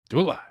Do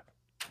it live.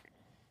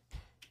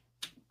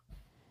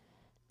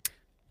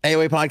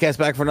 AOA podcast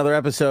back for another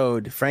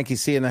episode. Frankie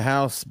C in the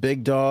house.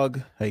 Big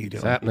dog. How you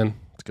doing? What's happening?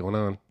 What's going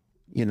on?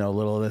 You know, a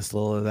little of this, a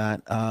little of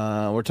that.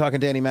 We're talking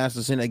Danny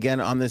Masterson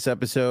again on this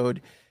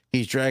episode.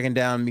 He's dragging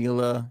down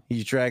Mila.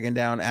 He's dragging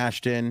down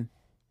Ashton.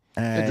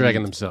 And They're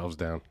dragging themselves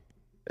down.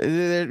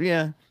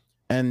 Yeah.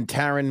 And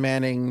Taryn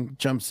Manning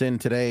jumps in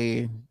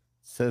today,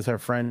 says her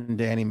friend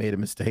Danny made a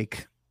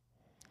mistake.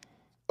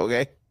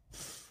 Okay.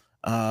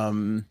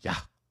 Yeah.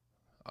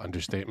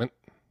 Understatement.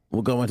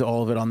 We'll go into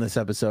all of it on this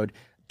episode.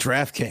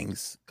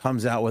 DraftKings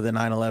comes out with a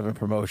 9/11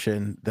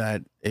 promotion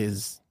that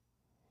is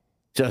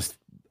just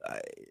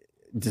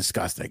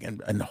disgusting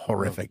and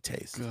horrific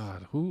taste.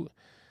 God,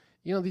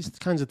 these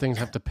kinds of things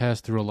have to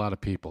pass through a lot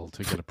of people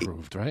to get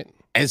approved, right?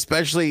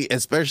 Especially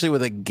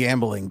with a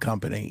gambling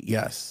company.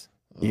 Yes.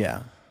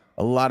 Yeah.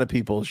 A lot of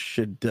people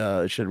should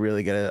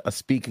really get a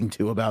speaking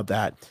to about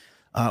that.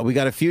 We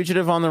got a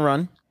fugitive on the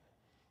run.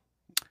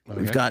 Okay.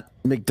 We've got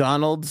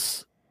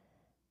McDonald's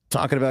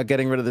talking about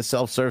getting rid of the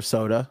self-serve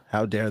soda.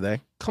 How dare they?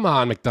 Come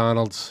on,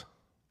 McDonald's.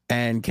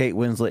 And Kate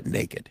Winslet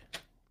naked.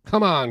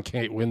 Come on,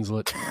 Kate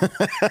Winslet.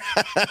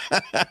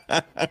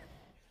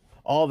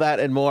 All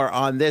that and more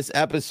on this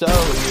episode.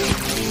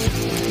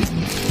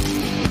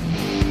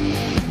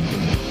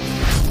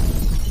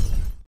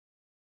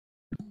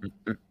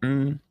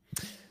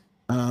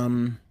 How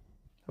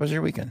was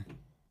your weekend?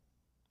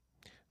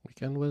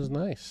 Weekend was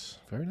nice.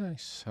 Very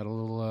nice. Had a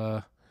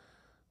little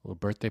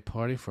birthday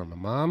party for my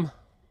mom.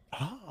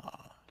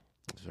 Ah.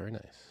 It was very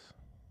nice.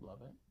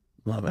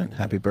 Love it.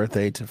 Happy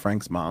birthday to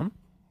Frank's mom.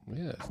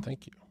 Yes,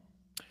 thank you.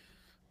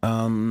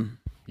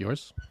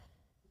 Yours?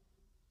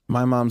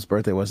 My mom's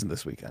birthday wasn't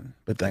this weekend,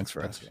 but thanks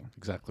for asking.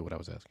 Exactly what I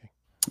was asking.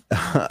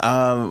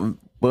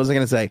 What was I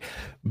going to say?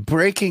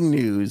 Breaking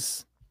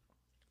news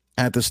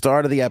at the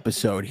start of the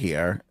episode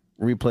here.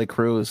 Replay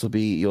crew, this will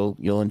be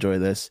you'll enjoy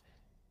this.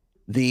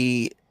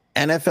 The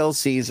NFL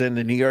season,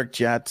 the New York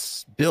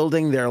Jets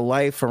building their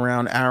life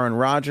around Aaron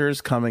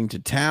Rodgers coming to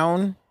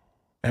town.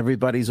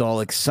 Everybody's all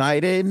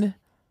excited.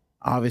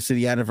 Obviously,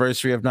 the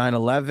anniversary of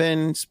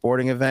 9/11,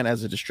 sporting event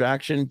as a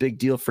distraction, big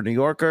deal for New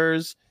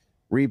Yorkers.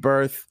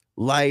 Rebirth,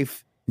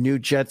 life, new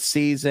Jets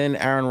season.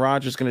 Aaron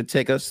Rodgers going to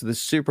take us to the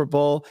Super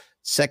Bowl.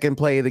 Second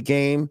play of the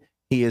game.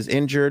 He is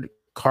injured,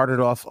 carted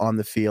off on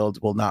the field,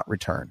 will not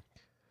return.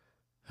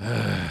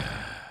 I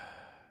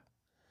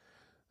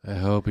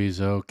hope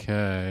he's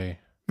okay.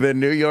 The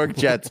New York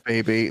Jets,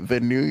 baby. The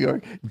New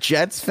York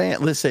Jets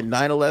fan. Listen,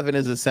 9/11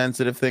 is a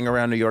sensitive thing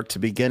around New York to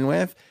begin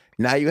with.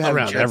 Now you have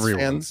around Jets everyone.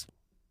 fans.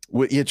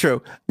 Yeah,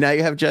 true. Now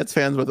you have Jets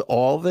fans with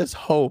all this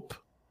hope.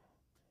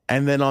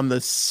 And then on the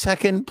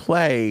second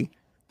play,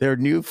 their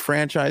new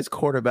franchise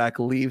quarterback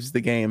leaves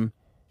the game.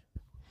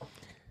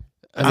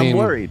 I'm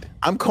worried.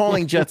 I'm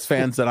calling Jets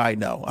fans that I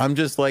know. I'm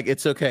just like,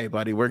 it's okay,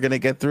 buddy. We're going to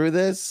get through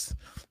this.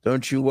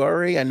 Don't you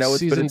worry. I know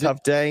it's been a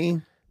tough day.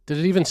 Did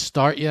it even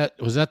start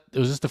yet? Was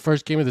this the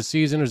first game of the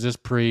season, or is this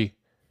pre?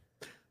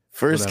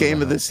 First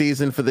game of the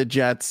season for the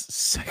Jets.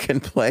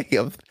 Second play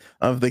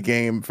of the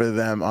game for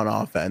them on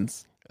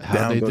offense.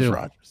 How'd they do?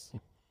 Rodgers.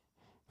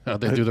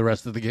 How'd they do the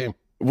rest of the game?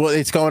 Well,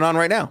 it's going on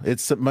right now.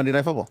 It's Monday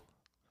Night Football.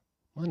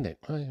 Monday.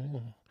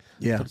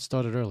 Yeah. But it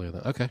started earlier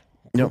then. Okay.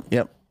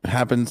 Yep.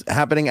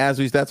 Happening as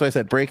we. That's why I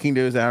said breaking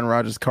news. Aaron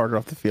Rodgers carted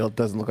off the field.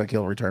 Doesn't look like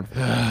he'll return.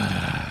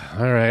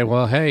 All right.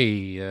 Well,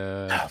 hey.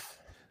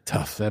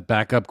 Tough. That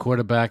backup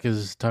quarterback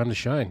is time to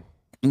shine.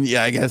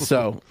 Yeah, I guess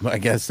so.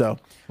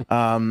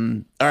 All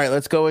right,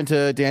 let's go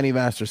into Danny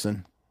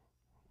Masterson.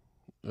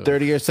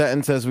 30-year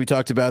sentence, as we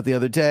talked about the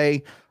other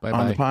day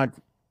on the pod.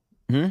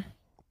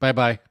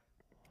 Bye-bye.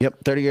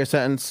 Yep, 30-year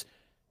sentence.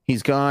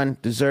 He's gone.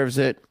 Deserves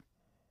it.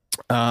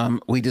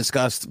 We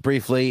discussed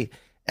briefly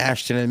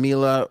Ashton and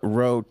Mila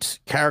wrote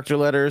character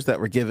letters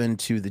that were given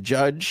to the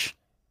judge.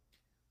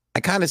 I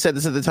kind of said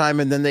this at the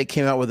time, and then they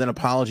came out with an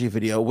apology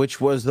video,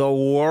 which was the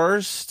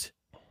worst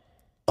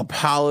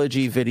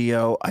apology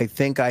video I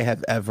think I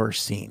have ever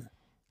seen.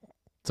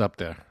 It's up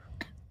there.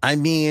 I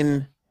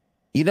mean,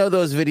 you know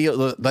those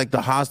videos, like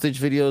the hostage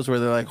videos where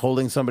they're like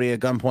holding somebody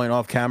at gunpoint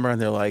off camera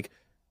and they're like,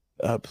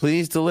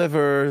 please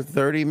deliver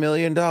 $30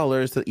 million,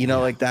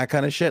 like that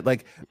kind of shit.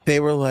 Like they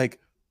were like,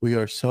 we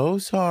are so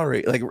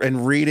sorry. Like,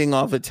 and reading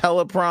off a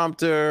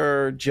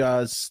teleprompter,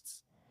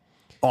 just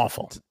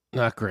awful.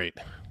 Not great.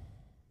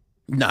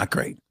 Not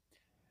great.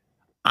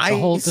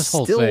 This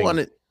whole thing. Want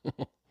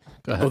to.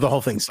 Oh, the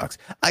whole thing sucks.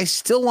 I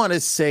still want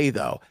to say,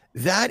 though,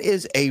 that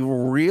is a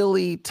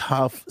really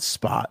tough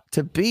spot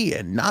to be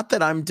in. Not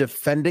that I'm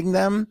defending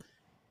them,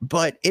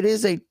 but it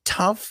is a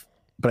tough,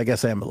 but I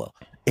guess I am a little.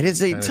 It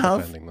is a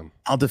tough.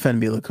 I'll defend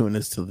Mila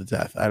Kunis to the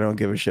death. I don't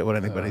give a shit what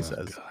anybody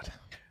says.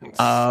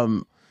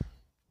 God.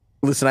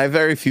 Listen, I have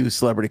very few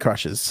celebrity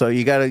crushes, so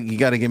you gotta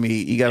give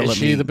me. You gotta let me. Is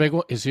she the big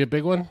one? Is she a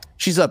big one?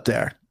 She's up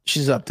there.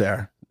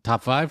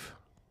 Top 5?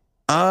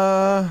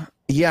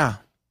 Yeah.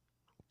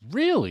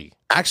 Really?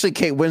 Actually,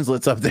 Kate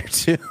Winslet's up there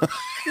too.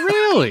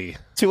 Really?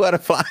 2 out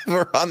of 5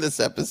 are on this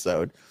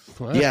episode.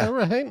 Well, yeah. All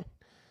right.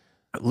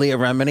 Leah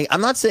Remini.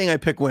 I'm not saying I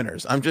pick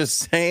winners. I'm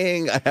just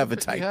saying I have a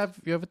type.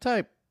 You have a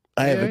type.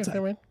 I have Yeah, a type. I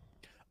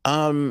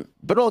mean,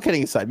 But all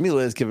kidding aside,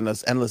 Mila has given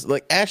us endless.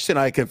 Like Ashton,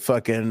 I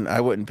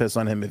wouldn't piss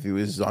on him if he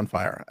was on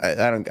fire.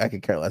 I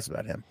could care less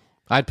about him.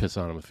 I'd piss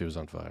on him if he was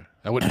on fire.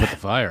 I wouldn't put the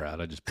fire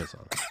out. I'd just piss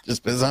on him.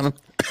 Just piss on him.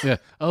 Yeah.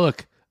 Oh,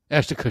 look,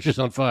 Ashton Kutcher's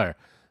on fire.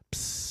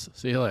 Psst,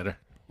 see you later.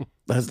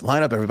 Let's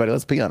line up, everybody.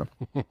 Let's pee on him.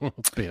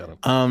 Let's pee on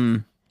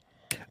him.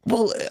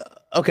 Well,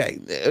 okay.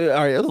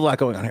 All right. There's a lot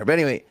going on here, but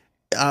anyway,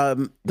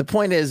 the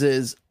point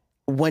is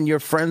when you're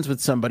friends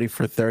with somebody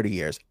for 30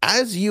 years,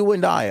 as you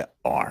and I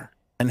are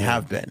and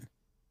have been,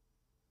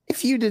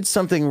 if you did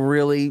something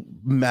really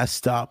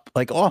messed up,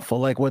 like awful,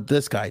 like what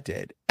this guy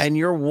did, and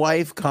your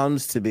wife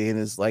comes to me and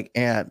is like,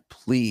 Aunt,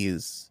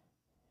 please,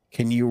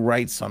 can you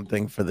write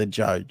something for the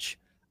judge?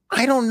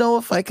 I don't know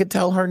if I could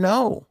tell her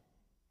no.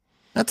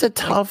 That's a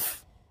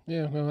tough.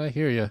 Yeah, well, I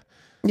hear you.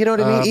 You know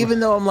what I mean?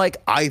 Even though I'm like,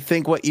 I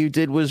think what you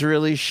did was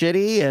really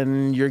shitty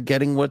and you're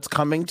getting what's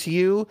coming to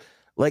you.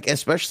 Like,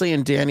 especially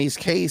in Danny's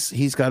case,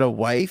 he's got a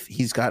wife,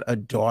 he's got a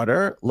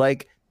daughter.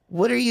 Like,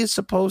 what are you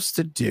supposed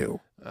to do?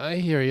 I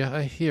hear you.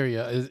 I hear you.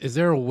 Is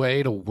there a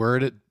way to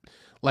word it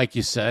like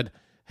you said?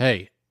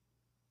 Hey,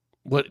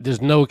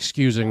 there's no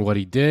excusing what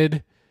he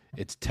did.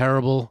 It's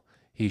terrible.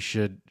 He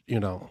should,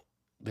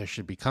 there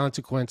should be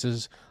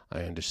consequences.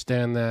 I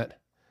understand that.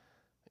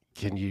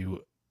 Can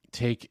you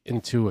take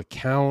into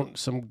account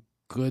some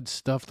good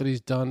stuff that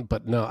he's done?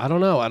 But no, I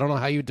don't know. I don't know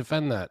how you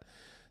defend that.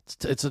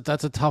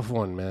 That's a tough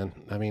one, man.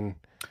 I mean,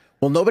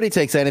 well, nobody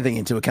takes anything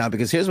into account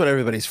because here's what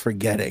everybody's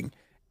forgetting.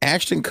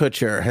 Ashton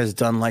Kutcher has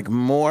done like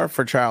more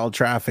for child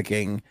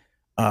trafficking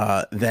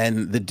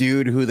than the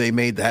dude who they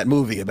made that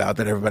movie about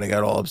that everybody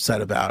got all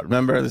upset about.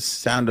 Remember The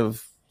Sound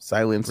of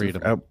Silence?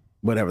 Freedom.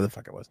 Whatever the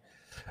fuck it was.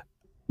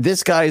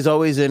 This guy is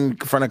always in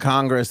front of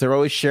Congress. They're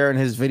always sharing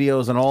his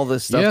videos and all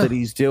this stuff that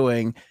he's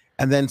doing.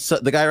 And then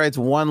the guy writes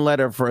one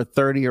letter for a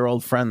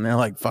 30-year-old friend. And they're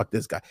like, fuck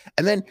this guy.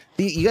 And then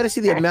you got to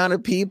see the amount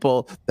of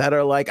people that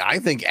are like, I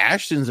think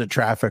Ashton's a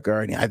trafficker.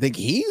 And I think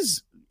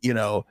he's,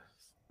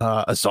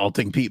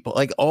 assaulting people.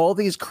 Like all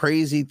these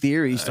crazy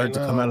theories start to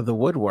come out of the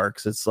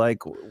woodworks. It's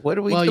like, what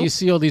do we do? Well, you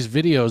see all these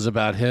videos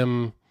about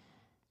him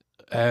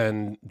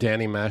and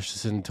Danny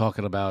Masterson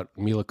talking about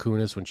Mila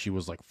Kunis when she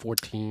was like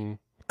 14.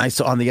 I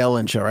saw on the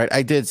Ellen show, right?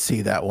 I did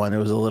see that one. It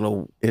was a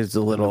little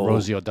the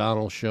Rosie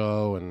O'Donnell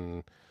show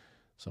and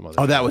some other.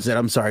 Oh, that was it.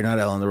 I'm sorry, not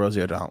Ellen, the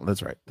Rosie O'Donnell.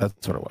 That's right.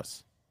 That's what it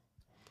was.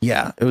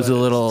 Yeah, it was a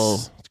little.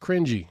 It's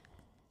cringy.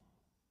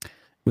 It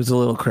was a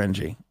little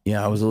cringy.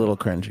 Yeah, it was a little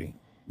cringy.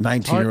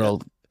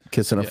 19-year-old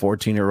kissing a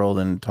 14-year-old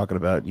and talking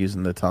about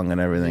using the tongue and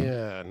everything.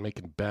 Yeah, and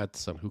making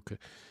bets on who could.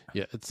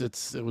 Yeah,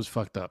 it was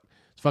fucked up.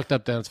 It's fucked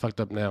up then. It's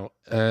fucked up now.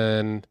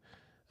 And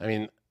I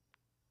mean,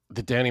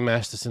 the Danny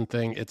Masterson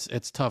thing.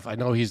 It's tough. I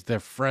know he's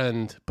their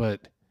friend,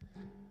 but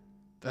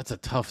that's a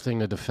tough thing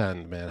to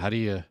defend, man. How do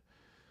you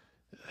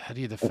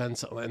defend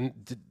something?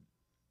 And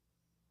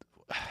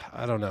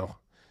I don't know.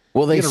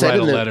 Well, they said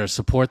write a letter,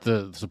 support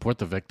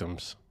the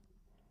victims.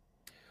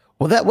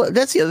 Well,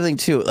 that's the other thing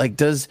too. Like,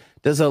 does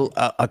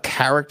a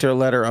character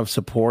letter of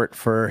support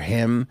for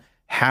him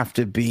have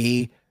to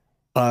be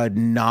a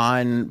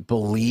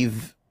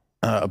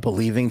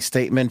believing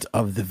statement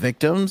of the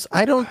victims?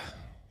 I mean,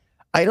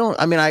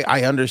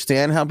 I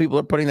understand how people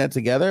are putting that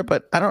together,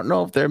 but I don't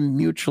know if they're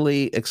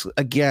mutually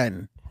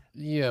again.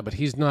 Yeah, but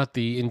he's not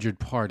the injured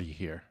party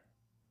here.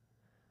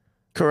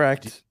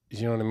 Correct.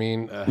 You know what I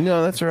mean?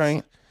 No, that's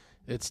right.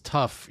 It's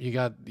tough. You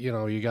got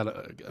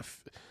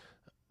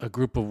a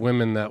group of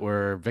women that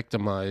were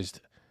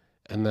victimized,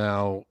 and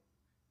now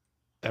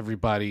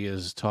everybody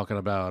is talking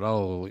about,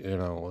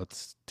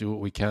 let's do what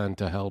we can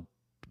to help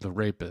the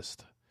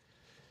rapist.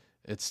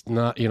 It's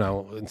not,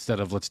 instead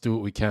of let's do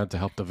what we can to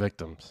help the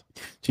victims.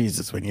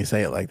 Jesus, when you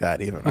say it like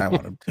that, even I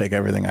want to take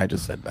everything I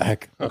just said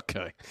back.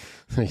 Okay,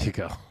 there you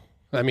go.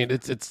 I mean,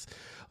 it's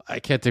I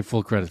can't take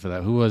full credit for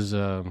that. Who was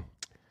some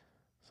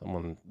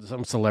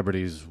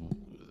celebrities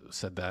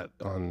said that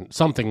on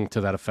something to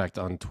that effect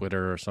on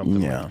Twitter or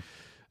something. Yeah. Like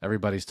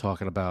everybody's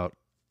talking about,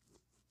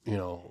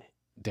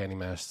 Danny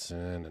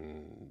Masterson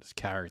and his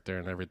character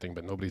and everything,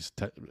 but nobody's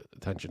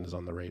attention is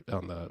on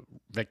the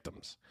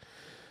victims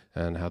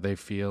and how they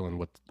feel and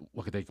what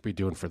they could be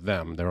doing for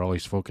them.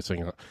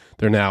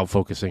 They're now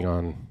focusing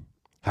on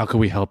how can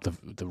we help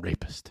the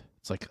rapist.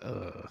 It's like,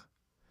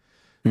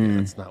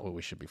 that's not what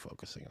we should be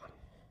focusing on.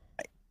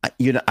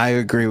 I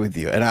agree with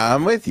you, and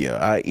I'm with you.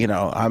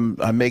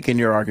 I'm making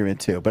your argument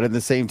too, but at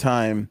the same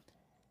time,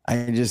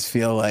 I just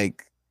feel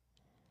like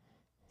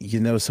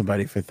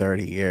somebody for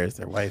 30 years,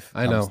 their wife.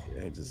 I know.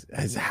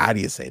 How do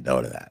you say no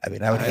to that? I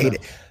mean, I would hate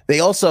it. They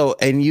also,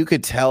 and you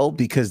could tell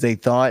because they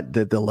thought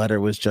that the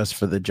letter was just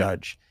for the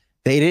judge.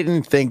 They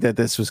didn't think that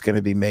this was going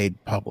to be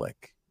made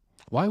public.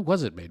 Why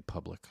was it made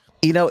public?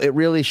 It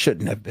really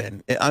shouldn't have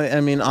been.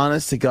 I mean,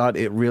 honest to God,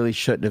 it really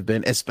shouldn't have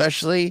been,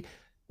 especially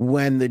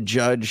when the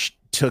judge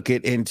took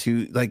it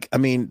into,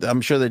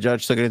 I'm sure the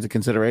judge took it into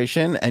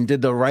consideration and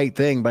did the right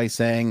thing by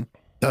saying,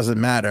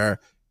 doesn't matter,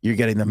 you're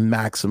getting the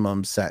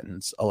maximum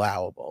sentence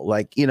allowable.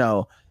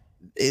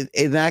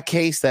 in that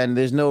case, then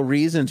there's no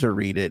reason to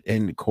read it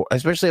in court,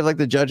 especially if like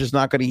the judge is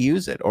not going to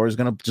use it or is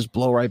going to just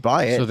blow right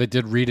by it. So they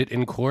did read it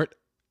in court.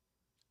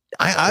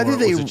 I Or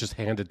think was it just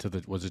handed to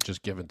the? Was it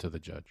just given to the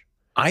judge?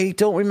 I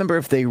don't remember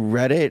if they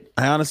read it.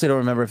 I honestly don't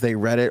remember if they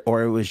read it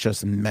or it was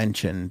just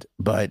mentioned,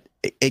 but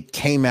it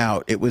came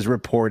out. It was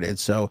reported.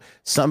 So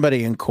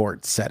somebody in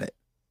court said it.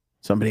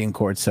 Somebody in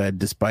court said,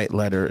 despite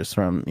letters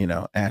from,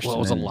 Ashton. Well, it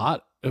was a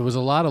lot. It was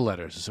a lot of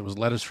letters. It was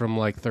letters from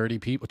like 30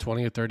 people,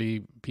 20 or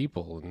 30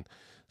 people. And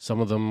some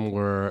of them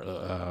were,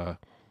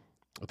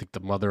 I think the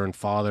mother and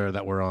father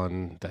that were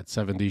on that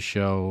 70s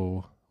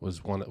show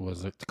was one. It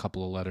was a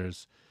couple of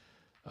letters.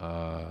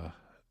 A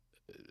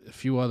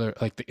few other,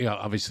 like,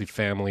 obviously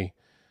family,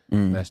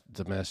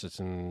 the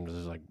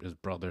Masterson, like his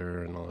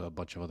brother and a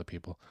bunch of other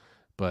people.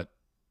 But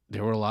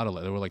there were a lot of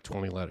letters. There were like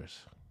 20 letters.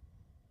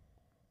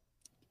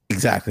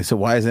 Exactly. So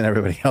why isn't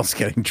everybody else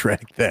getting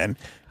dragged then?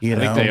 I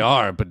think they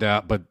are, but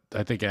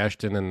I think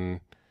Ashton and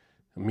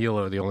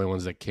Mila are the only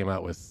ones that came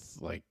out with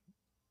like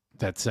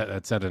that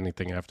said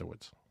anything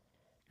afterwards.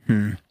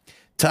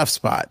 Tough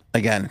spot.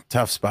 Again,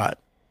 tough spot.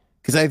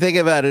 Because I think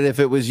about it, if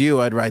it was you,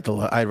 I'd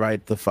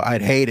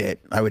hate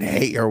it. I would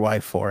hate your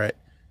wife for it,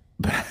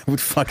 but I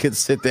would fucking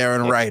sit there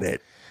and write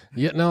it.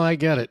 Yeah, no, I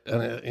get it.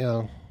 And if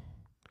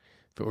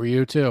it were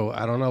you too,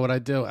 I don't know what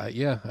I'd do. I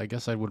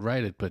guess I would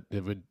write it, but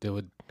it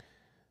would.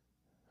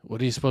 What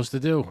are you supposed to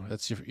do?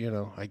 That's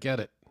I get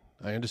it.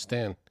 I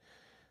understand,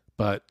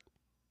 but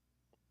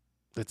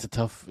it's a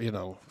tough. It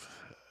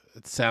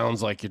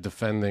sounds like you're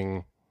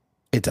defending.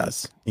 It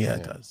does. Yeah,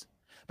 it does.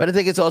 But I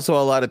think it's also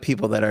a lot of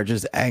people that are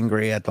just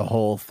angry at the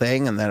whole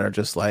thing and that are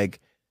just like,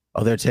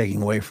 oh, they're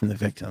taking away from the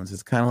victims.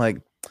 It's kind of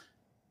like,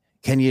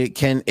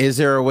 is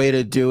there a way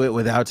to do it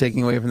without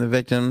taking away from the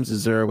victims?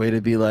 Is there a way to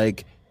be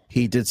like,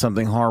 he did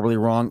something horribly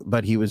wrong,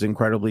 but he was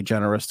incredibly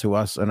generous to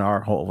us in our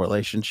whole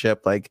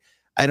relationship? Like,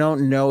 I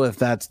don't know if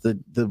that's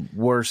the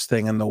worst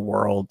thing in the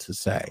world to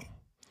say.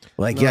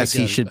 Like, no, yes,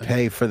 he should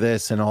pay for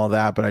this and all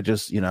that, but I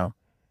just,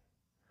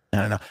 I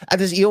don't know.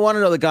 You want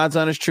to know the God's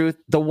honest truth?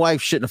 The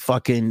wife shouldn't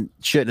have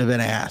been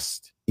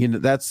asked.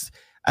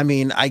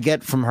 I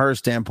get from her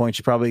standpoint,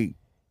 she probably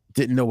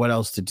didn't know what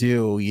else to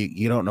do.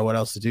 You don't know what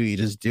else to do. You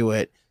just do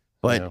it.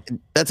 But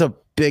that's a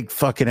big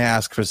fucking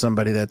ask for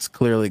somebody that's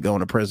clearly going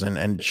to prison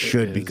and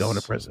should be going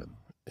to prison.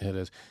 It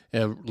is.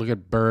 Yeah, look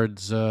at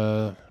Bird's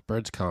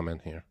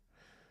comment here.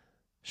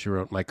 She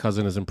wrote, "My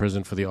cousin is in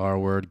prison for the R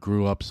word.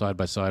 Grew up side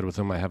by side with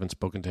him. I haven't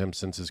spoken to him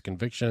since his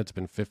conviction. It's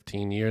been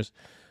 15 years.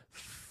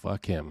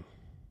 Fuck him."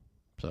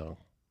 So,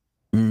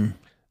 I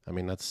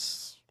mean,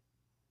 that's,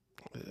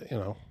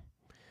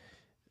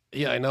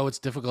 yeah, I know it's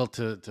difficult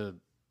to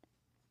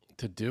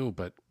do,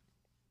 but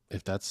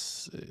if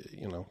that's,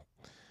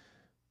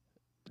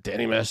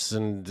 Danny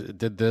Masterson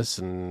did this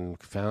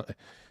and found,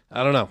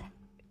 I don't know,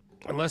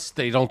 unless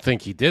they don't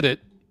think he did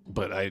it,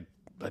 but I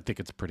think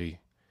it's pretty.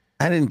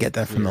 I didn't get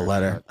that from the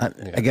letter.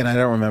 Again, I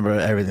don't remember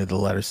everything the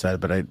letter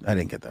said, but I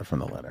didn't get that from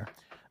the letter.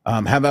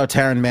 How about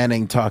Taryn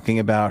Manning talking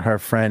about her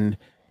friend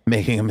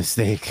making a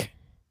mistake?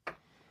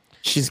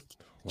 She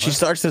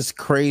starts this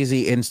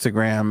crazy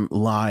Instagram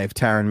live.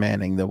 Taryn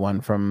Manning, the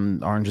one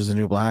from Orange Is the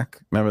New Black.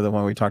 Remember the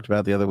one we talked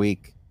about the other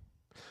week?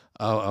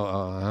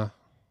 I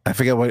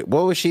forget what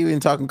was she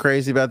even talking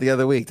crazy about the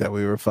other week that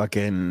we were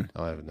fucking.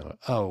 Oh, I have no.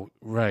 Oh,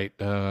 right.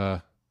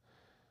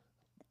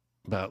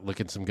 About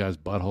licking some guy's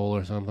butthole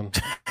or something.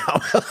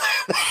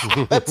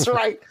 That's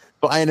right.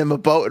 Buying him a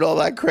boat and all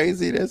that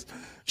craziness.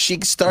 She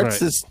starts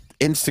this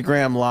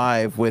Instagram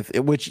live with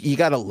which you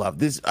gotta love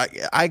this.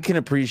 I can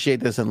appreciate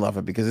this and love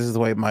it because this is the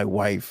way my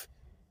wife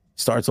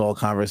starts all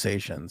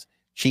conversations.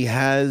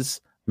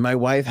 My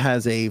wife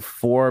has a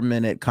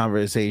 4-minute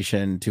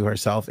conversation to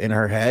herself in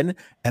her head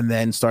and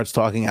then starts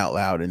talking out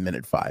loud in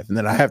minute 5. And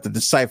then I have to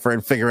decipher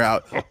and figure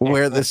out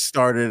where this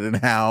started and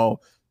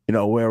how,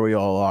 where we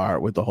all are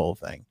with the whole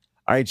thing.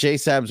 All right, J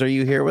Sabs, are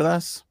you here with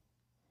us?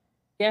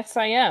 Yes,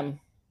 I am.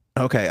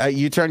 Okay,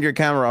 you turned your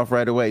camera off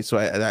right away, so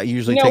I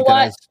usually take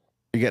that as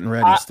you're getting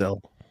ready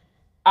still.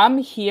 I'm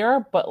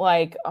here, but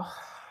like,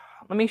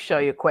 let me show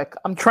you quick.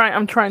 I'm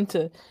trying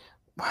to.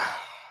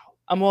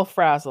 I'm all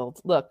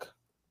frazzled. Look.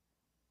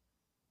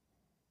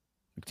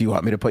 Do you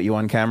want me to put you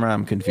on camera?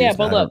 I'm confused. Yeah,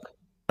 but look.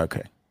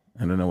 Okay,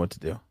 I don't know what to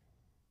do.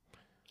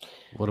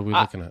 What are we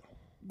looking at?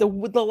 The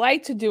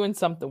lights are doing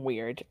something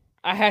weird.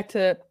 I had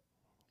to.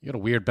 You got a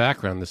weird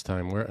background this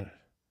time.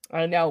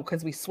 I know,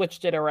 because we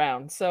switched it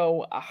around.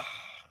 So,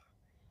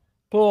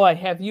 boy,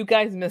 have you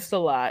guys missed a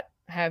lot.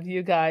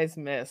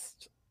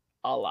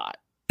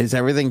 Is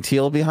everything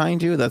teal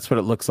behind you? That's what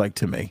it looks like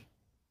to me.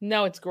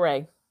 No, it's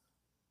gray.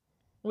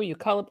 What, you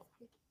color?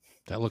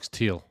 That looks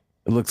teal.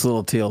 It looks a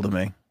little teal to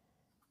me.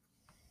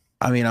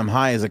 I mean, I'm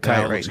high as a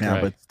kite right now,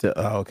 but still,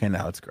 okay,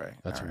 now it's gray.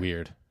 That's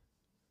weird.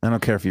 I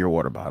don't care for your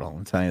water bottle.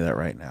 I'm telling you that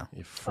right now.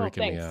 You're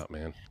freaking me out,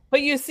 man.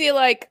 But you see,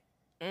 like,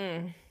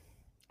 I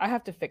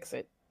have to fix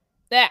it.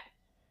 That.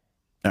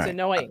 It's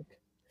annoying.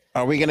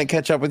 Are we going to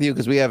catch up with you?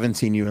 Because we haven't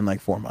seen you in like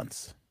 4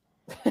 months.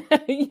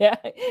 Yeah.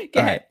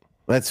 All right.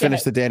 let's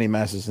finish the Danny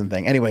Masterson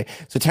thing. Anyway,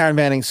 so Taryn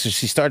Manning, so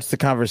she starts the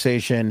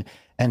conversation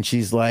and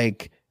she's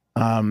like,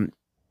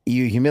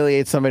 you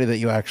humiliate somebody that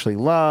you actually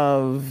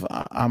love.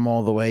 I'm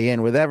all the way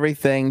in with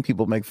everything.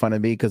 People make fun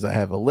of me because I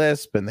have a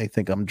lisp and they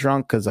think I'm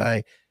drunk because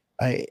I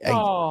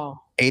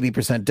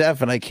 80%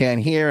 deaf and I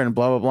can't hear and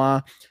blah, blah,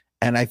 blah.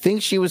 And I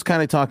think she was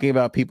kind of talking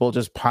about people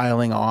just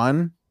piling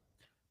on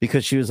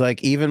because she was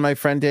like, even my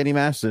friend Danny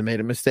Masterson made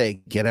a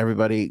mistake. Yet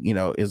everybody,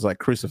 is like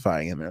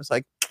crucifying him. And it's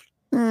like,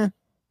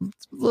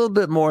 it's a little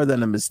bit more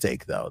than a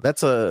mistake, though.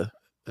 That's a.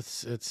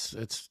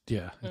 It's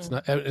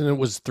not. And it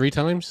was 3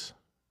 times.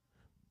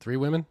 3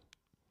 women?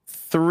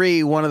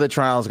 3. One of the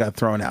trials got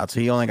thrown out, so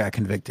he only got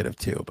convicted of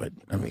 2. But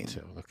I mean, 2.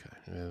 Okay.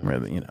 Yeah,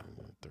 really,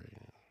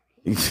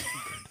 3.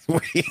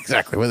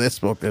 Exactly. With this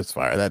smoke, this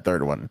fire. That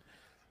third one,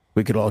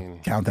 we could all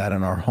count that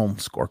in our home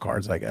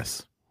scorecards, I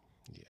guess.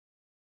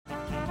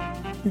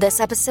 This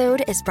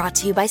episode is brought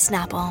to you by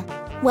Snapple.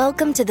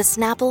 Welcome to the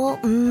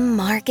Snapple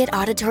Market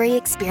Auditory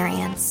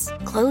Experience.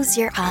 Close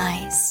your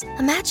eyes.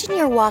 Imagine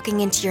you're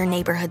walking into your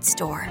neighborhood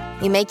store.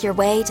 You make your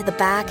way to the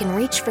back and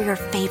reach for your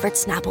favorite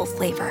Snapple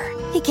flavor.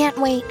 You can't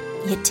wait.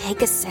 You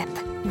take a sip.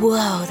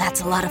 Whoa,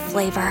 that's a lot of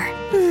flavor.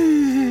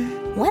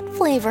 What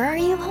flavor are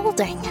you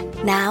holding?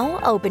 Now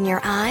open your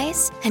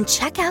eyes and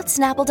check out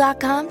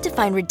Snapple.com to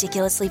find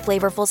ridiculously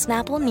flavorful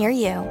Snapple near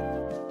you.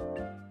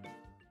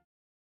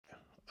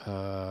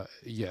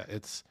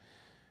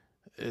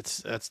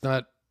 It's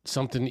not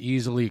something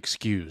easily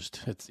excused.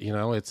 It's we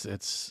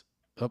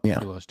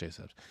lost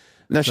J-Subs.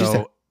 No, she's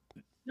there.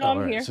 No,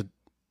 I'm here.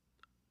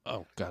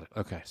 Got it.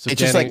 Okay. So it's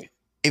just like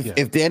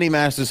if Danny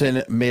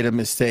Masterson made a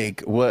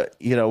mistake, what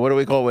do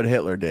we call what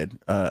Hitler did?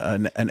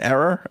 An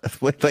error?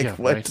 What?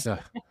 Right.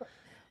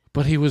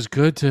 But he was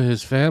good to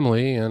his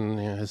family and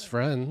his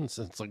friends.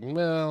 It's like,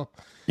 well,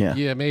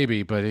 yeah,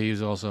 maybe, but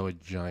he's also a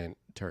giant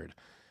turd.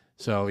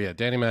 So yeah,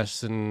 Danny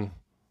Masterson,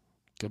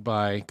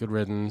 goodbye, good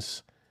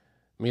riddance.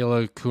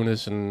 Mila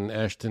Kunis and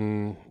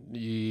Ashton,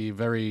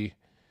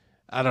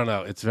 I don't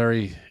know. It's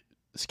very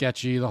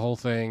sketchy, the whole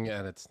thing,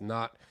 and it's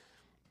not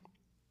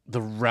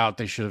the route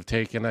they should have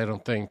taken, I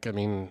don't think. I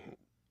mean,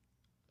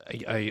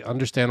 I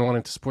understand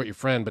wanting to support your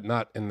friend, but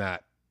not in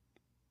that.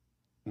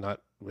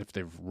 Not if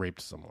they've raped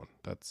someone.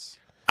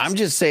 I'm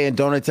just saying,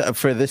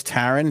 for this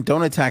Taryn,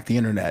 don't attack the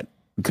internet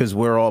because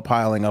we're all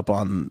piling up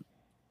on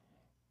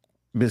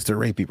Mr.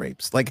 Rapey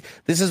Rapes. Like,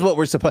 this is what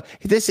we're supposed.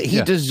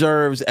 He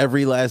deserves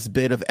every last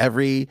bit of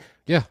every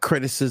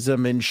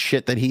criticism and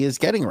shit that he is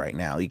getting right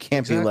now. You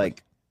can't be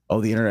like,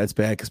 oh, the internet's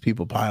bad because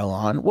people pile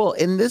on. Well,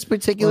 in this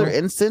particular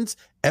instance,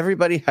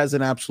 everybody has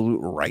an absolute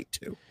right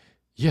to.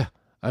 Yeah,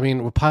 I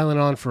mean, we're piling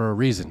on for a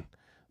reason.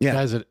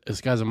 Yeah, this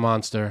guy's a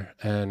monster,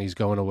 and he's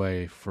going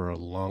away for a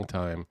long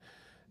time.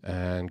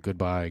 And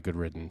goodbye, good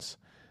riddance.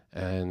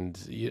 And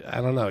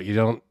I don't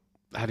know.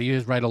 How do you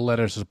write a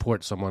letter to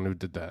support someone who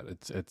did that?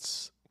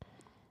 It's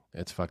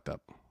fucked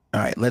up. All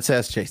right, let's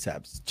ask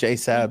J-Sabs.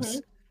 J-Sabs,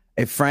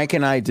 if Frank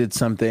and I did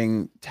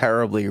something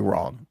terribly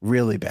wrong,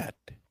 really bad,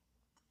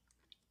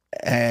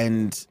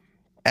 and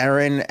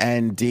Aaron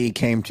and Dee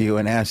came to you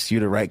and asked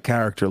you to write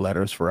character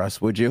letters for us,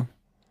 would you?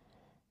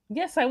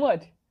 Yes, I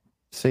would.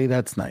 See,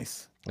 that's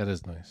nice. That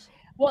is nice.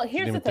 Well,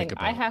 here's the thing.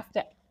 I have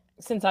to,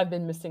 since I've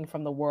been missing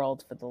from the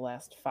world for the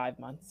last 5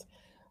 months,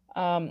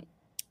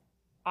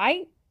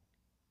 I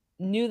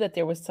knew that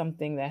there was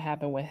something that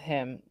happened with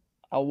him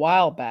a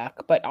while back,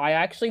 but I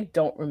actually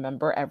don't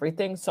remember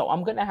everything. So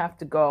I'm going to have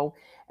to go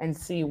and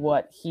see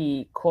what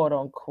he quote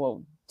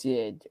unquote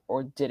did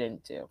or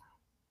didn't do.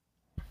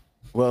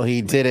 Well,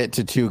 he did it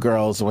to 2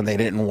 girls when they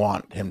didn't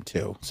want him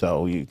to.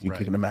 So you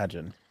can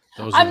imagine.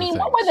 I mean,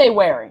 what were they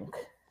wearing?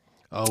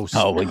 Oh,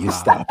 will you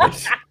stop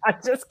it? I'm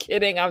just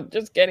kidding. I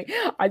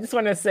just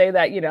want to say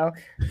that,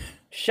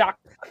 shock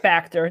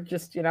factor,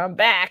 I'm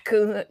back.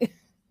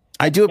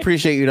 I do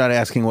appreciate you not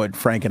asking what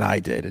Frank and I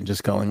did and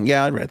just going,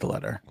 yeah, I read the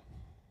letter.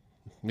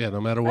 Yeah,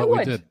 no matter what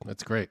we did.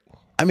 That's great.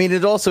 I mean,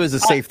 it also is a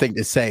safe thing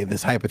to say in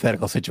this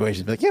hypothetical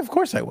situation. Be like, yeah, of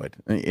course I would.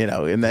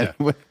 And then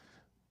when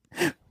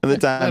the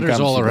time letters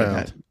comes, all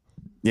around.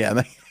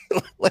 Yeah,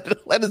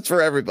 letters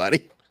for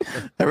everybody.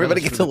 Everybody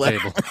gets a letter.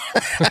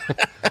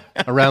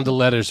 Around the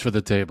letters for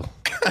the table.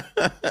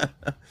 All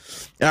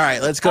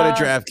right, let's go to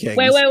DraftKings.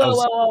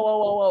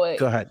 Wait.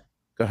 Go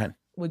ahead.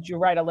 Would you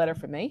write a letter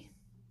for me?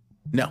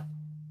 No.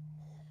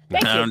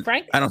 Thank you,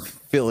 Frank. I don't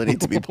feel the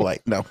need to be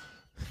polite. No.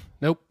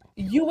 Nope.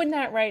 You would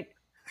not write.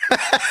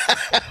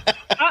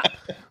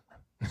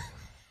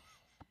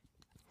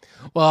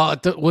 Well,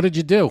 what did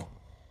you do?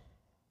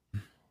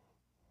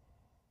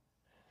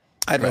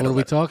 What are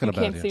we talking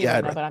about can't here? see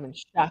right now, but I'm in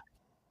shock.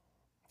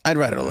 I'd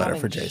write a letter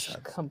for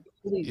Jason.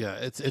 Yeah,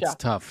 it's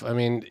tough. I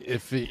mean,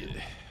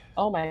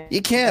 oh my,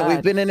 you can't. God.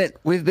 We've been in it.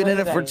 We've been in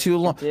it for too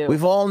long.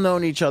 We've all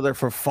known each other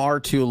for far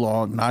too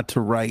long not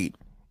to write.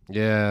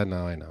 Yeah,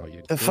 no, I know.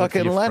 The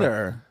fucking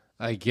letter.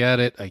 I get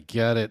it.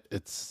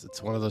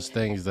 It's one of those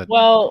things that.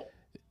 Well,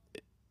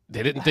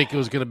 they didn't think it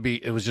was going to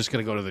be. It was just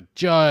going to go to the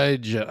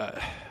judge,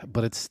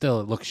 but it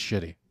looks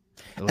shitty.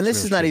 And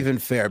this is not even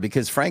fair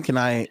because Frank and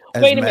I,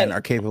 as men,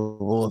 are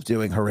capable of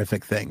doing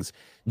horrific things.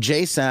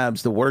 J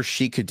Sabs, the worst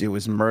she could do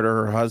is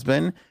murder her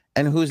husband.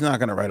 And who's not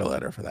going to write a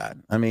letter for that?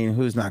 I mean,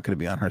 who's not going to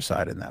be on her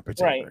side in that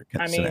particular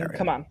scenario?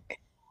 Come on.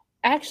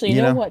 Actually,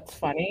 you know what's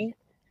funny?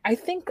 I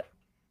think,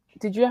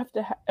 did you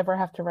ever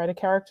have to write a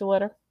character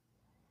letter?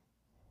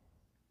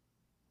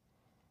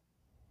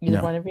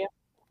 Either one of you?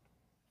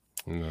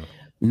 No.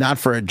 Not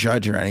for a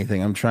judge or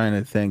anything. I'm trying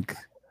to think.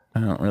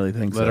 I don't really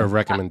think letter of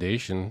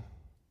recommendation.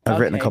 I've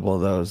written a couple of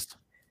those.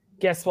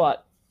 Guess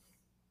what?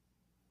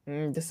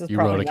 This is you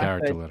probably wrote a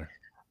character letter.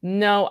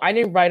 No, I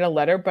didn't write a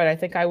letter, but I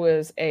think I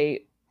was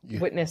a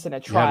witness in a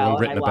trial. You had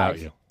one written about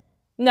you.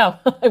 No,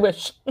 I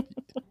wish.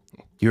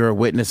 You're a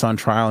witness on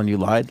trial and you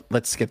lied.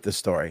 Let's skip the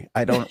story.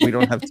 We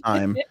don't have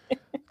time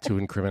to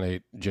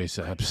incriminate J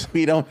Sabs.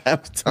 We don't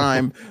have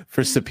time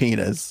for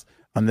subpoenas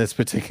on this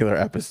particular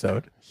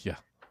episode. Yeah.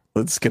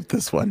 Let's skip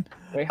this one.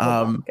 Wait, hold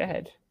on. Go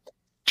ahead.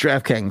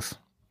 DraftKings.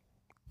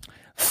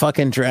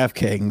 Fucking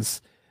DraftKings.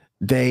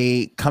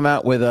 They come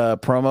out with a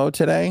promo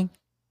today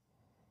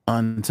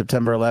on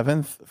September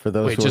 11th for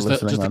those who are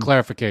listening. Just a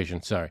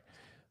clarification. Sorry.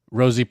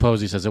 Rosie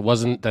Posey says it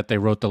wasn't that they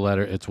wrote the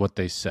letter, it's what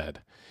they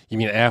said. You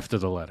mean after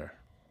the letter?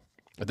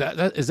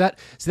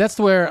 That's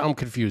where I'm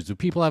confused.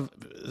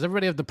 Does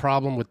everybody have the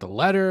problem with the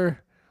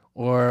letter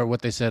or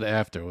what they said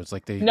after? It's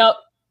like No,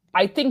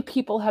 I think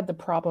people had the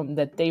problem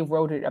that they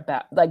wrote it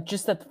about, like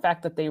just the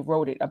fact that they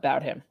wrote it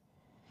about him.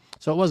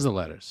 So it was the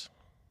letters.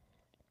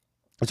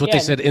 That's what they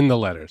said in the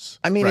letters.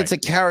 I mean, it's a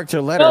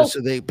character letter,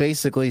 so they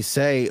basically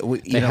say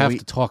they have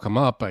to talk him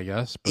up, I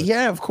guess. But.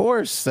 Yeah, of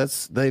course.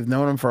 They've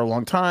known him for a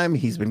long time.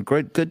 He's been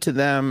good to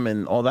them,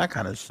 and all that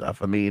kind of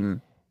stuff. I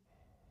mean,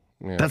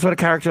 that's what a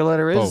character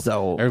letter is,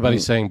 though.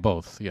 Everybody's saying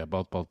both. Yeah,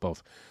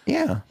 both.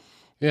 Yeah,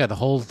 yeah. The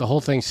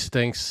whole thing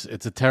stinks.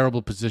 It's a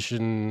terrible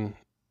position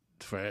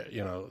for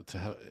to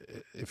have,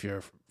 if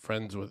you're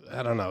friends with.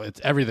 I don't know.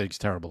 Everything's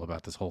terrible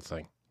about this whole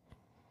thing.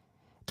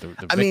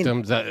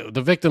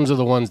 The victims are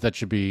the ones that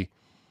should be,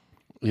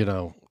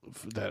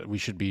 that we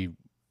should be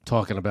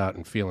talking about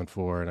and feeling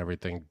for and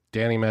everything.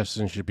 Danny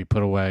Masterson should be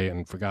put away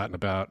and forgotten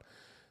about,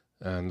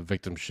 and the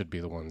victims should be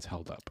the ones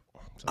held up.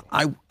 So.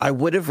 I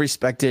would have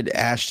respected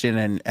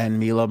Ashton and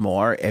Mila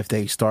more if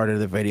they started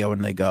the video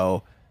and they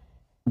go,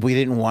 we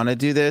didn't want to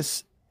do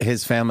this.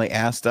 His family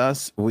asked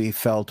us. We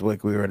felt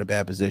like we were in a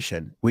bad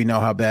position. We know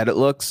how bad it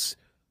looks.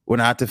 We're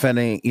not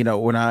defending,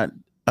 we're not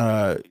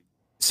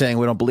saying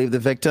we don't believe the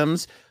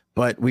victims,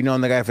 but we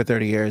known the guy for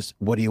 30 years.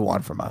 What do you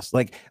want from us?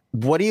 Like,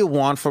 what do you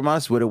want from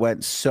us would have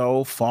went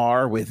so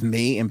far with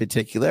me in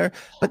particular,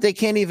 but they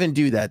can't even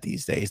do that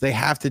these days. They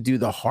have to do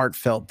the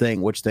heartfelt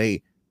thing, which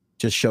they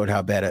just showed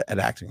how bad at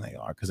acting they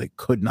are because they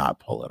could not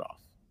pull it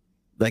off.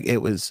 Like, it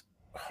was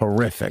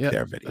horrific,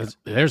 their video.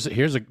 There's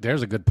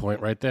a good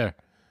point right there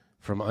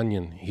from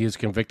Onion. He is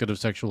convicted of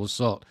sexual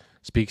assault.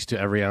 Speaks to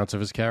every ounce of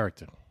his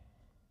character.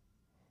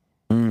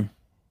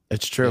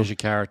 It's true. There's your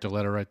character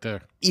letter right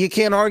there. You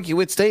can't argue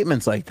with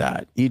statements like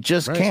that. You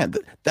just can't.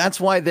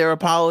 That's why their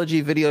apology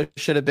video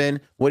should have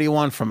been, what do you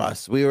want from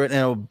us? We were in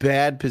a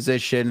bad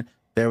position.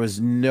 There was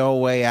no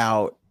way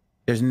out.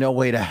 There's no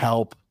way to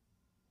help.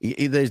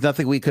 There's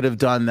nothing we could have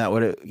done that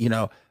would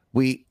have,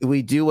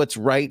 we do what's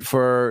right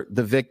for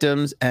the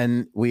victims,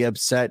 and we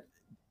upset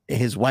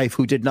his wife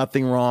who did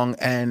nothing wrong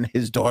and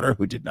his daughter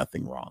who did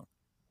nothing wrong.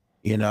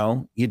 You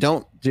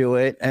don't do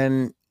it,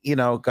 and he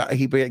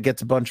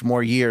gets a bunch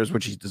more years,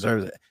 which he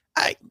deserves it.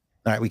 All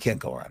right, we can't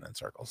go around in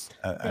circles.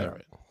 All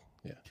right.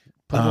 Yeah.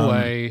 Put him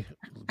away,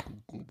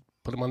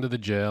 put him under the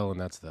jail, and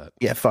that's that.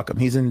 Yeah, fuck him.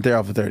 He's in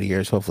jail for 30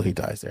 years. Hopefully he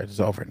dies there.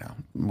 It's over now.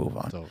 Move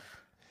on.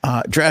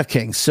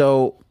 DraftKings.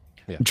 So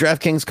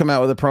DraftKings come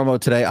out with a promo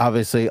today,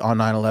 obviously on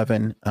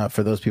 9/11,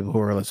 for those people who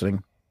are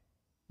listening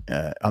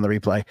on the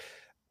replay.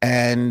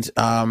 And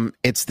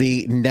it's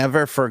the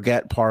Never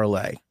Forget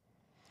parlay.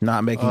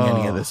 Not making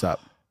any of this up.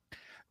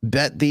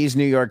 Bet these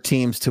New York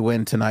teams to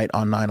win tonight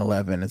on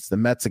 9/11. It's the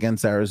Mets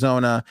against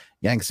Arizona,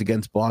 Yanks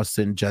against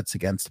Boston, Jets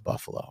against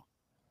Buffalo.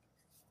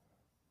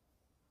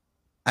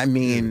 I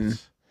mean,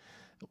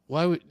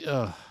 why would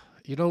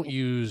you don't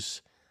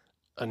use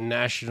a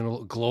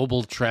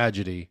global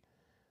tragedy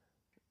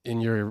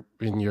in your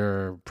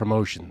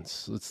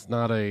promotions? It's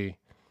not a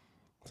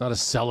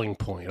selling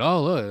point.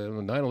 Oh, look,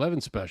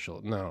 9/11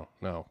 special. No.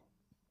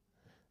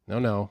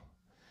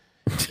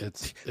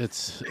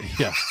 It's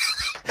yeah.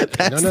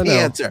 That's the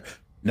answer.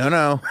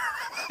 No.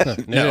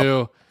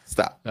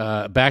 Stop.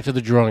 Back to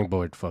the drawing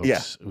board, folks.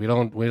 Yeah.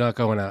 We're not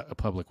going out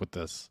public with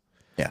this.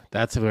 Yeah.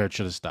 That's where it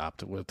should have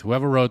stopped. With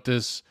whoever wrote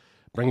this,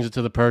 brings it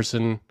to the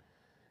person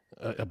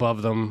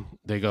above them.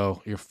 They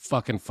go, "You're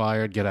fucking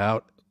fired. Get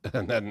out,"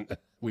 and then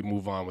we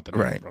move on with the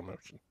next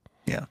promotion.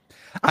 Yeah.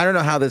 I don't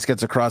know how this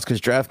gets across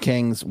because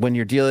DraftKings, when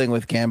you're dealing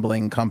with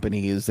gambling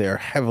companies, they're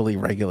heavily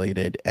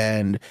regulated.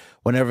 And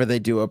whenever they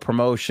do a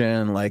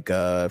promotion like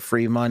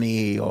free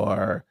money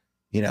or,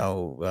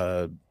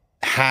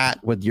 hat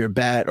with your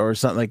bet or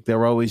something, like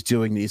they're always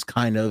doing these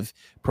kind of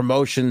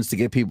promotions to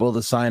get people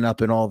to sign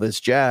up and all this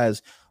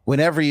jazz.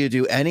 Whenever you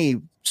do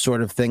any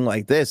sort of thing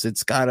like this,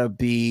 it's got to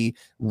be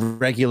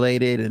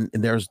regulated, and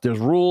there's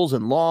rules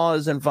and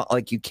laws, and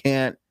like you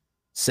can't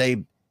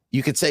say.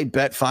 You could say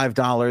bet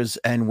 $5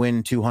 and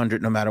win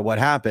 200 no matter what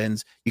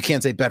happens. You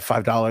can't say bet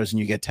 $5 and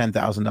you get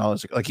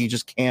 $10,000. Like you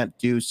just can't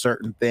do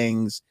certain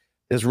things.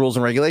 There's rules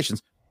and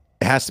regulations.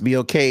 It has to be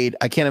okayed.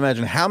 I can't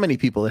imagine how many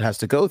people it has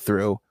to go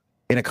through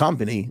in a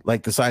company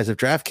like the size of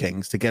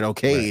DraftKings to get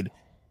okayed.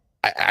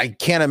 Right. I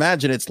can't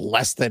imagine it's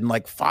less than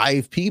like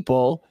 5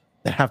 people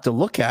that have to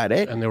look at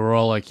it. And they were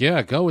all like,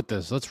 yeah, go with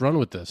this. Let's run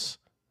with this.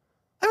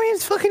 I mean,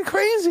 it's fucking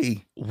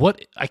crazy.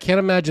 I can't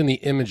imagine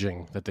the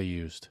imaging that they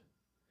used.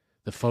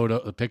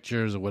 The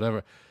pictures or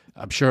whatever.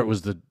 I'm sure it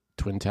was the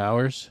Twin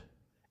Towers.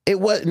 It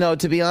was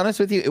to be honest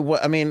with you, it was.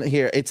 I mean,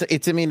 here it's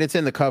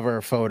in the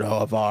cover photo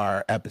of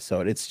our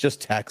episode. It's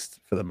just text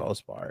for the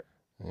most part.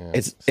 Yeah,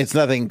 it's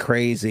nothing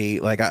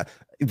crazy. Like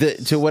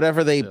to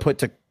whatever they put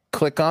to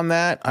click on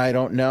that, I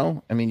don't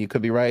know. I mean, you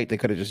could be right. They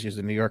could have just used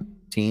the New York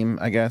team,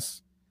 I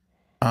guess.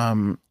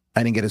 I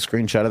didn't get a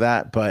screenshot of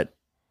that, but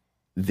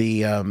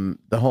the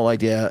whole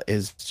idea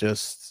is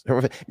just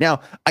horrific.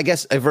 Now, I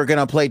guess if we're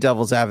gonna play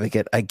devil's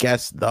advocate, I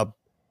guess the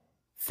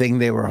thing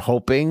they were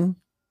hoping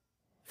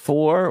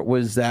for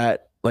was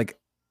that like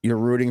you're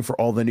rooting for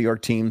all the New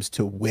York teams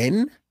to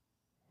win.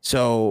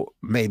 So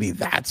maybe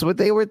that's what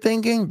they were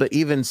thinking. But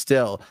even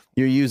still,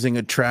 you're using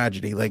a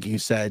tragedy, like you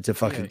said, to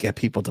fucking get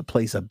people to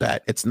place a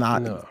bet. It's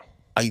not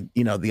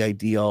the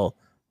ideal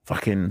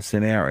fucking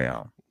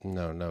scenario.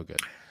 No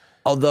good.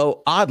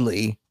 Although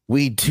oddly,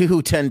 we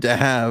do tend to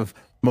have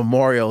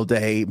Memorial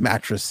Day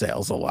mattress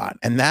sales a lot,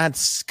 and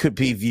that's could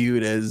be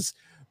viewed as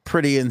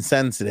pretty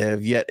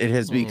insensitive, yet it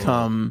has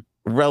become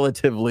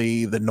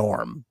relatively the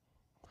norm.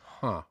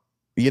 Huh.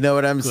 You know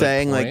what I'm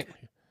saying? Point. Like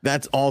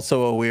that's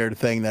also a weird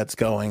thing that's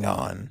going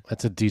on.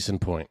 That's a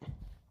decent point.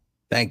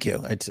 Thank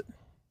you.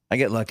 I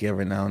get lucky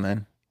every now and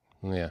then.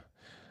 Yeah.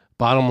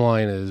 Bottom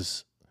line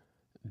is,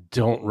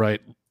 don't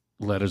write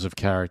letters of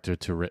character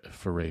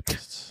for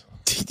rapists.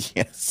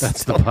 Yes,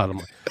 that's the bottom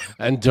line.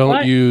 And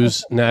don't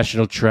use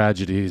national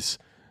tragedies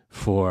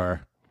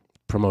for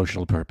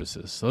promotional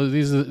purposes. So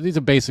these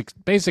are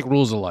basic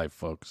rules of life,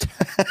 folks.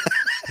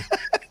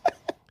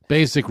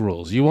 Basic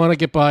rules. You want to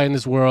get by in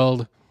this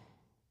world,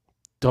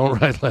 don't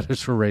write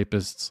letters for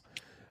rapists,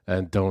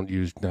 and don't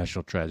use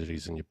national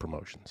tragedies in your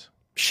promotions.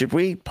 Should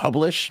we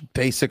publish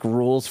basic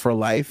rules for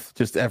life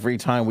just every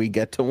time we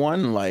get to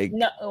one? Like,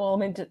 no. Well,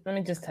 let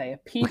me just tell you,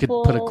 people. We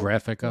could put a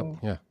graphic up.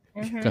 Yeah.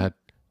 Mm-hmm. Go ahead.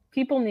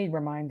 People need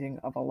reminding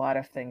of a lot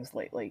of things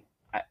lately.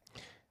 I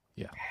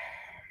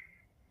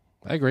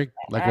agree.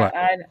 Like what?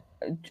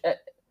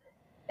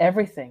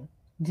 Everything.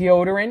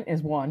 Deodorant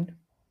is one.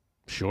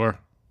 Sure.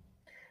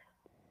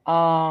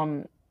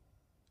 Gosh,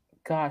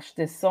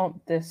 there's so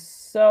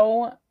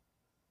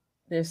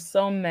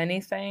many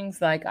things.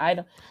 Like I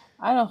don't.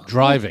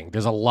 Driving.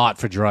 There's a lot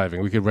for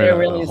driving. We could write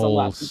really a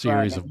whole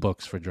series of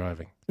books for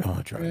driving.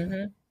 Oh,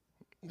 driving.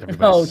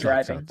 Mm-hmm.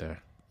 Driving out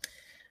there.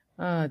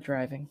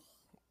 Driving.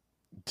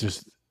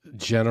 Just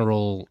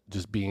general,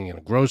 just being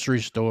in grocery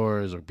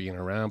stores or being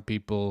around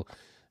people.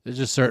 There's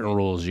just certain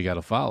rules you got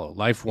to follow.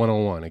 Life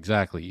 101.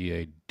 Exactly.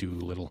 EA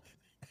Doolittle.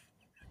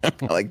 I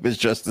like Miss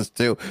Justice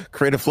too.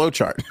 Create a flow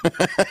chart.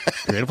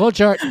 Create a flow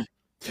chart.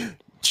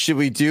 Should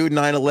we do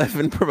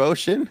 9/11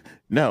 promotion?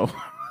 No.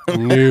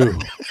 No.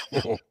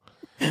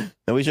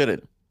 No, we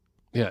shouldn't.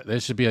 Yeah, there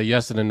should be a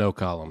yes and a no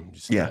column.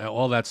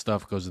 All that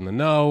stuff goes in the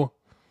no.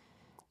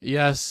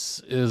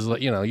 Yes is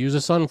like, use a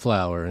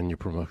sunflower in your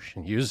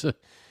promotion. Use a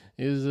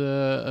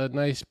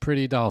nice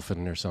pretty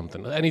dolphin or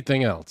something.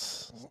 Anything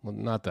else?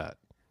 Not that.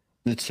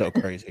 It's so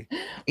crazy.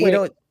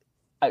 Wait,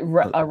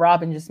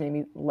 Robin just made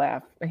me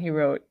laugh. He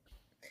wrote,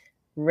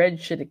 "Red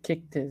should have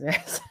kicked his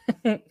ass."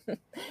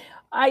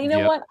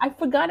 What? I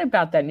forgot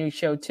about that new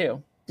show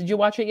too. Did you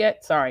watch it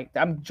yet? Sorry,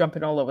 I'm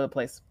jumping all over the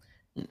place.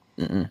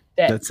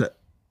 That's that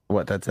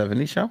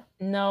 70s show?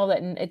 No,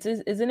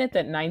 isn't it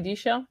that 90s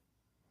show?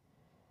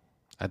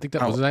 I think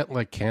that was that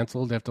like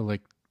canceled after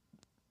like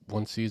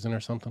one season or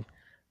something.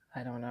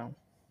 I don't know.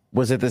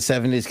 Was it the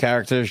 70s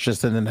characters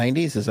just in the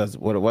 90s? Is that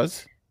what it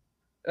was?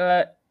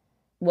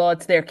 Well,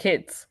 it's their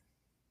kids.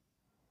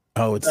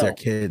 Oh, it's their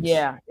kids.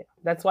 Yeah,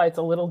 that's why it's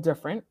a little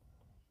different.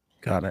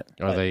 Got it.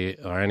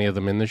 Are any of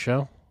them in the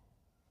show?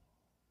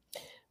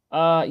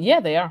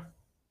 Yeah, they are.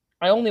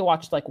 I only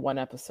watched like one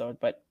episode,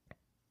 but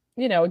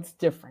it's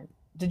different.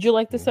 Did you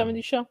like the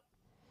 70s show?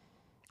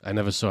 I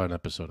never saw an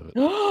episode of it.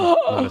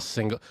 Not a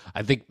single.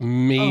 I think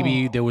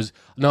maybe there was.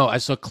 No, I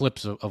saw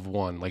clips of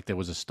one. Like there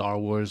was a Star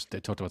Wars. They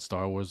talked about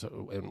Star Wars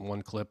in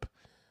one clip.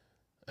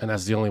 And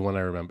that's the only one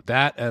I remember.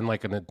 That and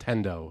like a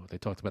Nintendo. They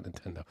talked about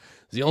Nintendo.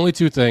 It's the only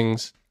two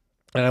things.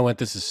 And I went,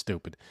 this is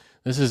stupid.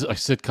 This is a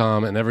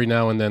sitcom. And every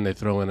now and then they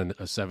throw in a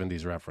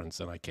 70s reference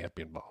and I can't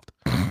be involved.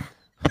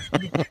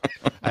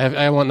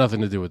 I want nothing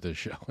to do with this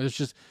show. It's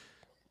just,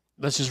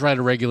 let's just write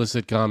a regular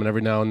sitcom. And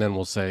every now and then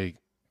we'll say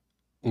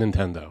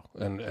Nintendo,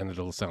 and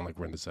it'll sound like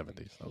we're in the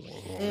 70s. I was like,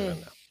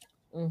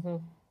 mm-hmm.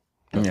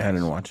 Yeah, I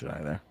didn't watch it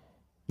either.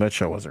 That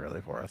show wasn't really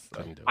for us.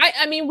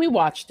 I mean, we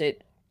watched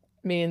it.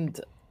 I mean,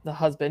 the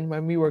husband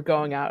when we were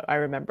going out. I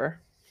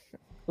remember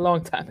a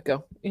long time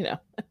ago. You know,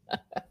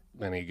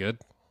 Any good?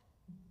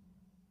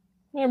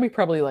 and we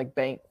probably like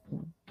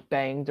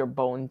banged or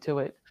boned to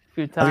it a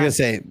few I was gonna times.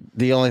 say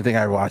the only thing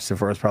I watched it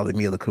for was probably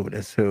Mila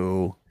Kunis,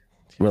 who,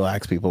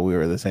 relax, people, we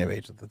were the same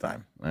age at the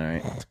time. All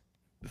right,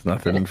 there's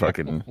nothing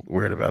fucking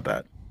weird about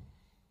that.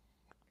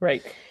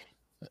 Right.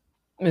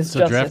 Ms.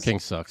 So Justice.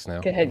 DraftKings sucks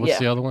now. Go ahead, What's yeah.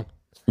 the other one?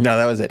 No,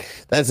 that was it.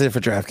 That's it for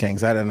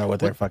DraftKings. I don't know what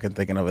they're fucking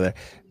thinking over there.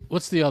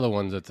 What's the other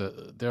ones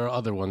there are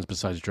other ones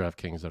besides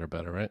DraftKings that are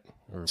better, right?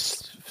 Or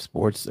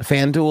Sports,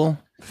 FanDuel.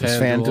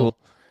 FanDuel.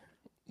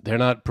 They're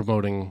not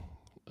promoting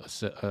a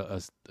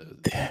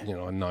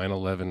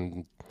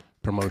 9/11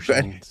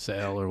 promotion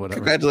sale or whatever.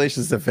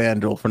 Congratulations to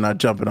FanDuel for not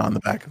jumping on the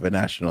back of a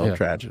national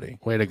tragedy.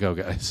 Way to go,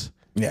 guys.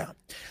 Yeah.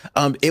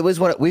 It was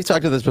what we've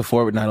talked about this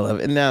before with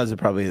 9/11, and now is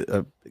probably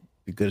a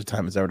good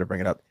time as ever to bring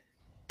it up.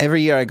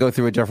 Every year I go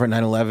through a different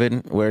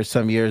 9/11, where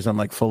some years I'm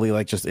like fully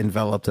like just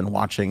enveloped in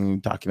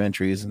watching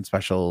documentaries and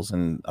specials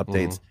and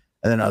updates,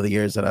 and then other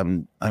years that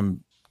I'm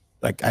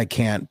like I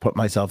can't put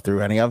myself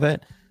through any of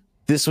it.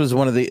 This was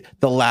one of this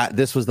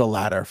was the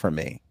latter for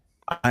me.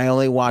 I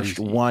only watched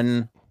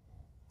one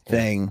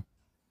thing.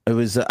 I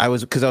was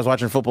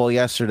watching football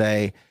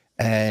yesterday,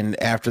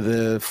 and after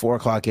the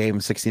 4:00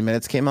 game, 60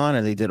 Minutes came on,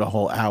 and they did a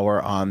whole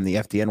hour on the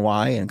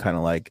FDNY and kind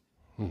of like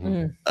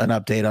an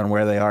update on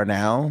where they are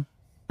now.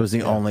 It was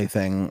the only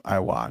thing I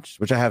watched,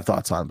 which I have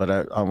thoughts on, but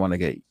I want to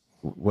get.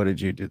 What did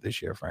you do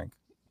this year, Frank?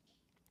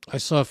 I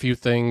saw a few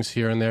things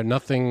here and there.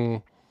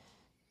 Nothing.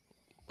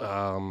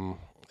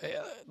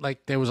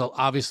 Like there was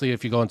obviously,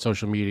 if you go on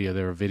social media,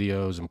 there are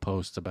videos and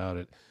posts about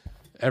it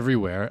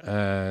everywhere,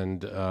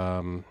 and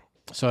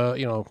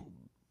so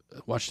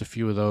watched a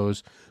few of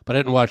those, but I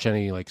didn't watch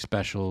any like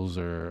specials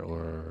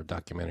or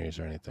documentaries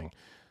or anything.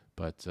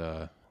 But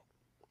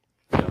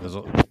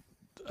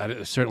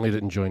I certainly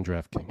didn't join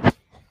DraftKings.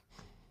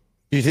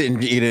 You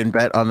didn't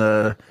bet on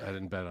the I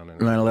didn't bet on it.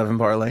 9/11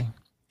 parlay,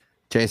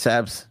 Jay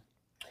Sabs.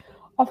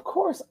 Of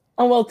course.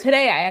 Oh well,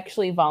 today I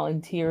actually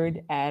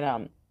volunteered at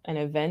an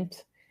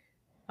event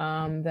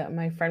that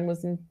my friend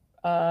was in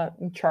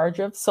charge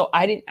of. So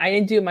I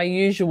didn't do my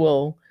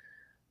usual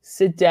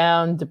sit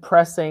down,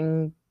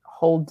 depressing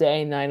whole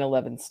day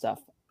 9/11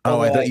 stuff.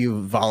 Oh, I thought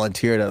you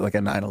volunteered at like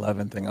a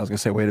 9/11 thing. I was gonna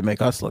say, way to make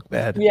us look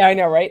bad. Yeah, I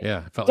know, right?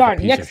 Yeah, I felt Darn,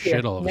 like a piece of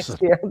shit all of a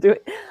sudden. Next year I'll do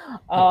it.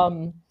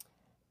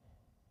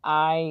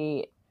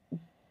 I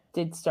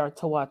did start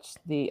to watch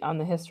on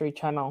the History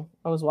Channel.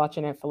 I was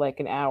watching it for like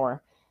an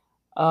hour.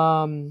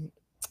 Oh,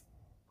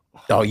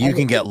 you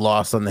can get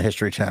lost on the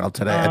History Channel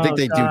today. I think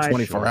they do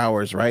 24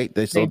 hours, right?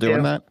 They still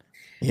doing that?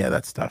 Yeah,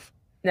 that's tough.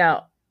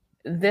 Now,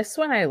 this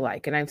one I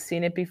like, and I've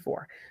seen it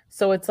before.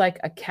 So it's like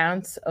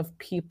accounts of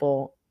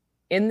people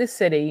in the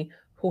city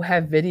who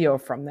have video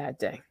from that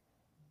day.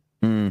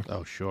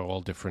 Oh, sure.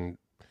 All different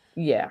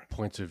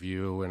points of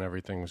view and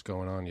everything was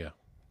going on. Yeah.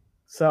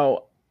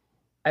 So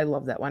I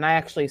love that one. I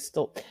actually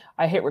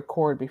I hit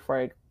record before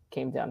I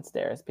came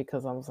downstairs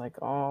because I was like,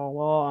 oh,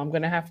 well, I'm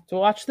going to have to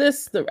watch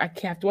this. I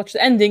can't have to watch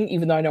the ending,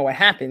 even though I know what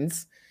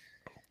happens.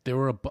 There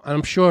were,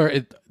 I'm sure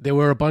there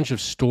were a bunch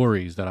of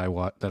stories that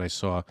I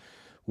saw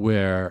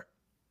where,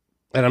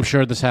 and I'm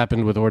sure this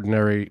happened with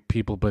ordinary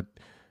people, but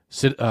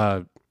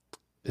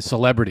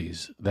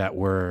celebrities that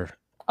were.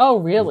 Oh,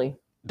 really?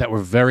 That were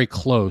very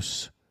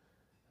close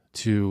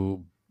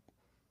to,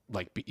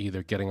 like,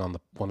 either getting on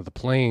one of the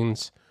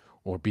planes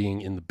or being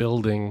in the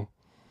building,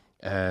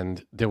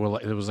 and there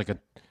was like a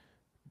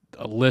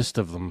list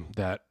of them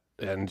that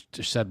and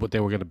said what they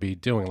were going to be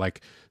doing.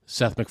 Like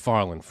Seth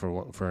MacFarlane,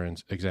 for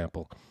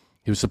example,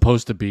 he was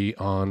supposed to be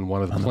on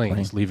one of the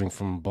planes leaving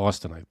from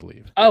Boston, I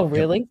believe. Oh,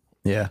 really?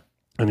 Yeah.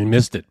 And he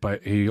missed it,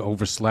 but he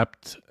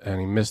overslept and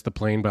he missed the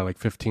plane by like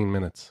 15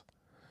 minutes.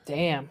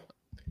 Damn.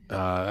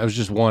 That was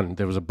just one.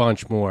 There was a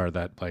bunch more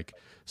that, like,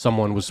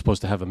 someone was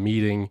supposed to have a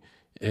meeting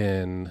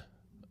in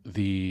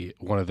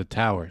one of the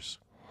towers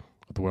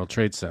at the World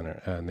Trade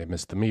Center, and they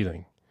missed the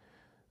meeting.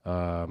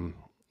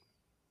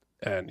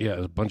 And yeah,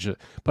 there's a bunch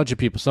of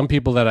people. Some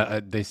people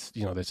that they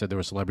said they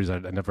were celebrities. I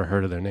never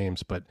heard of their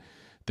names, but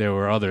there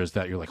were others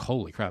that you're like,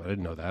 holy crap, I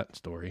didn't know that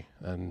story.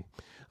 And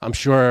I'm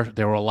sure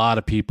there were a lot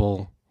of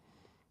people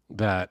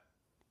that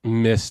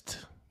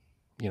missed,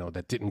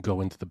 that didn't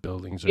go into the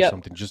buildings or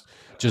something. Just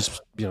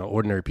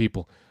ordinary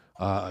people.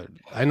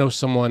 I know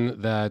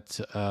someone that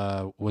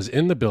was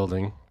in the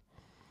building,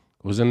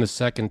 was in the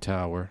second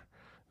tower,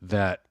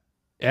 that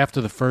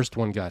after the first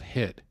one got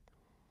hit,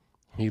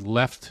 he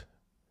left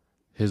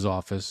his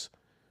office.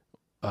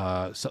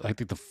 So I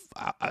think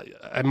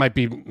I might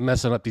be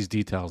messing up these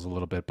details a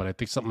little bit, but I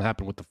think something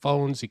happened with the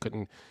phones. He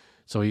couldn't,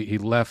 so he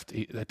left.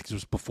 I think it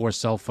was before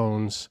cell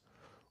phones,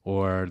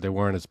 or they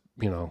weren't as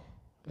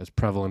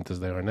prevalent as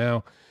they are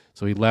now.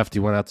 So he left. He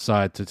went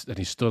outside and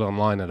he stood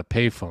online at a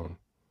payphone,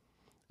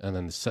 and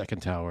then the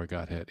second tower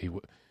got hit.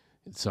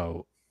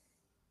 So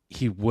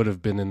he would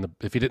have been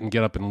if he didn't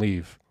get up and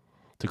leave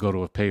to go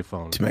to a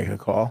payphone to make a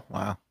call.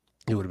 Wow,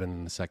 he would have been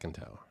in the second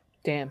tower.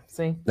 Damn.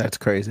 See, that's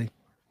crazy.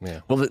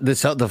 Yeah. Well, the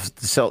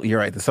cell. You're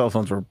right. The cell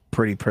phones were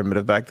pretty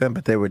primitive back then,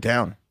 but they were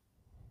down.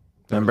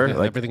 Remember, Yeah,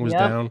 like everything was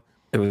Yep. down.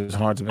 it was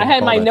hard to make. I had a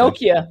call my back then.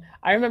 Nokia.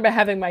 I remember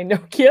having my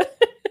Nokia.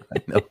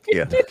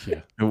 Nokia.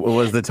 Yeah. It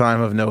was the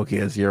time of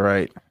Nokias. You're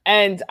right.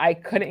 And I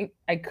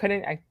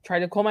tried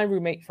to call my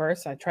roommate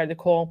first. I tried to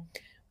call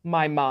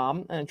my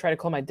mom and I tried to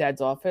call my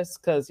dad's office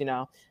because,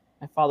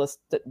 my father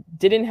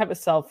didn't have a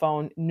cell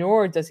phone,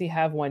 nor does he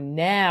have one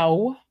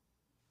now.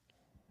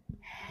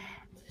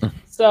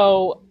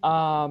 So,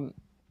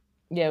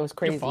 yeah, it was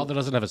crazy. Your father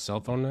doesn't have a cell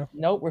phone now?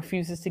 Nope,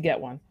 refuses to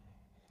get one.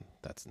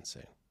 That's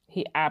insane.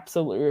 He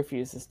absolutely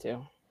refuses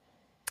to.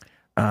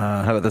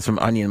 How about this from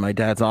Onion? My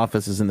dad's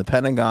office is in the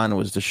Pentagon.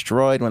 Was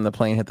destroyed when the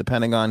plane hit the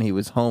Pentagon. He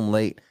was home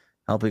late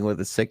helping with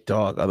a sick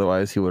dog.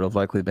 Otherwise, he would have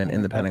likely been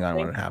in the Pentagon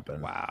when it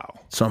happened. Wow.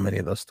 So many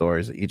of those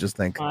stories that you just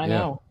think, I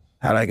know.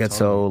 how did I get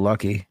so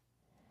lucky?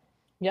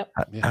 Yep.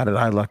 How did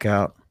I luck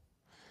out?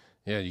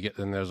 Yeah, you get,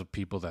 and there's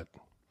people that,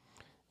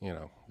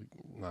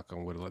 knock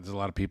on wood, there's a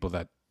lot of people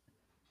that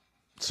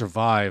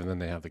survive and then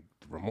they have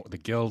the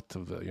guilt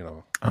of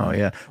the. Oh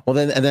yeah. Well,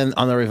 then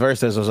on the reverse,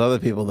 there's those other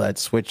people that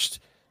switched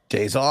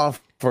days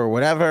off for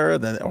whatever,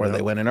 or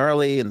they went in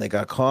early and they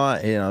got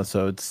caught.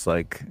 So it's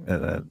like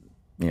that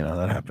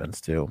happens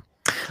too.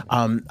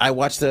 I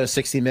watched the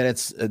 60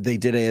 Minutes. They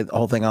did a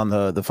whole thing on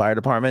the fire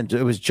department.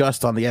 It was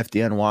just on the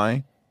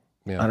FDNY.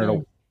 Yeah. I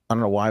don't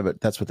know why,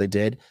 but that's what they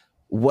did.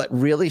 What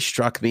really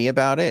struck me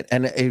about it,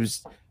 and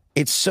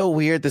it's so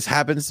weird. This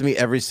happens to me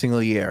every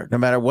single year, no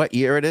matter what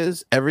year it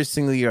is. Every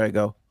single year, I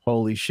go,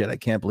 "Holy shit! I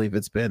can't believe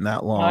it's been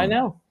that long." I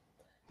know.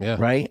 Yeah.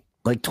 Right?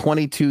 Like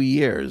 22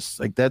 years.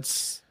 Like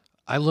that's.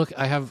 I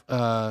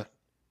have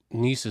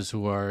nieces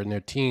who are in their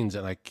teens,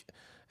 and I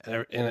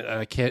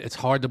can't. It's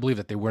hard to believe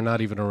that they were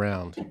not even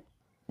around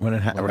When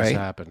this right?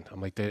 happened. I'm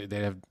like they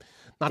have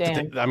not.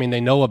 Damn. That they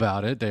know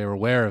about it. They are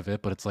aware of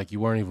it, but it's like you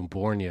weren't even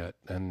born yet,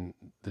 and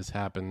this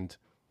happened.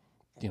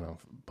 A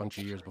bunch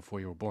of years before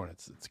you were born.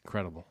 It's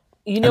incredible.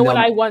 You know what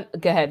I want?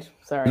 Go ahead.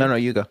 Sorry. No,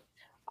 you go.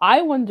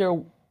 I wonder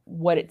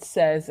what it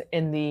says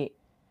in the,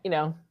 in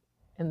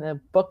the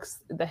books,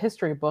 the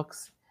history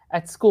books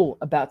at school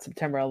about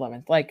September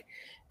 11th. Like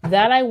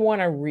that, I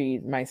want to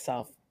read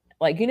myself.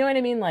 Like, you know what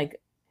I mean? Like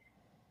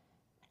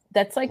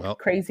that's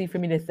crazy for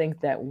me to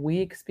think that we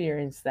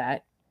experienced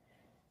that.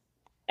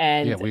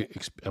 And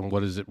and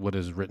what is it? What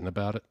is written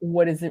about it?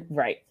 What is it?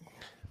 Right.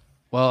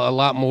 Well, a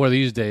lot more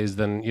these days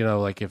than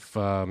like if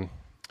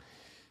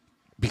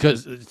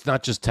because it's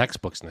not just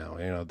textbooks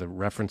now. The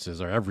references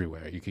are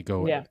everywhere. You could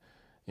go. Yeah.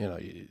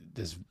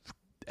 There's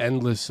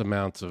endless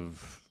amounts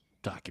of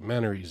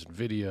documentaries and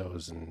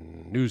videos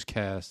and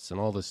newscasts and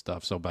all this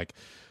stuff. So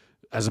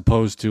as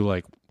opposed to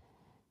like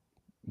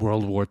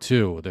World War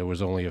II, there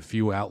was only a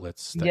few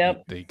outlets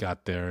that they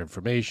got their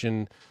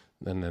information,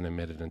 and then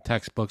admitted in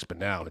textbooks. But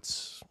now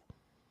there's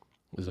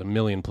a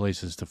million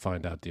places to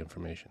find out the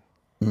information.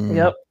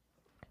 Yep.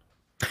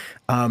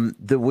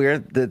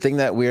 The thing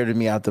that weirded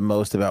me out the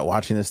most about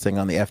watching this thing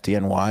on the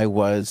FDNY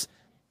was,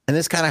 and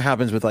this kind of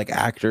happens with like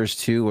actors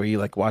too, where you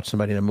like watch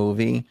somebody in a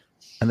movie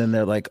and then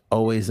they're like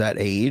always that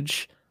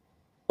age.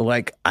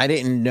 Like I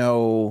didn't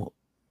know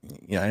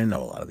a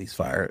lot of these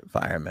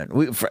firemen.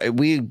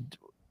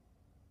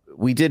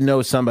 We did know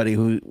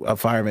a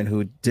fireman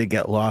who did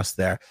get lost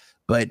there.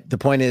 But the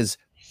point is,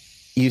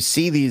 you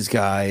see these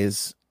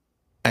guys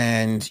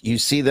and you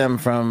see them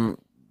from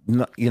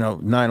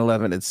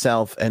 9/11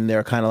 itself, and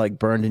they're kind of like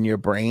burned in your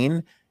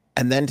brain,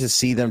 and then to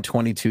see them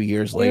 22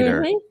 years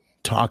later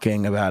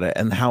talking about it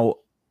and how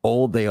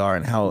old they are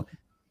and how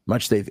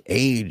much they've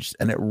aged,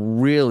 and it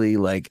really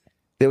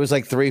there was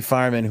like 3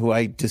 firemen who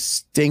I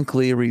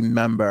distinctly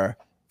remember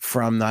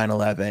from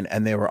 9/11,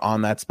 and they were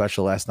on that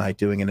special last night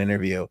doing an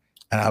interview,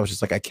 and I was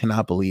just like, I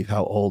cannot believe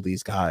how old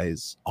these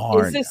guys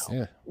are. Is this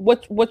now.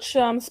 Which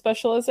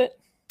special is it?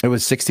 It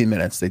was 60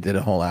 Minutes. They did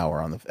a whole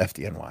hour on the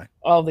FDNY.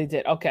 Oh, they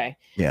did. Okay.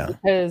 Yeah.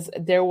 Because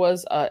there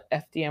was a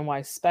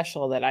FDNY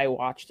special that I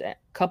watched a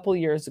couple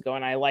years ago,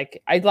 and I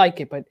like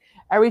it, but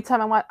every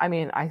time I watch,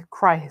 I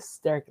cry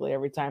hysterically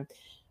every time.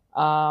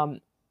 About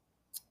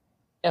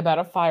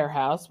a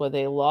firehouse where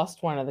they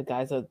lost one of the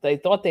guys. They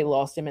thought they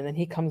lost him, and then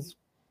he comes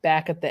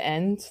back at the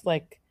end.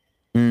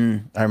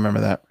 I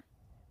remember that.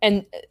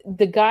 And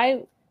the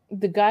guy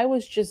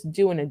was just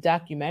doing a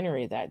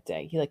documentary that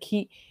day.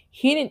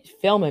 He didn't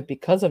film it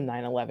because of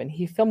 9/11.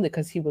 He filmed it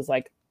because he was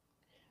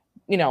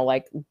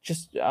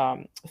just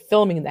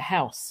filming the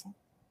house,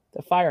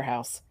 the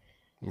firehouse.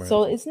 Right.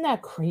 So isn't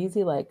that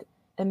crazy? Like,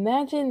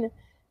 imagine.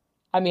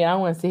 I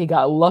don't want to say he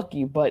got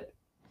lucky, but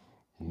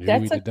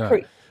that's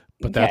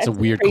a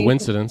weird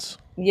coincidence.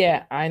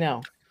 Yeah, I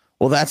know.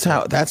 Well, that's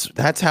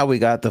how we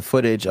got the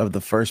footage of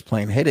the first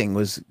plane hitting.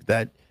 Was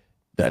that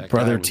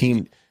brother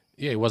team?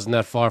 Yeah, he wasn't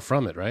that far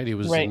from it, right? He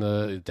was in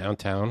the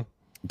downtown.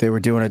 They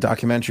were doing a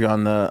documentary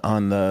on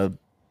the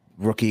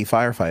rookie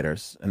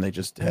firefighters, and they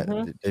just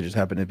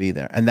happened to be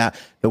there. And that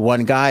the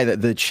one guy, that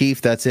the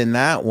chief that's in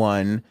that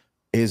one,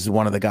 is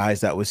one of the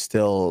guys that was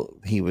still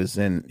he was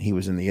in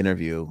the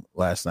interview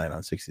last night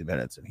on 60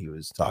 Minutes, and he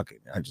was talking.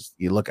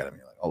 You look at him,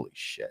 you're like, holy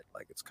shit!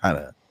 Like it's kind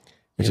of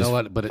you know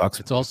what, but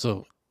it's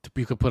also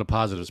you could put a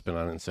positive spin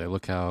on it and say,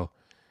 look how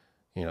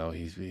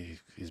he's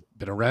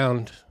been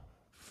around.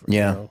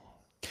 For,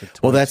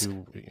 well, that's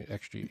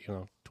extra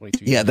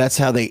 22 yeah. years. That's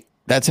how they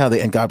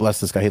and God bless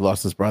this guy. He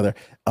lost his brother.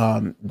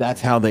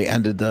 That's how they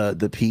ended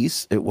the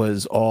piece. It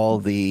was all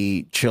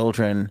the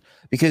children.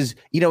 Because,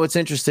 what's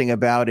interesting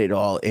about it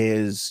all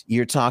is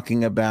you're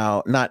talking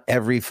about not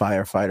every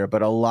firefighter,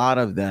 but a lot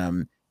of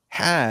them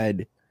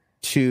had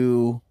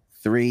 2,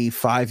 3,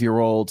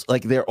 5-year-olds.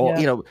 Like they're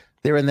all,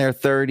 they're in their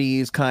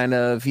 30s kind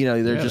of,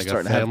 they're just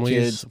starting to have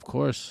kids. Of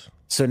course.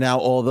 So now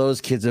all those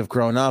kids have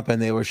grown up,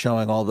 and they were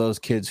showing all those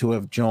kids who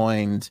have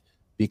joined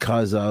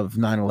because of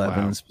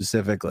 9/11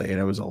 specifically. And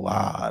it was a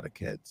lot of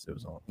kids. It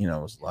was, it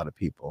was a lot of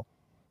people.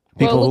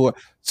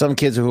 Some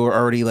kids who are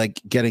already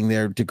like getting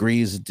their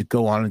degrees to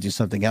go on and do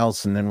something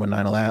else, and then when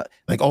 9/11,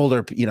 like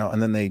older,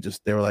 and then they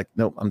were like,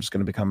 nope, I'm just going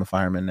to become a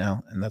fireman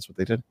now, and that's what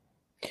they did.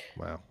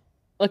 Wow.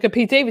 Look at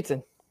Pete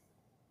Davidson,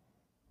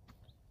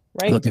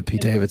 right? Look at Pete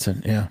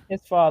Davidson, yeah.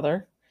 His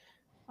father.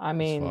 I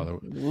mean,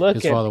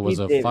 his father was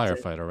a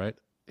firefighter, right?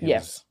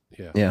 Yes.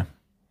 Yeah.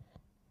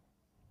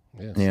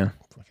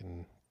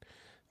 Fucking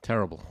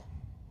terrible.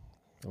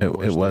 It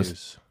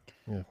was.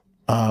 Yeah.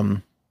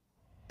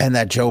 And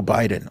that Joe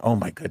Biden, oh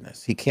my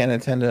goodness, he can't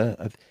attend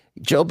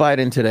Joe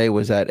Biden today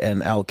was at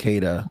an Al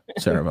Qaeda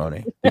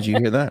ceremony. Did you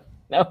hear that?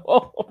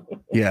 No.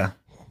 Yeah.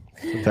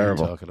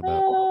 Terrible. Talking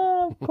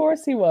about? Of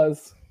course he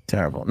was.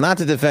 Terrible. Not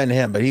to defend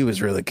him, but he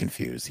was really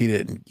confused. He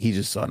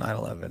just saw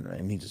 9/11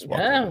 and he just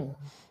walked away.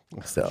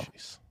 So,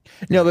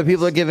 no, but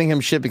people are giving him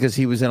shit because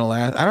he was in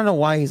Alaska. I don't know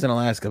why he's in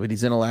Alaska, but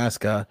he's in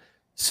Alaska.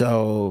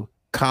 So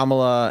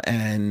Kamala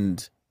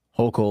and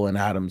Hochul and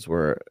Adams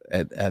were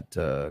at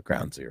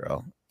Ground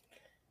Zero.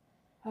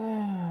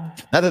 Not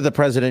that the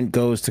president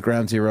goes to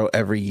Ground Zero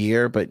every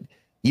year, but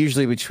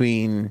usually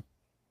between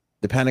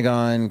the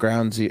Pentagon,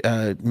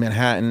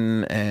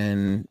 Manhattan,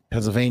 and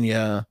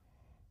Pennsylvania,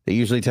 they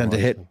usually tend to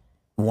hit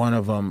one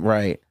of them.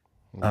 Right.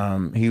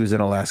 He was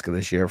in Alaska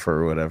this year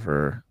for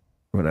whatever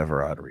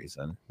odd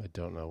reason. I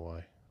don't know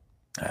why.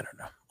 I don't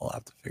know. We'll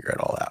have to figure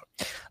it all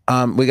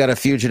out. We got a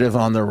fugitive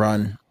on the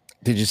run.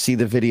 Did you see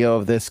the video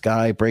of this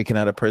guy breaking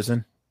out of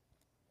prison?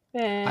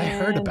 I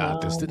heard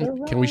about this.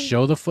 Can we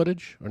show the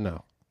footage or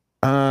no?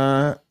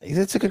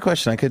 That's a good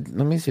question.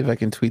 Let me see if I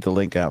can tweet the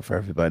link out for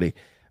everybody.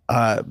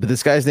 But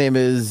this guy's name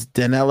is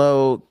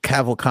Danilo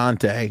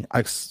Cavalcante.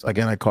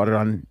 I caught it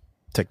on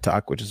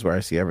TikTok, which is where I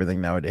see everything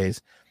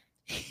nowadays.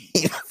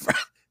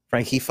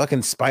 Frank, he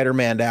fucking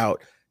Spider-Man'd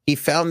out. He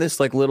found this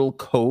like little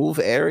cove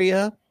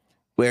area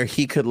where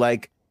he could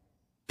like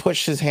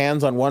push his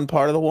hands on one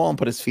part of the wall and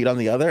put his feet on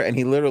the other, and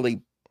he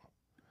literally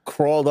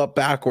crawled up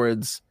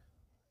backwards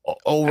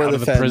over out the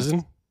of fence,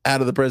 prison, out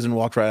of the prison,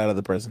 walked right out of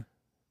the prison.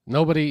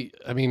 Nobody.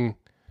 I mean,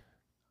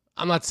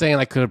 I'm not saying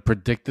I could have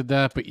predicted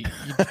that, but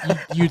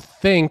you'd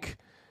think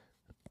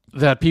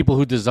that people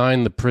who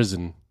designed the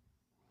prison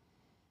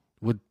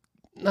would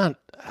not.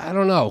 I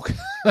don't know.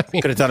 I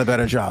mean, could have done a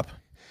better job.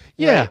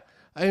 Yeah. Right.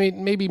 I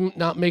mean, maybe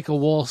not make a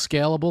wall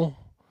scalable,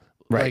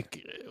 right,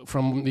 like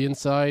from the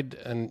inside,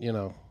 and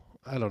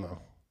I don't know.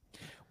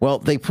 Well,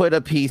 they put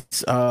a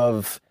piece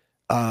of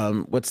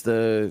what's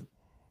the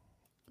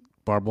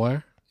barbed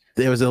wire?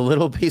 There was a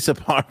little piece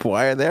of barbed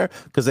wire there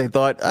because they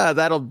thought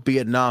that'll be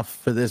enough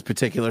for this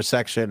particular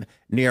section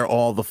near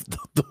all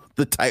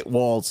the tight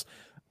walls,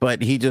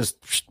 but he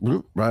just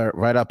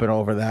right up and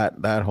over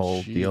that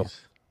whole deal.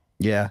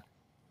 Yeah,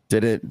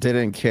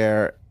 didn't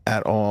care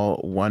at all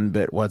one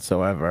bit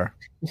whatsoever.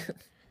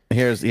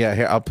 Here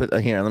I'll put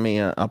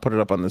I'll put it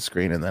up on the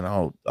screen, and then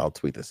I'll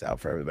tweet this out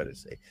for everybody to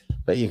see.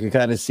 But you can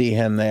kind of see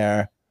him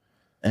there,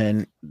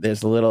 and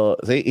there's a little.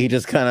 See, he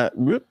just kind of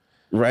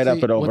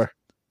up and over.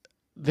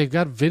 They've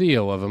got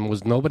video of him.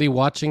 Was nobody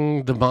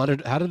watching the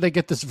monitor? How did they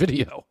get this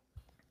video?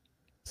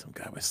 Some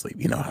guy was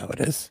sleeping. You know how it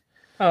is.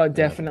 Oh,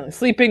 definitely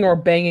sleeping or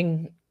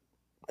banging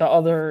the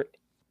other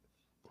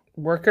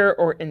worker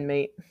or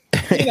inmate.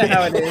 You know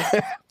how it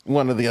is.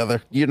 One or the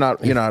other. You're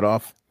not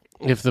off.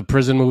 If the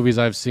prison movies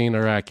I've seen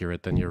are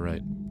accurate, then you're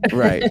right.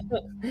 Right.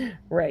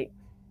 Right.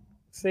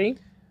 See?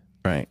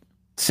 Right.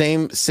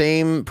 Same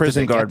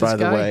prison guard, by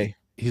the way.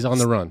 He's on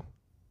the run.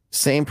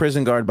 Same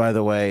prison guard, by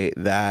the way,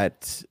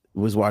 that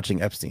was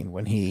watching Epstein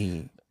when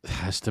he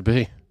has to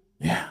be.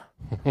 Yeah.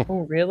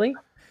 Oh, really?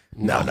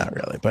 No, not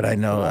really. But I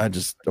know I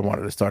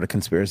wanted to start a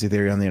conspiracy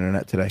theory on the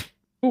internet today.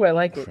 Oh, I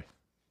like it.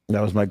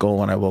 That was my goal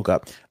when I woke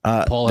up.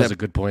 Paul has a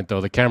good point,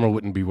 though. The camera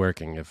wouldn't be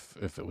working if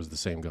it was the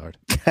same guard.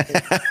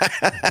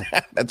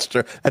 That's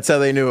true. That's how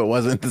they knew it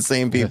wasn't the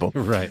same people.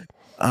 Right.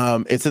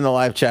 It's in the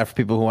live chat for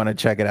people who want to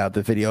check it out,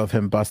 the video of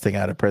him busting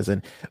out of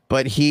prison.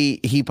 But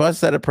he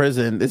busts out of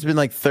prison. It's been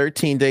like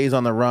 13 days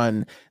on the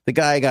run. The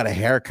guy got a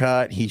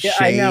haircut. He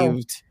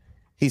shaved.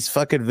 He's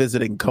fucking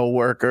visiting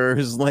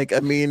coworkers. Like,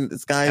 I mean,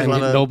 this guy's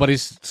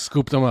nobody's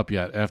scooped him up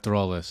yet after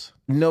all this.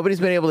 nobody's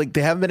been able to.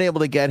 They haven't been able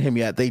to get him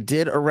yet. They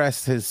did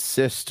arrest his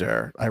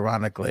sister,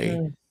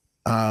 ironically,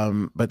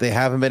 but they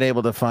haven't been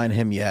able to find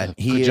him yet.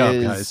 Good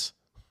job, guys.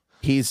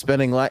 He's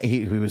spending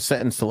he was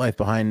sentenced to life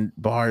behind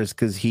bars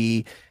because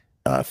he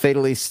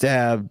fatally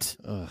stabbed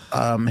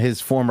his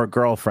former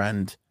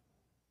girlfriend,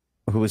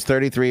 who was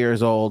 33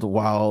 years old,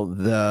 while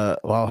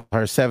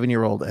her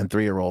 7-year-old and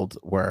 3-year-old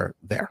were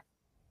there.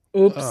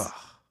 Oops.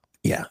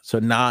 Yeah, so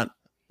not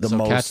the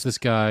most. Catch this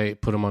guy,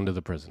 put him under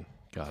the prison.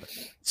 Got it.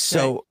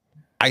 So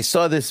I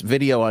saw this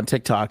video on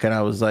TikTok and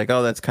I was like,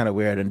 oh, that's kind of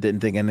weird, and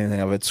didn't think anything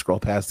of it. Scroll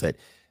past it.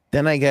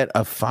 Then I get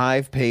a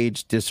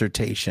 5-page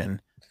dissertation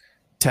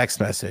text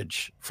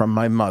message from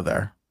my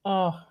mother.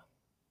 Oh.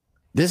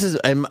 This is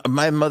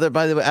my mother,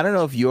 by the way. I don't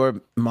know if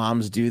your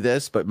moms do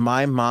this, but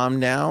my mom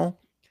now,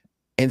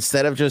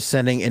 instead of just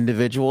sending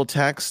individual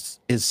texts,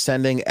 is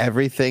sending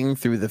everything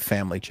through the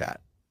family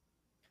chat.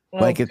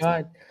 Oh,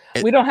 God.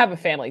 We don't have a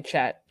family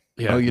chat.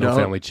 Yeah, you no don't?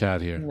 family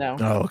chat here. No.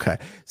 Oh, okay.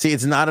 See,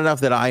 it's not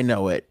enough that I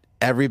know it.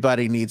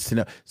 Everybody needs to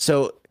know.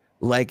 So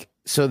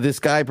this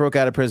guy broke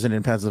out of prison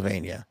in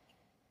Pennsylvania.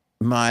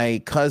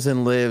 My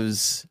cousin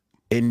lives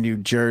in New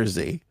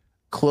Jersey,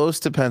 close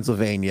to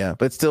Pennsylvania,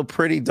 but still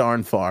pretty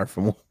darn far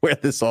from where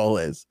this all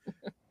is.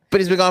 But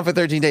he's been gone for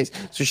 13 days.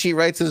 So she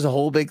writes this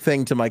whole big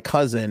thing to my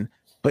cousin,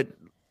 but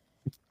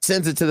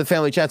sends it to the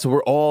family chat. So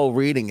we're all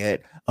reading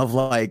it of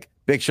like,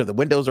 make sure the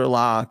windows are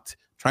locked,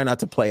 try not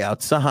to play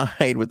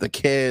outside with the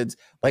kids,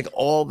 like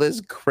all this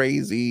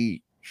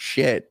crazy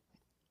shit.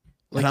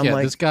 Like, and I'm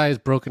like, this guy is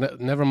broken up.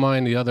 Never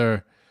mind the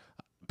other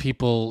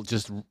people,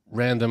 just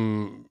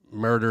random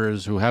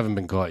murderers who haven't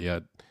been caught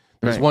yet.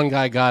 There's one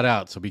guy got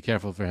out, so be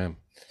careful for him.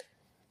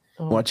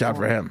 Watch out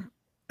for him.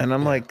 And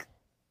I'm like,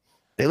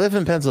 they live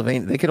in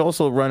Pennsylvania. They could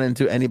also run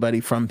into anybody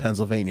from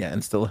Pennsylvania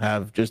and still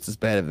have just as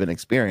bad of an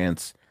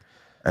experience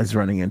as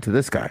running into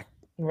this guy.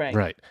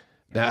 Right.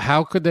 Now,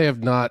 how could they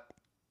have not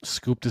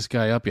scooped this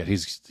guy up yet?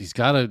 He's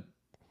got to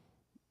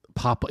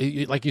pop.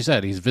 Like you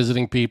said, he's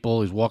visiting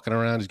people. He's walking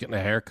around. He's getting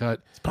a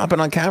haircut. It's popping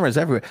on cameras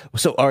everywhere.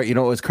 So, all right, you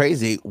know what was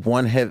crazy?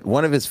 One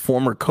of his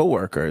former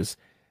coworkers,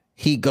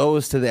 he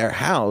goes to their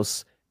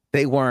house.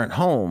 They weren't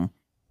home,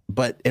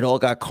 but it all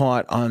got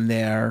caught on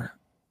their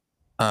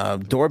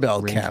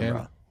doorbell Ring camera.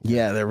 cam?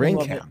 Yeah, their ring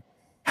cam. It.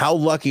 How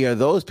lucky are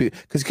those people?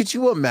 Because could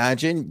you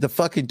imagine the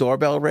fucking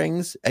doorbell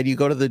rings and you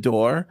go to the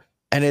door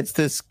and it's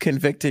this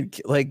convicted,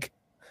 like...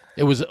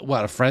 It was,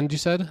 what, a friend you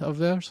said of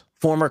theirs?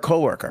 Former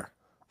coworker.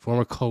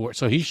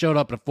 So he showed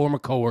up at a former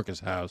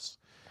coworker's house.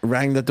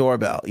 Rang the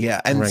doorbell, yeah.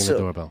 And the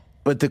doorbell.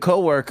 But the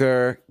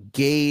coworker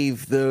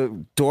gave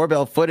the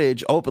doorbell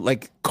footage open,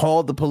 like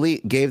called the police,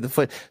 gave the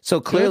foot.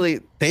 So clearly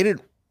they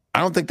didn't.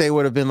 I don't think they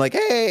would have been like,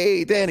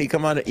 "Hey, Danny,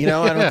 come on." You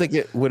know, I don't think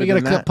it would have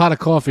been that. You got a pot of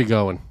coffee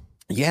going.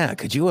 Yeah.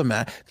 Could you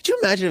imagine? Could you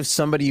imagine if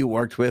somebody you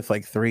worked with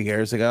like 3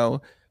 years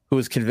ago, who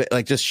was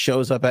like just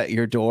shows up at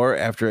your door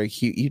after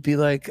you'd be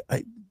like,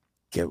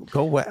 "Go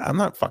away! I'm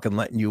not fucking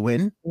letting you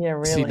in." Yeah,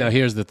 really. See, now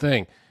here's the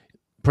thing: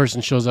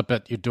 person shows up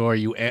at your door.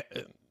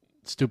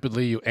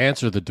 Stupidly you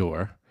answer the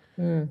door.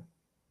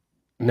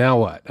 Now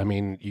what? I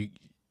mean, you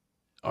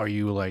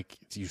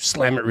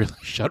slam it really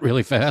shut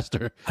really fast,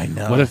 or I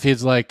know. What if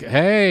he's like,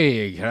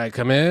 "Hey, can I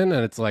come in?"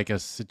 And it's like a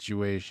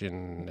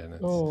situation, and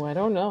it's, I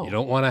don't know. You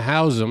don't want to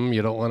house him.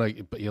 You don't want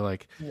to, but you're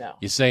like, no.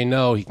 You say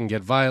no, he can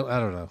get violent. I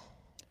don't know.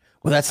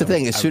 Well, that's the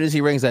thing. As soon as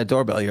he rings that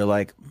doorbell, you're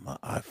like,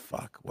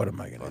 fuck. What am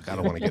I gonna do? I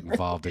don't want to get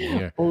involved in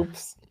here.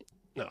 Oops.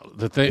 No,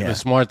 the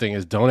smart thing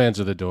is don't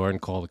answer the door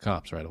and call the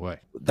cops right away.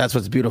 That's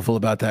what's beautiful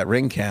about that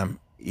ring cam.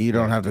 You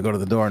don't have to go to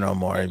the door no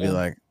more and be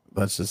like,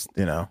 let's just,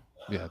 Yeah,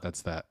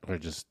 that's that. I'm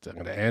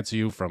going to answer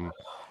you from.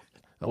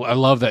 I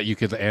love that you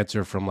could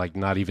answer from like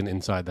not even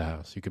inside the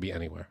house. You could be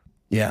anywhere.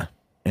 Yeah.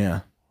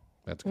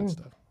 That's good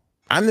stuff.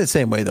 I'm the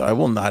same way though. I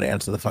will not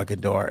answer the fucking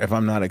door if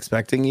I'm not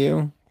expecting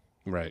you.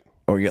 Right.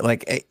 Or you're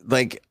like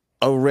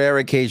a rare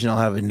occasion I'll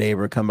have a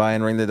neighbor come by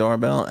and ring the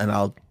doorbell, and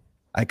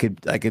I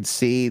could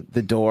see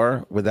the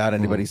door without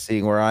anybody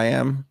seeing where I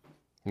am.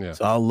 Yeah.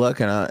 So I'll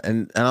look and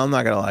I'm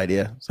not gonna lie to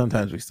you.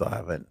 Sometimes we still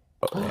haven't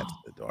answered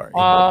the door.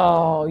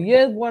 Oh,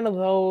 you're one of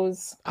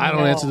those. I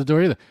don't answer the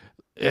door either,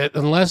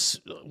 unless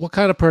what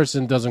kind of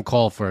person doesn't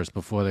call first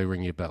before they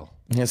ring your bell?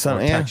 Yeah, or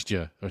text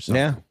you or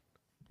something. Yeah.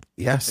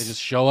 Yes. They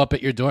just show up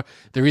at your door.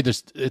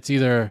 It's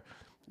either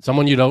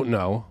someone you don't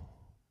know.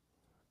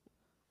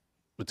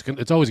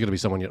 It's always going to be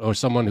someone or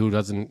someone who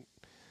doesn't.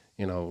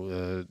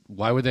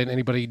 Why would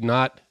anybody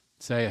not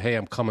say, "Hey,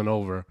 I'm coming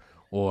over,"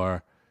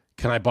 or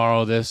 "Can I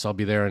borrow this? I'll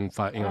be there in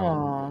 5."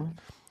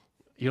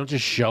 You don't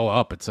just show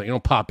up. It's like you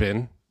don't pop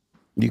in.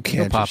 You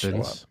can't just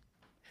show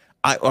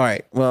up. All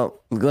right.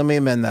 Well, let me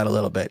amend that a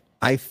little bit.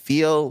 I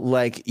feel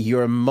like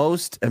your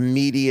most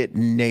immediate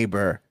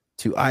neighbor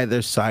to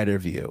either side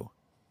of you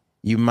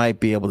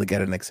might be able to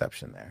get an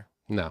exception there.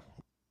 No.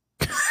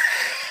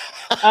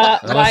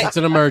 Unless it's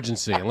an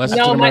emergency.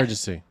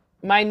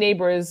 My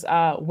neighbors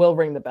will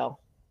ring the bell.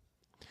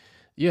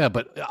 Yeah,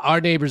 but our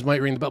neighbors might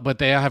ring the bell, but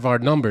they have our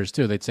numbers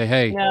too. They'd say,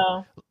 "Hey,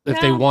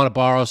 if they want to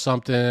borrow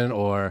something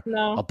or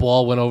a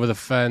ball went over the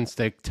fence,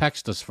 they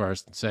text us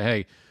first and say,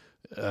 "Hey,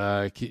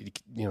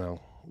 you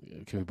know,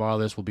 can we borrow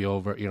this? We'll be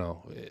over, you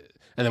know.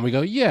 And then we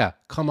go, yeah,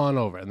 come on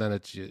over. And then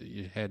it's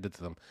you hand it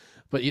to them.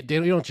 But you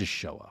don't just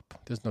show up.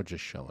 There's no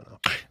just showing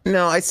up.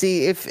 No, I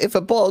see. If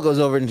a ball goes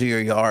over into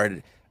your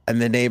yard and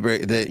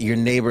your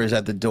neighbor is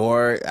at the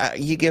door,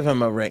 you give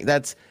him a ring.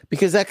 That's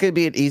because that could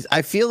be an easy.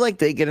 I feel like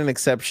they get an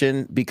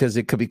exception because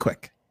it could be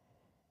quick,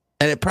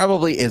 and it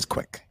probably is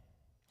quick.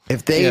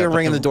 If they are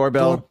ringing the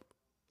doorbell,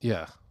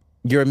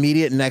 your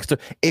immediate next door.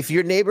 If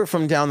your neighbor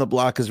from down the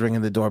block is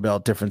ringing the doorbell,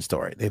 different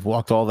story. They've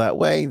walked all that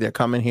way. They're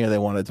coming here. They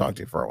want to talk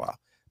to you for a while.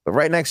 But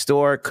right next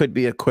door could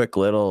be a quick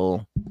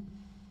little.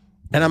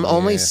 And I'm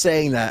only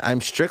saying that.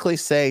 I'm strictly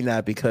saying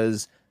that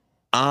because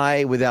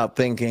I, without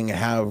thinking,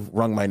 have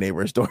rung my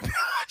neighbor's doorbell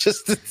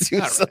just to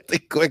do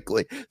something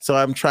quickly. So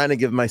I'm trying to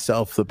give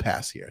myself the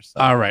pass here. So.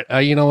 All right.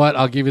 You know what?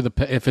 I'll give you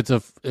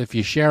if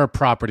you share a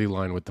property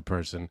line with the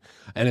person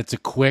and it's a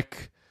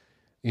quick,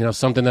 you know,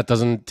 something that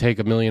doesn't take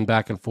a million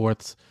back and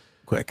forths.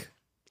 Quick.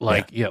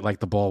 Like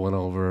the ball went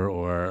over,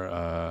 or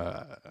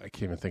I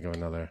can't even think of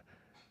another.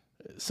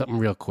 Something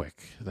real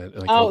quick.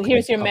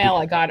 Here's your mail.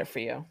 I got it for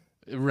you.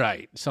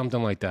 Right.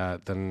 Something like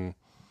that. Then,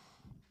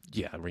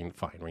 ring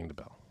the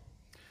bell.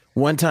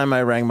 One time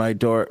I rang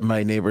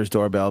my neighbor's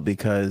doorbell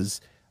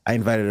because I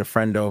invited a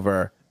friend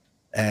over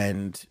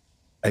and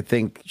I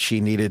think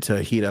she needed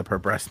to heat up her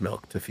breast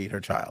milk to feed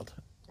her child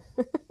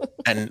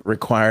and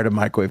required a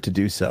microwave to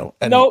do so.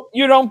 And nope,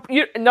 you don't.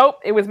 Nope,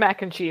 it was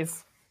mac and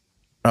cheese.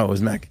 Oh, it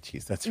was mac and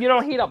cheese. That's you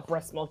don't heat up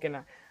breast milk in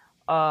a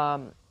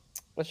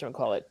what should we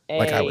call it?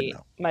 I would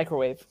know.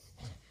 Microwave.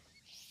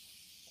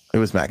 It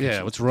was mac and cheese.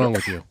 Yeah, what's wrong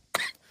with you?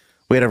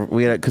 We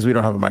had because we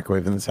don't have a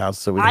microwave in this house,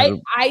 so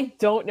I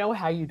don't know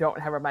how you don't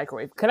have a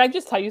microwave. Can I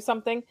just tell you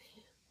something?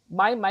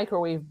 My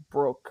microwave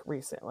broke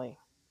recently,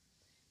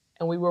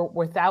 and we were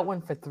without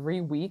one for 3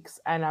 weeks.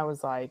 And I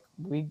was like,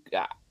 we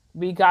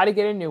got to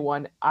get a new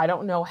one. I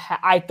don't know how.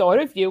 I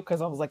thought of you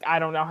because I was like, I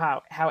don't know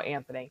how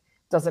Anthony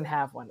doesn't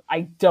have one.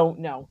 I don't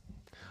know.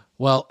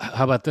 Well,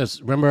 how about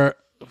this? Remember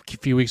a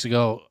few weeks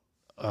ago,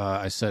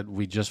 I said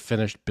we just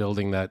finished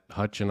building that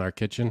hutch in our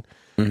kitchen.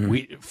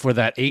 Mm-hmm. For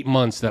that 8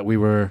 months that we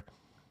were.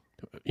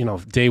 You know,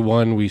 day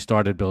one we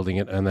started building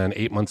it, and then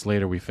 8 months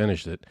later we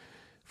finished it.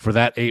 For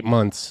that 8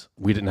 months,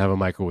 we didn't have a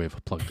microwave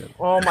plugged in.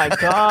 Oh my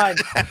god!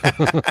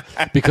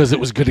 Because it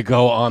was good to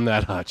go on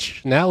that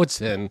hutch. Now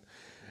it's in,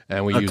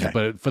 and we use it.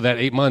 But for that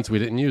 8 months, we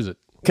didn't use it.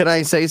 Can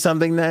I say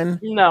something then?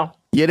 No,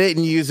 you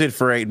didn't use it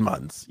for 8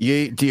 months. Do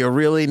you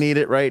really need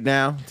it right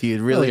now? Do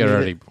you really?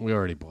 We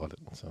already bought it,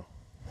 so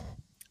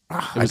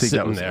it was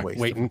sitting there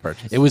waiting.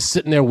 It was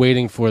sitting there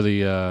waiting for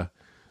the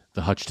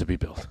hutch to be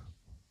built.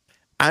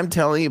 I'm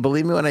telling you,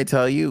 believe me when I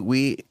tell you,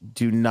 we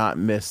do not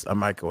miss a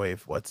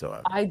microwave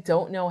whatsoever. I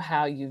don't know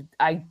how you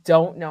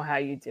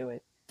do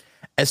it.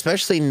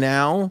 Especially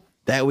now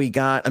that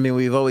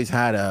we've always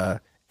had a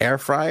air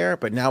fryer,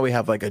 but now we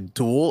have like a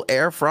dual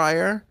air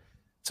fryer.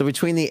 So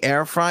between the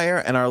air fryer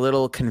and our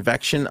little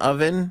convection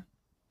oven,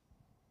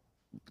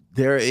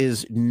 there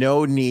is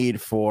no need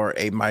for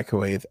a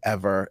microwave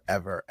ever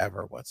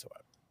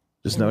whatsoever.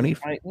 There's no need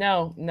for it.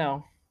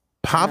 No.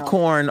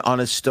 Popcorn on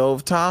a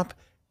stovetop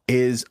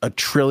is a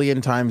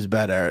trillion times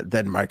better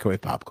than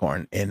microwave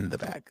popcorn in the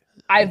bag.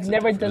 I've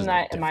never done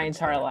that in my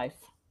entire life.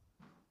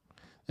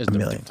 There's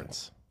no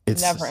difference.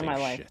 It's never in my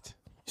life.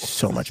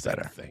 So much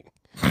better. Thing.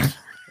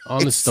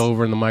 On the stove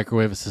or in the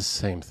microwave, it's the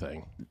same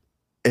thing.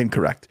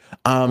 Incorrect.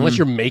 Unless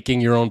you're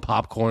making your own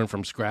popcorn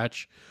from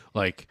scratch,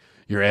 like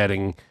you're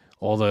adding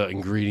all the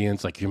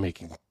ingredients, like you're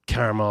making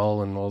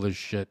caramel and all this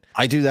shit.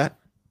 I do that.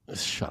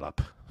 Shut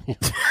up.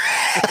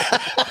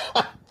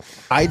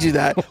 I do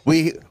that.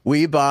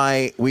 We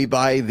buy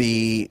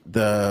the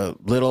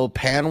little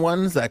pan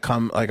ones that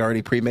come like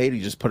already pre-made.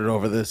 You just put it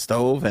over the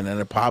stove and then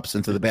it pops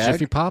into the bag.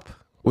 Jiffy Pop?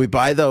 We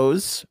buy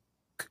those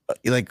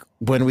like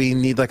when we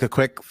need like a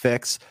quick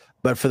fix.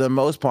 But for the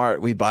most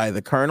part, we buy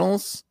the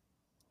kernels,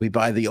 we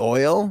buy the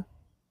oil,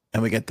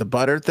 and we get the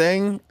butter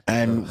thing,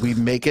 and we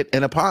make it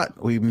in a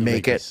pot. We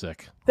make it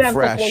sick.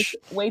 Fresh.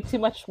 Like way too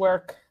much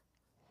work.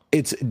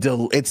 It's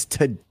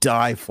to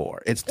die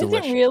for. It's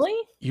delicious. Is it really?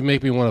 You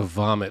make me want to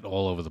vomit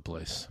all over the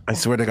place. I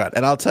swear to God.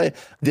 And I'll tell you,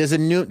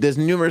 there's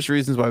numerous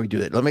reasons why we do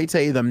it. Let me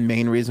tell you the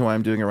main reason why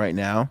I'm doing it right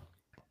now.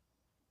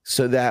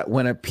 So that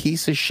when a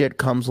piece of shit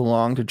comes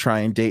along to try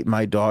and date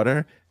my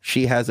daughter,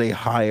 she has a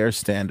higher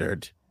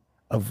standard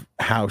of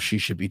how she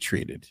should be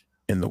treated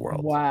in the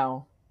world.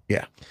 Wow.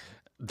 Yeah.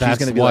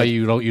 That's why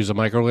you don't use a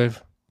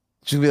microwave?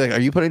 She's going to be like,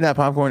 are you putting that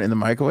popcorn in the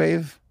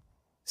microwave?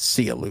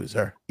 See ya,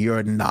 loser.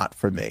 You're not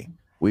for me.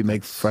 We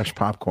make fresh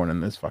popcorn in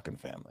this fucking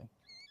family.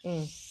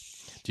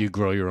 Do you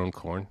grow your own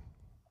corn?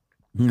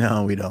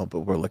 No, we don't,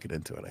 but we're looking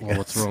into it, I guess.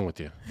 What's wrong with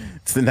you?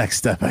 It's the next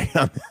step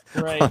on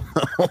the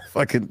whole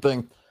fucking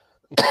thing.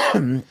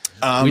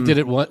 We did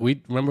it.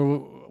 We remember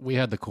we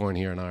had the corn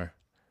here in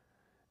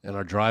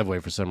our driveway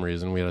for some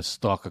reason. We had a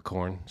stalk of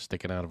corn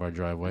sticking out of our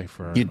driveway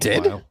for You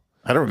did? while.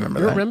 I don't remember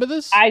You that. remember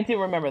this? I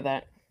do remember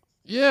that.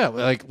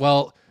 Yeah,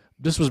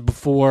 this was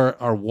before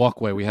our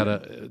walkway. We had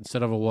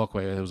instead of a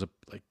walkway, it was a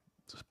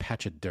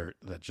patch of dirt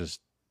that just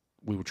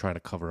we were trying to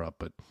cover up,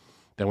 but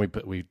then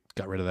we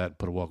got rid of that and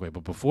put a walkway.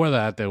 But before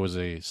that, there was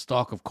a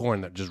stalk of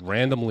corn that just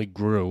randomly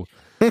grew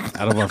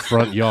out of our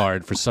front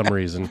yard for some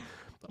reason.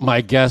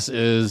 My guess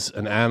is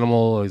an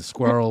animal, a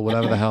squirrel,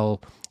 whatever the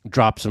hell,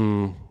 dropped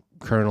some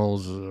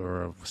kernels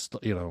or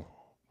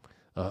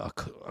a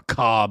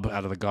cob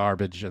out of the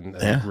garbage and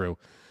it grew.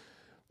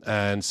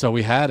 And so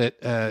we had it.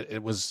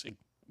 It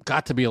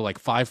got to be like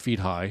 5 feet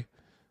high.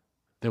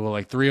 There were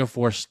like 3 or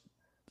 4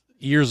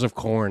 ears of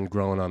corn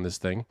growing on this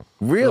thing.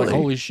 Really? Like,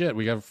 holy shit,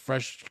 we got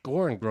fresh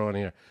corn growing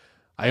here.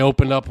 I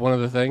opened up one of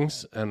the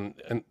things, and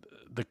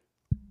the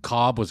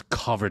cob was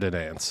covered in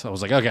ants. I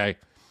was like, okay,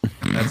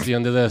 that's the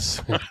end of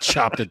this.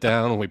 Chopped it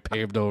down, and we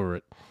paved over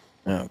it.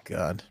 Oh,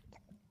 God.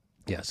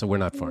 Yeah, so we're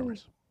not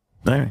farmers.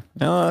 All right.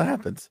 No, that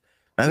happens.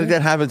 I think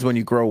that happens when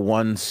you grow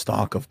one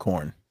stalk of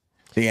corn.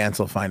 The ants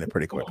will find it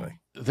pretty quickly.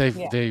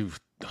 They've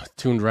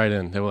tuned right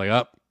in. They were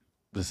like,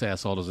 this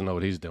asshole doesn't know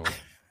what he's doing.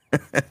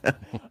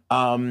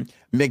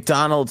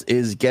 McDonald's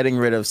is getting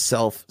rid of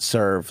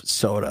self-serve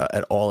soda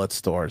at all its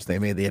stores. They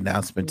made the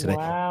announcement today.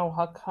 Wow,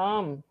 how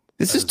come?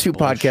 This is 2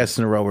 podcasts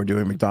in a row we're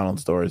doing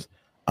McDonald's stores.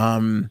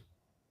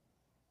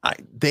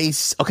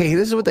 This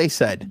is what they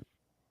said.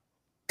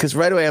 Because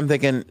right away I'm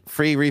thinking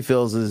free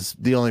refills is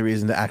the only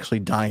reason to actually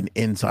dine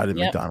inside of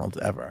McDonald's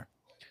ever.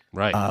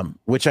 Right.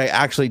 Which I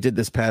actually did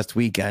this past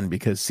weekend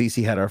because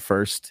Cece had our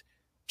first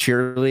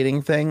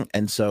cheerleading thing,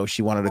 and so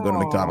she wanted to go to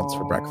McDonald's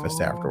for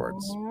breakfast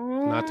afterwards.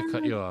 Not to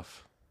cut you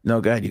off. No,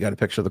 go ahead. You got a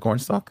picture of the corn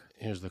stalk?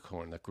 Here's the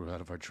corn that grew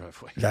out of our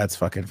driveway. That's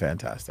fucking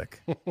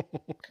fantastic.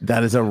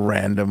 That is a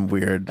random,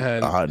 weird,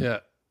 odd. Yeah,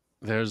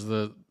 there's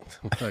the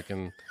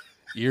fucking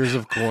ears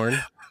of corn.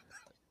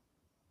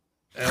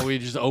 And we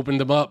just opened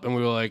them up, and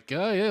we were like,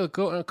 oh, yeah,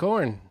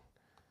 corn.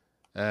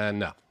 And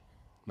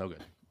no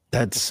good.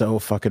 That's so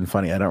fucking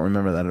funny. I don't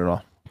remember that at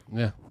all.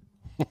 Yeah.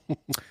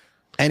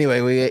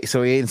 Anyway, we ate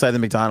inside the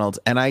McDonald's,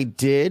 and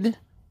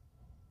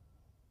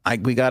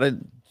we got a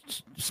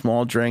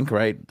small drink,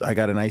 right? I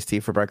got an iced tea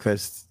for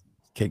breakfast.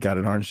 Kid got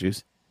an orange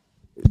juice.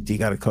 D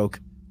got a Coke.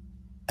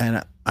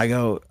 And I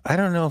go, I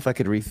don't know if I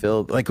could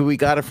refill. Like, we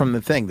got it from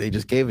the thing. They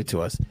just gave it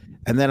to us.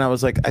 And then I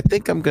was like, I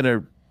think I'm going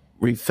to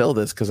refill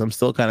this because I'm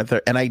still kind of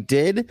thirsty. And I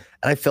did, and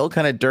I felt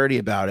kind of dirty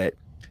about it.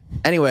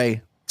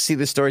 Anyway, see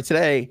the story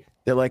today.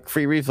 They're like,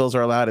 free refills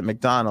are allowed at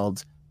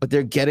McDonald's, but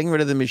they're getting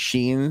rid of the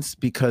machines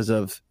because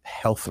of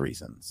health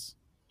reasons.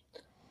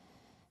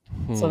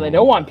 So they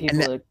don't want people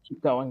to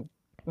keep going.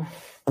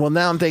 Well,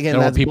 now I'm thinking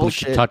that's people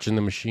bullshit. Touching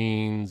the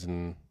machines,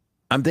 and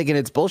I'm thinking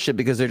it's bullshit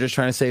because they're just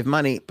trying to save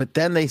money. But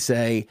then they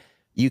say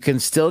you can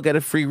still get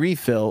a free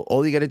refill.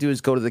 All you got to do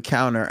is go to the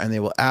counter, and they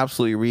will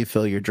absolutely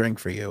refill your drink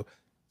for you.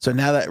 So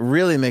now that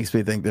really makes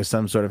me think there's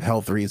some sort of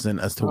health reason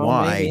as to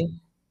why. Maybe.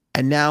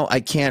 And now I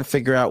can't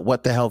figure out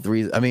what the health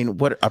reason. I mean,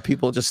 what are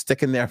people just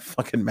sticking their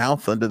fucking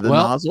mouth under the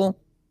nozzle?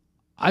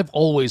 I've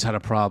always had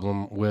a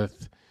problem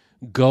with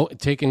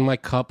taking my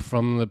cup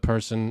from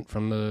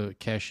the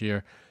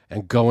cashier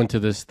and go into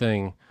this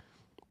thing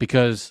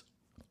because,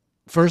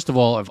 first of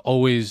all, was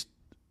always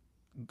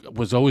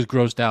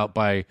grossed out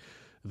by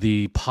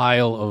the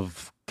pile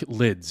of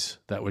lids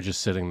that were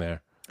just sitting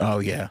there. Oh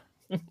yeah,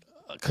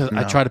 because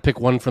I try to pick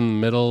one from the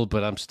middle,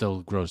 but I'm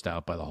still grossed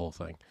out by the whole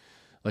thing.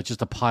 Like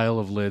just a pile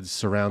of lids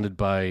surrounded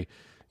by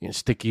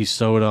sticky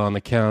soda on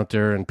the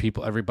counter and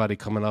everybody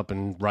coming up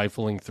and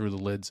rifling through the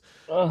lids.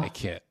 Ugh. I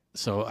can't.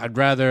 So I'd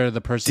rather the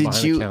person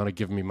behind the counter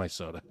give me my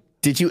soda.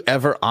 Did you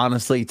ever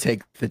honestly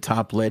take the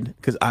top lid?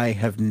 Because I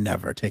have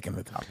never taken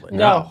the top lid.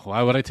 No.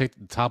 Why would I take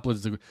the top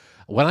lids?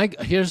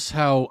 Here's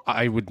how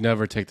I would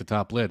never take the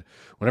top lid.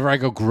 Whenever I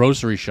go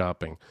grocery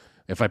shopping,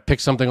 if I pick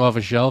something off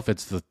a shelf,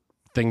 it's the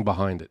thing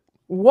behind it.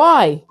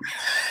 Why?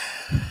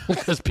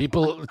 Because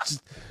people...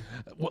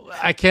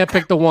 I can't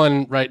pick the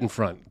one right in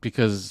front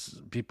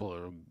because people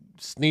are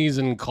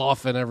sneezing,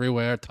 coughing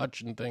everywhere,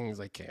 touching things.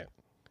 I can't.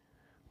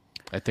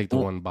 I take the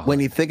one behind. When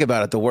you think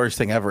about it, the worst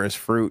thing ever is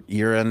fruit.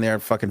 You're in there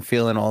fucking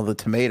feeling all the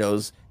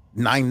tomatoes.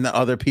 9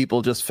 other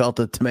people just felt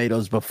the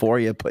tomatoes before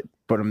you put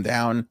them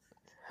down.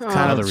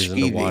 Another reason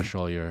to wash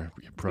all your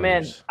produce.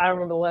 Man, I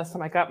remember the last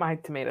time I got my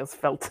tomatoes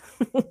felt.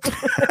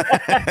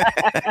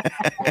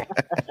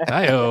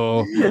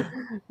 Hi-oh.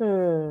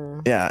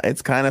 Yeah,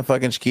 it's kind of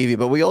fucking skeevy,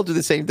 but we all do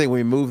the same thing.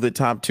 We move the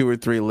top 2 or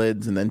 3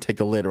 lids and then take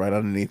the lid right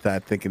underneath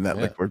that, thinking that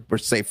like we're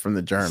safe from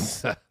the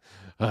germs.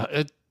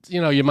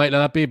 You might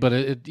not be, but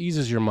it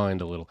eases your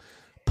mind a little.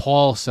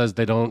 Paul says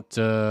they don't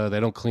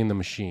clean the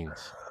machines.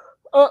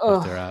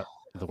 If they're out,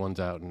 the ones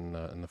out in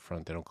the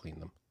front, they don't clean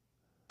them.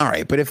 All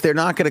right, but if they're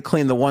not going to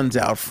clean the ones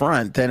out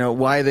front, then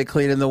why are they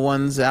cleaning the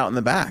ones out in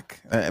the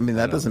back? I mean,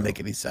 that doesn't make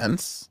any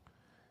sense.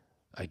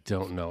 I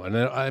don't know. And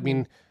I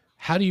mean,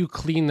 how do you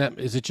clean that?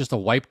 Is it just a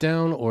wipe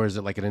down or is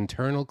it like an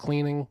internal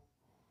cleaning?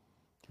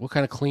 What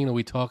kind of clean are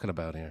we talking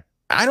about here?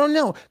 I don't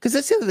know. Because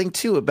that's the other thing,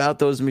 too, about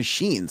those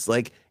machines.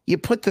 Like, you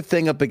put the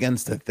thing up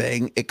against the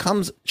thing. It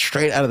comes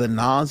straight out of the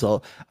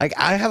nozzle. Like,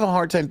 I have a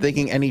hard time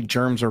thinking any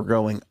germs are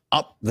going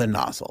up the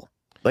nozzle.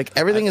 Like,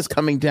 everything is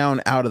coming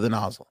down out of the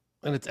nozzle.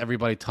 And it's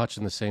everybody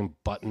touching the same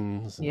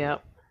buttons. Yeah.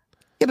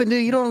 Yeah, but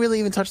dude, you don't really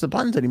even touch the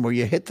buttons anymore.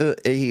 You hit the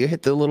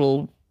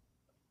little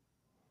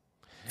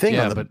thing.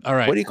 Yeah, on the, but all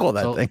right. What do you call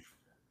that thing?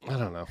 I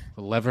don't know.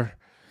 The lever.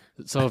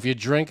 So if you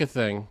drink a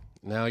thing,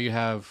 now you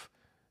have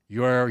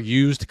your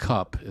used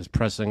cup is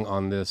pressing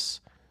on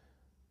this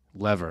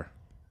lever.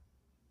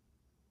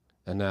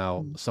 And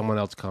now someone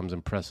else comes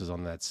and presses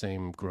on that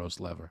same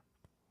gross lever.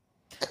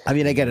 I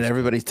mean, I get it.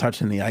 Everybody's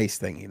touching the ice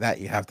thingy. That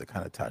you have to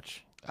kind of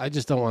touch. I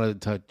just don't want to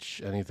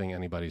touch anything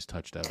anybody's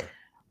touched ever.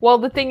 Well,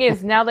 the thing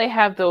is, now they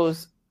have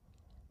those.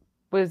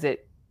 What is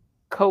it?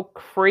 Coke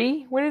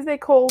free? What is they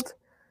called?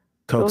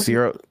 Coke Those-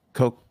 Zero,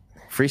 Coke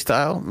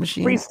Freestyle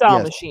machine. Freestyle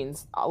Yes.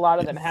 machines. A lot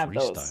of them have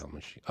those. Freestyle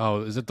machine.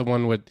 Oh, is it the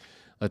one with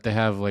that they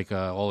have like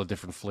all the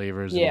different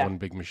flavors in Yeah. one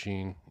big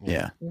machine?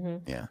 Yeah,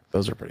 Mhm. yeah.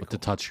 Those are pretty With cool.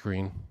 the touch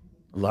screen.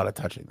 A lot of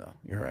touching though.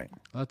 You're right.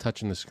 A lot of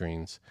touching the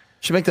screens.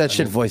 Should make that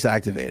shit voice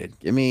activated.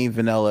 Give me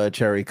vanilla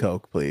cherry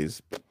Coke,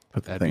 please.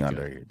 Put the That'd thing be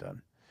under. good. You're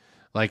done.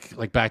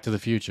 Like Back to the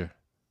Future.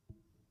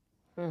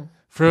 Mm.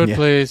 Fruit, Yeah.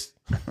 please.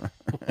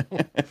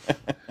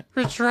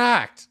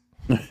 Retract.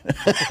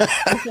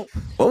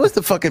 What was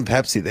the fucking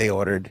Pepsi they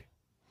ordered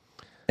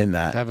in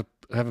that? Have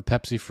a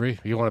Pepsi free.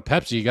 You want a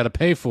Pepsi, you got to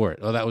pay for it.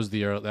 Oh, that was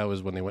that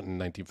was when they went in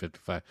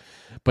 1955.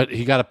 But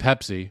he got a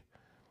Pepsi,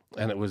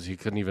 and he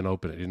couldn't even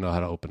open it. He didn't know how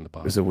to open the It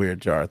bottle. was a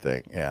weird jar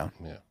thing. Yeah.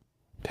 Yeah.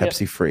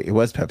 Pepsi free. It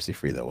was Pepsi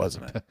free though,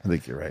 wasn't it? I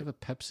think you're right. Have a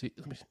Pepsi.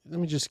 Let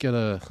me just get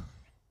a.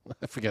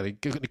 I forget. He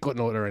couldn't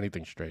order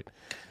anything straight.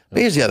 But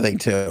here's the other thing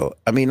too.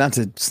 I mean, not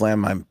to slam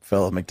my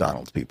fellow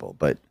McDonald's people,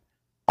 but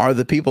are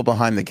the people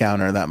behind the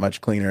counter that much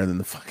cleaner than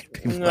the fucking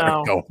people that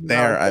are going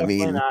there? I definitely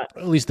mean, not.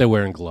 At least they're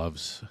wearing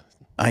gloves.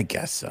 I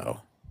guess so.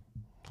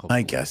 Hopefully.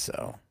 I guess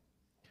so.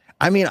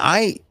 I mean,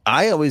 I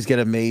always get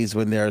amazed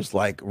when there's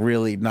like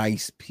really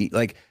nice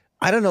like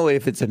I don't know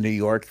if it's a New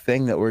York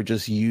thing that we're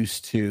just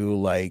used to,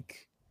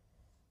 like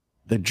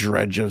the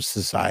dredge of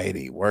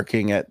society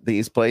working at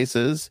these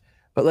places,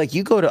 but like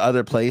you go to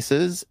other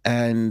places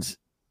and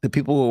the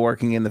people who are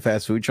working in the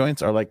fast food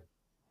joints are like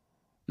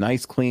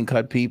nice, clean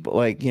cut people.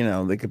 Like, you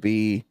know, they could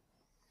be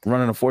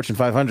running a Fortune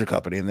 500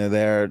 company and they're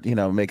there, you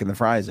know, making the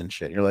fries and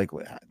shit. You're like,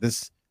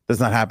 this does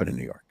not happen in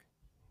New York.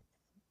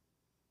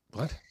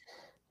 What?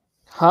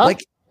 Huh?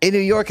 Like in New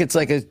York, it's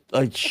like a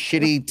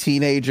shitty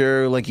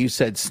teenager, like you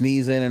said,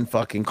 sneezing and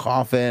fucking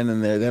coughing,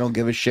 and they don't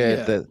give a shit.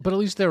 Yeah, That but at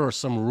least there are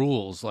some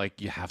rules, like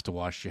you have to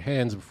wash your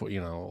hands before,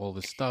 all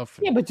this stuff.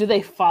 yeah, but do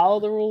they follow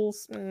the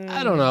rules?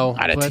 I don't know.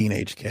 not a but,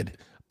 teenage kid.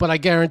 But I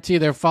guarantee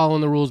they're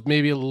following the rules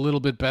maybe a little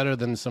bit better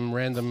than some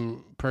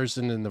random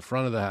person in the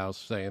front of the house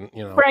saying,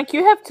 Frank,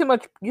 you have too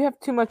much. You have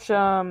too much.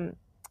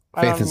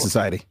 Faith in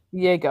society.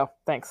 Yeah, go.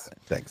 Thanks.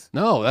 Thanks.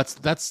 No,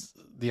 that's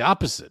the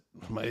opposite.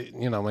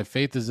 My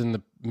faith is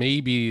in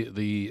maybe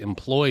the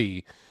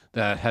employee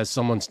that has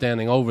someone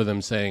standing over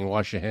them saying,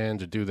 wash your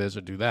hands or do this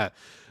or do that.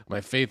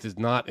 My faith is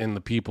not in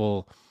the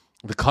people,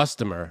 the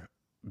customer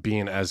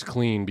being as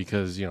clean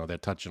because, they're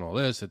touching all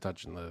this, they're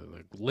touching the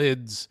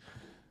lids.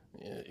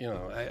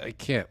 I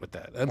can't with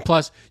that. And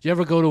plus, you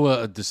ever go to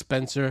a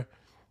dispenser?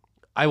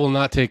 I will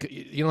not take.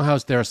 You know how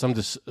there are some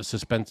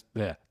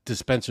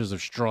dispensers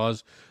of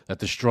straws that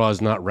the straw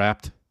is not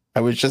wrapped.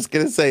 I was just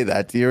gonna say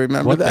that. Do you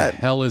remember What that? the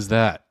hell is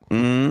that?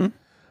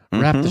 Mm-hmm.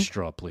 Wrap the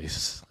straw,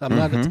 please. I'm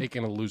not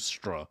taking a loose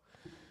straw.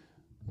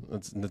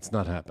 That's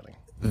not happening.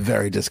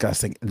 Very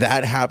disgusting.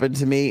 That happened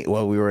to me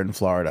while we were in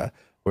Florida.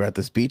 We're at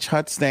this beach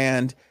hut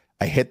stand.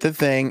 I hit the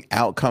thing.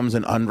 Out comes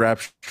an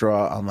unwrapped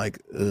straw. I'm like,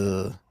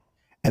 ugh.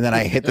 And then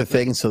I hit the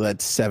thing so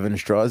that 7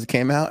 straws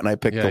came out, and I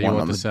picked Yeah, the you one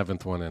want on the the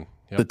 7th one in.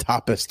 Yep. the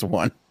toppest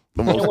one.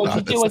 The And most what'd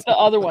you do toppest. with the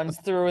other ones?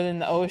 Threw it in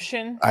the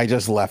ocean? I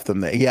just left them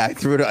there. Yeah, I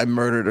threw it. I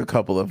murdered a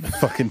couple of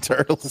fucking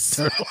turtles.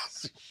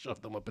 Turtles.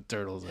 Shove them up a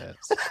turtle's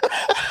ass.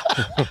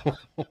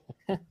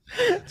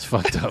 It's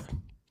fucked up.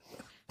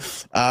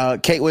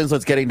 Kate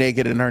Winslet's getting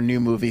naked in her new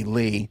movie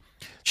Lee.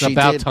 It's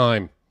about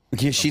time.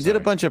 Yeah, she did a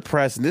bunch of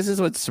press, and this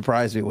is what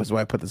surprised me, was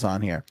why I put this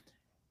on here.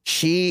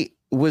 She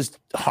was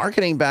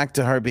hearkening back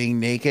to her being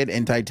naked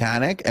in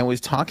Titanic and was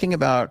talking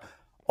about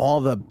all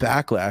the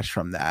backlash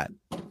from that.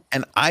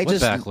 And I What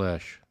just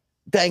backlash?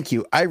 thank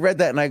you. I read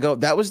that and I go,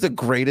 that was the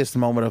greatest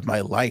moment of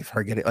my life.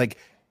 Her getting like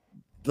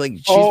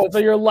she's For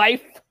your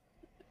life?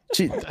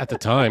 she At the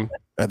time.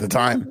 at the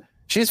time.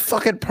 She's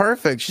fucking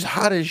perfect. She's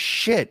hot as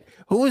shit.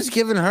 Who was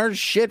giving her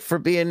shit for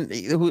being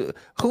who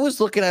was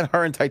looking at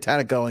her in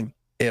Titanic going,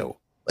 ew?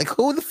 Like,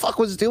 who the fuck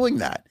was doing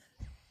that?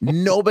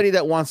 Nobody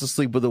that wants to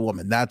sleep with a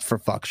woman. That's for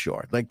fuck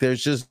sure. Like,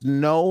 there's just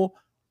no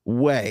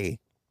way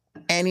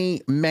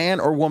any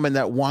man or woman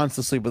that wants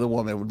to sleep with a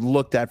woman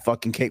looked at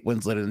fucking Kate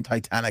Winslet in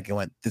Titanic and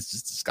went, this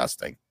is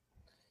disgusting.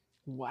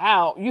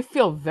 Wow. You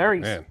feel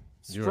very Man,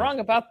 you're- strong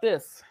about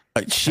this.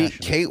 Passionate.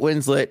 Kate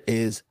Winslet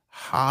is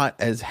hot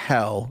as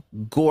hell,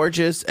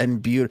 gorgeous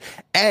and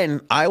beautiful. And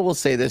I will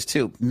say this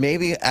too,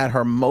 maybe at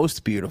her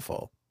most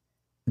beautiful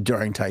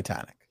during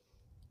Titanic.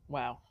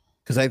 Wow.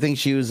 Because I think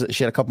she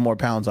had a couple more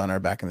pounds on her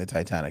back in the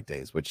Titanic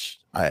days, which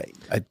I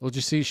Well, did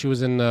you see she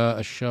was in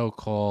a show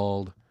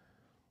called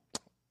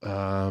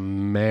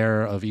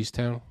Mayor of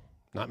Easttown?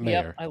 Not Mayor.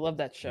 Yep, I love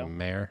that show.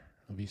 Mayor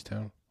of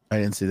Easttown. I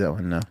didn't see that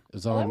one. No. It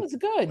was Well, on that was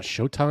good.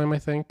 Showtime, I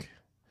think.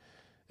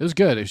 It was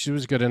good. She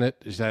was good in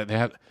it.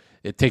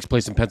 It takes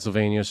place in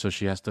Pennsylvania, so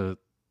she has to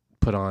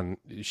put on.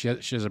 She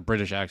has a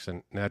British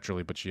accent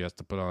naturally, but she has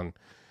to put on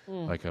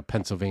like a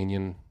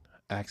Pennsylvanian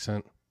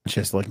accent. She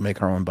has to like make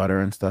her own butter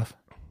and stuff.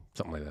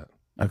 Something like that.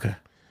 Okay.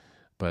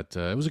 But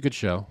it was a good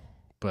show.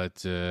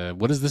 But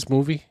what is this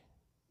movie?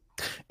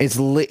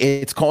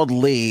 It's called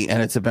Lee,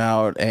 and it's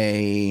about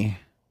it's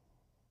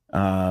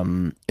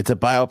a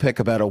biopic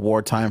about a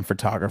wartime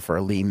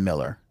photographer, Lee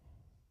Miller.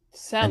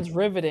 Sounds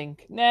riveting.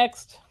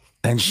 Next.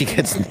 And she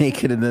gets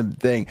naked in the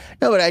thing.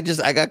 No, but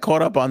I got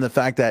caught up on the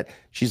fact that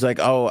she's like,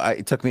 oh,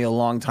 it took me a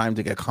long time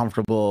to get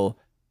comfortable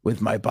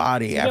with my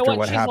body after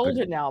what She's happened.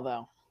 older now,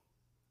 though.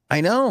 I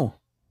know.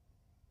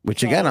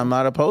 Which again, I'm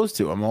not opposed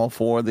to. I'm all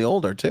for the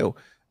older too.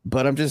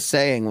 But I'm just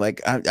saying,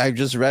 like, I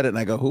just read it and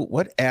I go,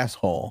 what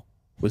asshole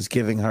was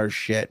giving her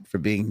shit for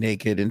being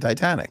naked in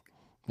Titanic?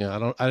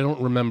 Yeah, I don't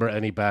remember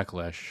any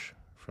backlash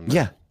from that.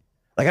 Yeah.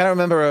 Like, I don't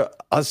remember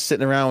us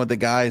sitting around with the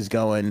guys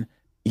going,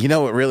 you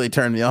know what really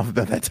turned me off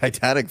about that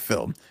Titanic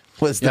film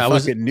was the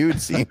fucking nude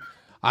scene.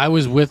 I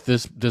was with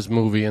this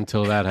movie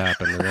until that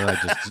happened. And then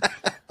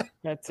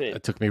That's it.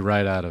 It took me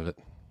right out of it.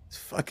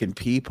 Fucking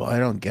people. I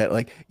don't get,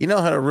 like, you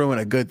know how to ruin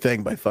a good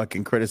thing by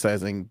fucking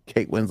criticizing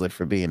Kate Winslet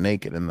for being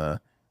naked in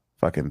the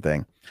fucking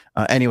thing.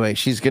 Anyway,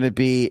 she's going to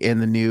be in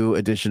the new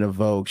edition of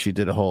Vogue. She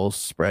did a whole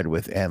spread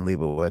with Anne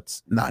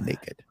Leibovitz, not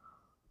naked,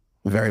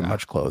 very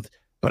much clothed.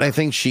 But I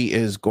think she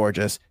is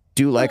gorgeous.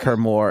 Do like her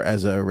more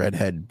as a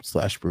redhead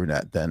 /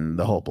 brunette than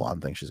the whole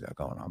blonde thing she's got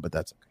going on, but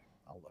that's okay.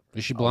 I'll love her.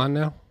 Is she blonde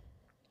now?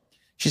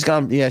 She's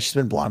gone. Yeah, she's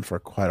been blonde for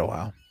quite a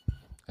while.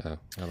 I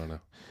don't know.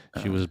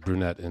 She was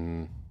brunette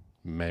in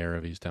Mayor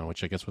of Easttown,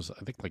 which I guess was, I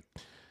think, like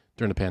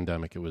during the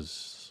pandemic, it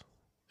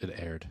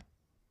aired.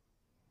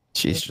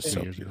 She's just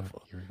so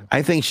beautiful.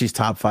 I think she's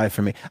top 5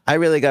 for me. I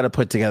really got to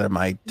put together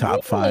my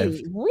top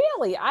 5.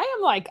 Really?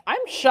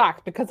 I'm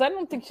shocked because I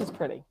don't think she's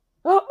pretty.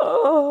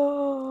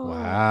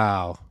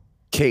 Wow.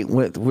 Kate,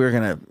 we're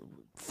going to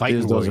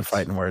fight. Those are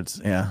fighting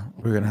words. Yeah,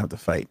 we're going to have to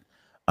fight.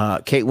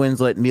 Kate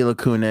Winslet, Mila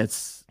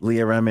Kunis,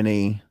 Leah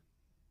Remini.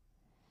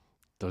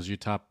 Those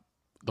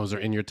are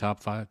in your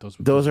top 5?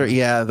 Those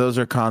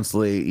are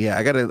constantly. Yeah,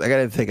 I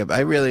gotta think of.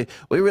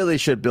 We really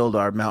should build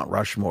our Mount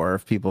Rushmore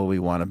of people we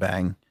want to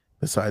bang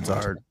besides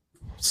our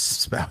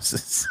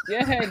spouses.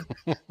 Yeah.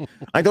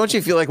 Don't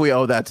you feel like we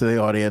owe that to the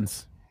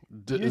audience?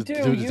 Is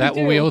that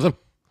what we owe them?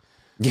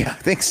 Yeah, I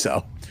think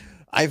so.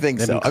 I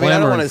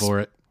don't want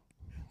to.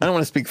 I don't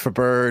want to speak for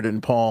Bird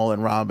and Paul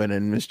and Robin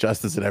and Miss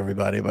Justice and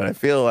everybody, but I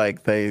feel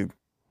like they're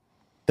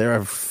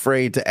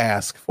afraid to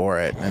ask for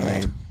it,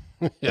 and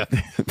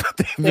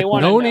they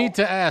want no need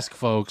to ask,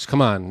 folks.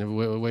 Come on,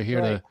 we're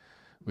here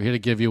to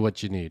give you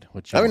what you need.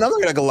 I'm not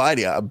gonna go lie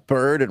to you.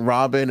 Bird and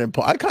Robin and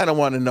Paul, I kind of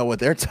want to know what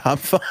their top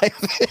 5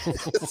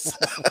 is.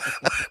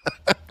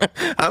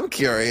 I'm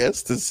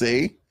curious to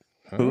see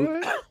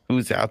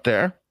who's out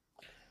there.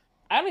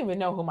 I don't even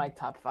know who my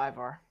top 5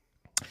 are.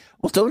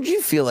 Well, don't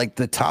you feel like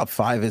the top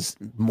 5 is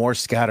more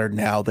scattered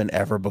now than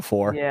ever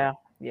before? Yeah.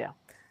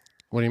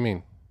 What do you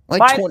mean?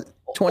 Like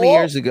 20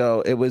 years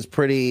ago, it was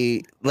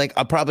pretty like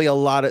there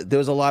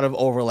was a lot of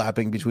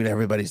overlapping between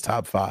everybody's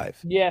top 5.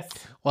 Yes.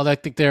 Well, I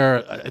think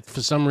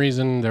for some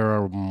reason there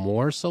are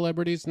more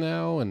celebrities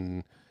now,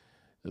 and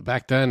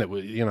back then it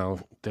was,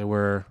 they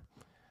were,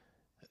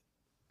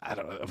 I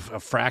don't know, a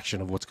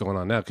fraction of what's going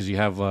on now, because you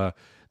have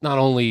not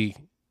only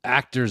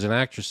actors and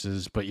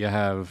actresses, but you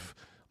have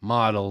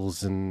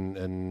models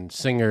and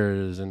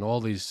singers and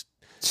all these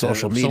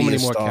social media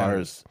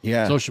stars.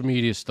 Yeah. Social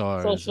media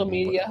stars. Social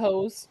media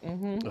hoes.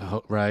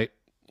 Mm-hmm. Right.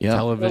 Yeah.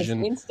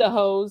 Television. Those Insta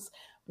hoes.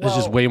 There's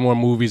just way more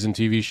movies and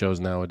TV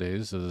shows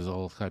nowadays. So there's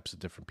all types of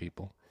different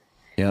people.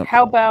 Yeah.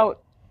 How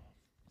about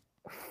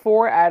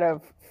 4 out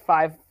of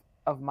 5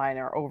 of mine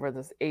are over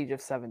this age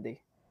of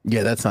 70?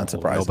 Yeah, that's not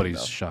surprising.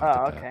 Nobody's shocked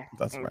at that. Okay.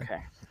 That's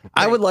right.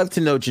 I would love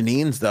to know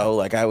Janine's, though.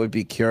 Like, I would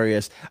be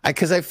curious.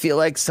 Because I feel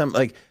like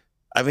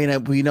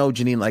we know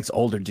Janine likes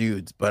older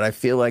dudes, but I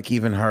feel like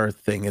even her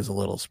thing is a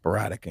little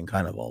sporadic and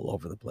kind of all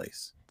over the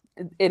place.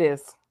 It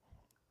is.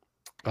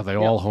 Are they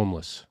all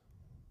homeless?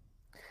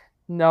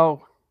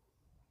 No.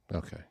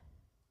 Okay.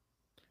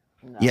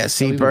 No. Yeah,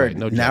 see, Bird,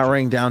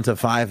 narrowing down to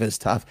 5 is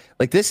tough.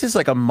 Like, this is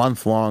like a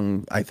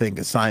month-long, I think,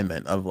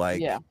 assignment of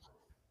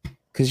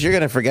because you're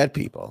going to forget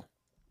people.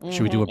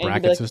 Should we do a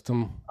bracket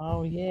system?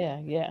 Oh,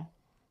 yeah.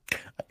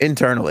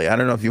 Internally, I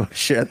don't know if you want to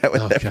share that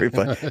with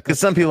everybody, because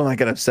some people might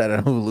get upset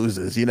at who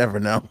loses. You never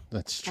know.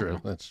 That's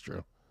true.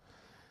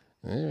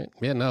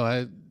 Yeah,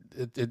 no,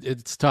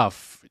 it's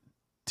tough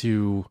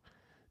to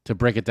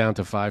break it down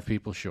to 5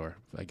 people. Sure,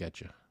 I get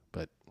you,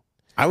 but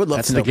I would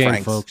love to know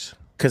Frank's, folks,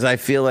 because I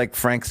feel like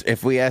Frank's.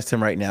 If we asked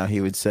him right now,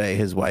 he would say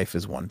his wife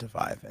is 1 to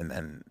 5, and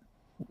then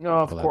no,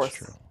 of course,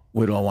 that's true.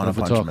 We'd all want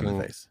to punch him in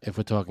the face. If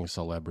we're talking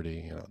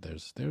celebrity,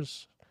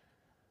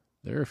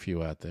 there are a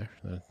few out there.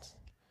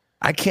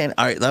 I can't.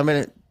 All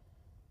right,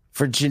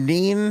 for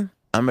Janine,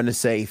 I'm gonna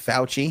say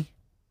Fauci.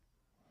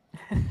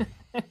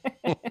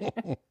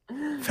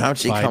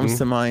 Fauci Biden. comes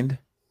to mind.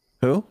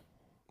 Who?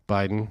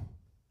 Biden.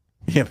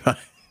 Yeah,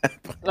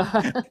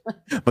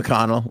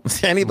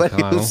 McConnell. Anybody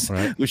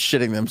McConnell, who's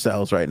shitting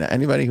themselves right now.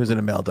 Anybody who's in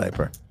a male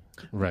diaper.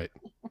 Right.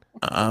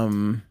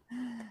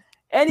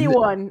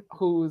 Anyone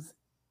who's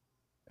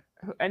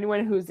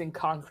in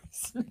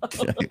Congress.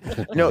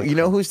 No, you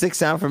know who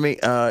sticks out for me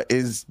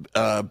is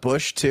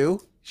Bush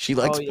too. She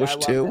likes Oh, yeah, Bush I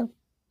love too. him.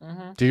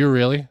 Mhm. Do you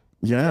really?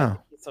 Yeah.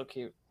 He's so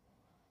cute.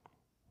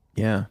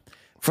 Yeah.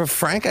 For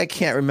Frank, I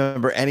can't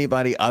remember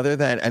anybody other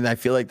than, and I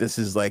feel like this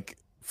is like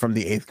from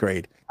the 8th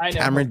grade. I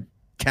know.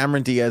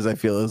 Cameron Diaz, I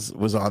feel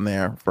was on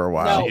there for a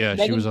while. No, Yeah,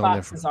 she Megan was on Fox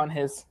there for- is on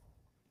his.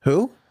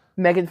 Who?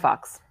 Megan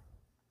Fox.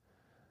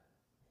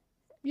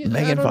 Yeah,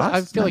 Megan I don't know. Fox?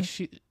 I feel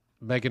like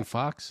Megan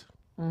Fox.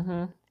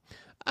 Mm-hmm.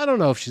 I don't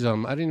know if she's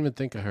on. I didn't even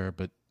think of her,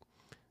 but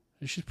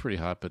she's pretty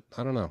hot. But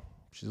I don't know.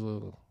 She's a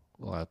little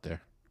out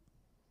there.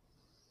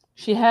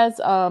 She has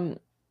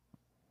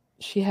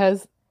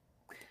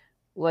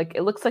like,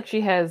 it looks like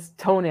she has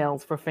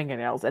toenails for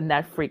fingernails, and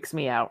that freaks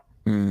me out.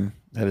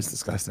 That is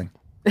disgusting.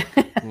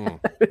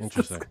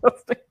 Interesting.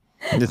 Disgusting.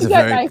 It's a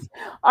Yeah, very nice.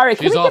 All right,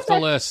 She's off the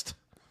list.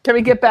 Can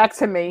we get back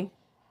to me?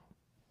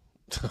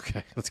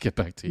 Okay, let's get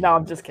back to you. No,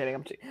 I'm just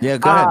kidding. Yeah,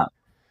 go ahead.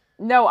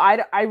 No,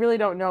 I really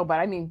don't know, but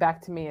I mean,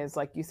 back to me is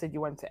like you said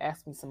you wanted to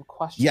ask me some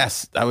questions.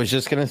 Yes, I was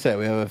just gonna say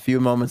we have a few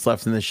moments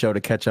left in the show to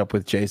catch up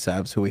with J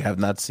Sabs, who we have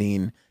not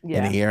seen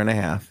in a year and a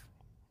half.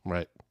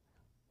 Right.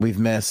 We've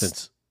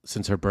missed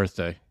since her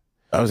birthday.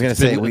 I was gonna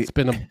say it's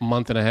been a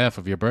month and a half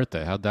of your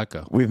birthday. How'd that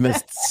go? We've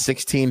missed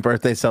 16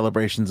 birthday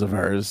celebrations of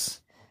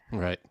hers.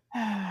 Right.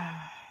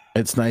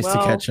 It's nice to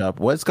catch up.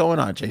 What's going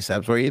on, J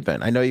Sabs? Where you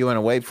been? I know you went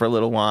away for a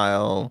little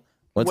while.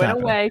 Went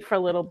away for a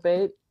little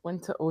bit.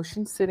 Went to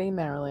Ocean City,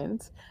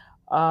 Maryland.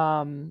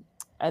 And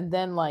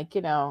then, like,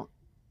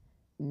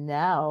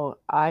 now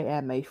I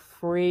am a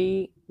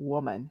free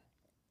woman.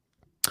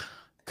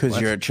 Because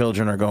your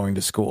children are going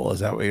to school. Is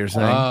that what you're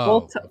saying?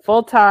 Oh.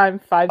 Full time,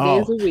 5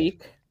 days a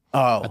week.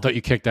 Oh. I thought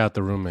you kicked out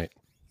the roommate.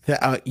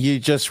 You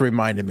just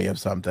reminded me of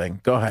something.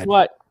 Go ahead.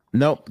 What?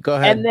 Nope. Go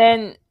ahead.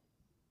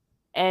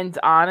 And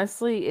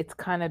honestly, it's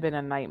kind of been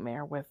a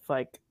nightmare with,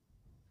 like,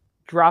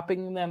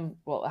 dropping them.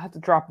 Well, I have to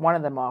drop one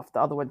of them off.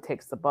 The other one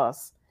takes the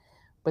bus.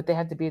 But they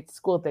have to be at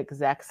school at the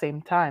exact same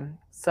time.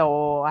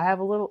 So I have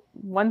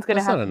one's going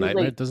to have to be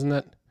nightmare. late. Doesn't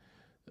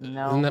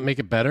that make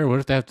it better?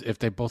 What if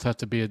they both have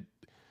to be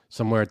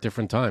somewhere at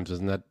different times?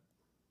 Doesn't that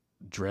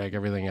drag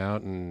everything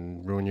out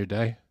and ruin your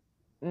day?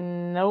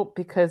 Nope,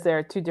 because there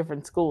are two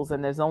different schools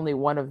and there's only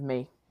one of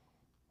me.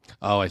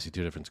 Oh, I see.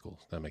 2 different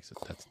schools. That's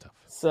tough.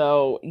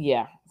 So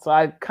yeah. So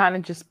I've kind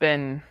of just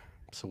been.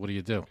 So what do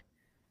you do?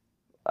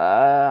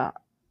 I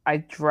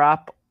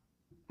drop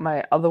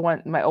my older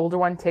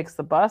one takes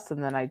the bus,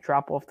 and then I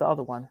drop off the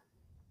other one.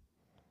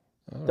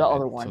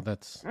 Other one.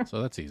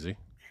 So that's easy.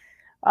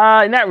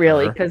 Not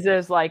really, because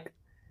there's like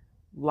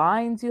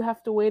lines you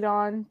have to wait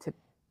on to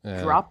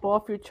drop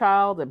off your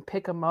child and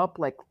pick them up,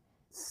 like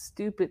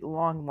stupid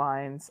long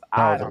lines.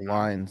 The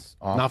lines.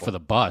 Awful. Not for the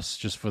bus,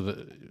 just for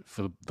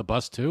the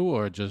bus too,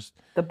 or just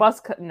the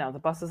bus. No, the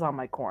bus is on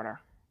my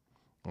corner.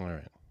 All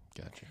right,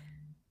 gotcha.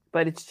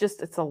 But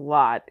it's a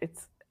lot.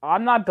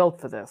 I'm not built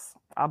for this.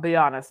 I'll be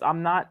honest.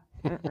 I'm not.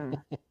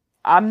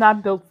 I'm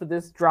not built for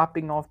this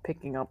dropping off,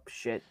 picking up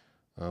shit.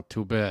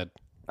 Too bad.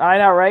 I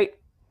know, right?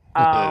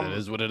 It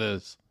is what it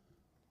is.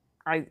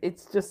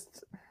 It's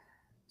just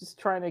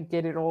trying to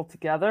get it all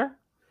together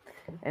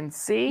and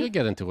see. You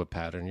get into a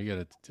pattern. You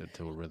get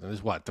into a rhythm. This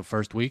is what, the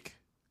first week?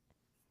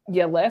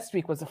 Yeah, last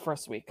week was the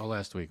first week. Oh,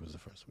 last week was the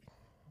first week.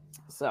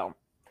 So,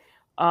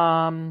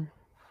 all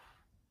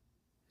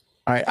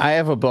right, I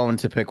have a bone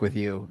to pick with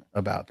you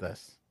about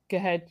this. Go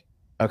ahead.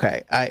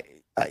 Okay,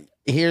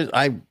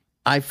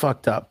 I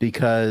fucked up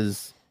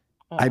because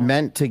I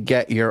meant to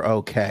get your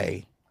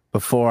okay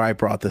before I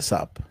brought this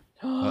up.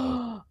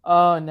 Oh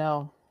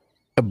no.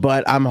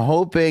 But I'm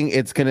hoping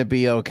it's going to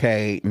be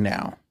okay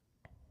now.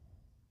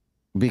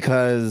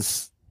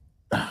 Because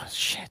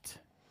shit.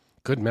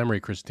 Good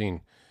memory,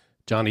 Christine.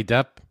 Johnny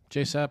Depp,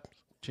 J-Sap.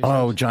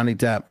 Oh, Johnny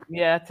Depp.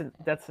 Yeah,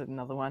 that's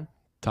another one.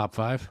 Top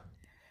 5?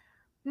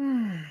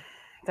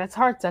 That's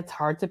hard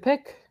to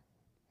pick.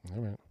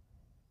 All right.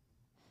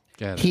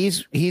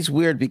 He's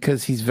weird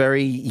because he's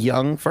very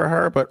young for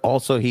her, but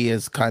also he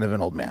is kind of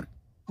an old man.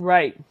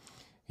 Right.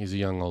 He's a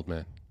young old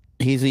man.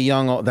 He's a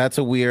young. That's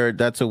a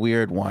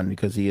weird one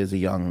because he is a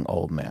young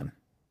old man.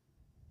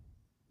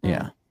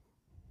 Yeah,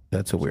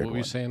 that's a weird. What were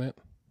you saying it?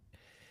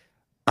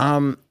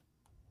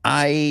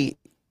 I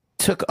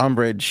took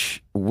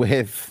umbrage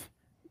with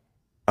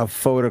a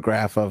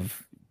photograph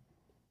of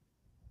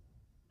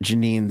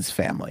Janine's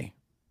family,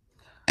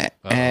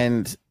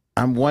 and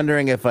I'm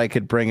wondering if I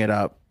could bring it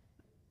up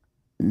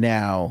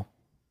now,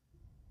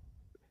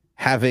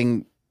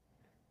 having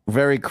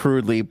very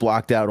crudely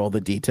blocked out all the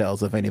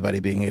details of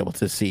anybody being able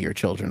to see your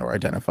children or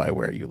identify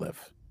where you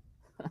live.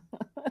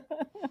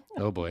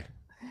 Oh boy.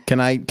 Can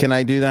I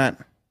do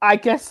that? I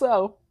guess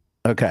so.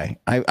 Okay.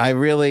 I'm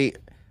really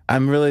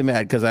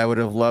mad because I would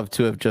have loved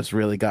to have just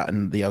really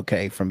gotten the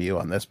okay from you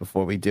on this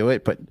before we do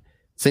it. But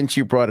since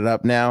you brought it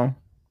up now,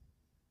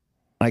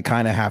 I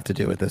kind of have to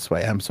do it this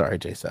way. I'm sorry,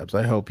 J Subs.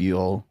 I hope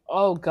you'll.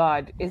 Oh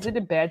God, is it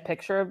a bad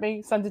picture of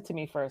me? Send it to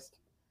me first.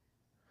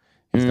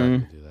 He's not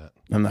going to do that.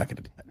 I'm not going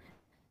to do that.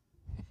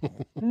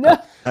 No,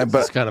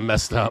 It's kind of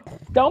messed up.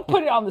 don't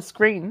put it on the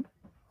screen.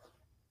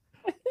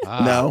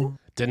 No.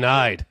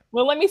 Denied.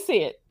 Well, let me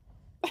see it.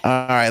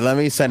 All right, let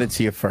me send it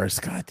to you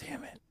first. God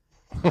damn it!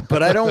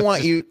 But I don't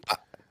want you.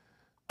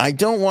 I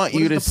don't want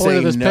you to is the point say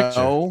of this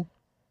no.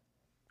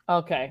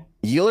 Okay.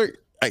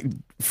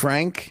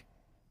 Frank.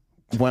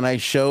 When I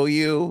show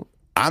you,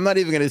 I'm not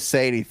even going to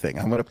say anything.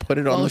 I'm going to put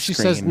it on the if she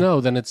screen. says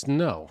no, then it's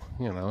no.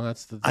 You know,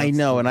 that's the. I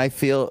know, and I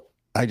feel.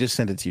 I just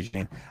sent it to you,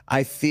 Janine.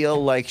 I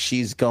feel like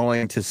she's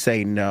going to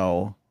say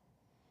no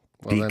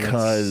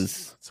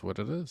because that's what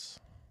it is.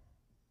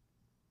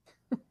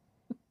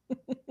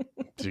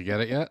 Do you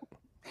get it yet?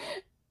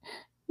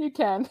 You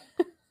can.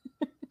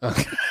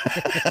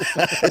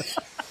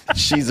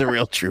 she's a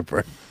real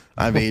trooper.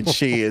 I mean,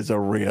 she's a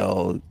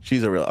real.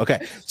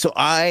 Okay, so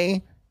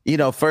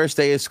first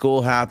day of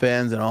school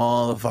happens, and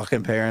all the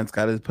fucking parents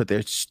got to put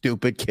their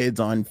stupid kids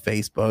on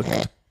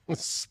Facebook.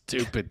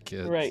 Stupid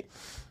kids, Right?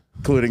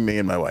 Including me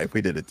and my wife.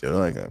 We did it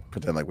too.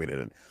 Pretend like we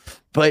didn't.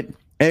 But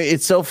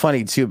it's so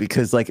funny too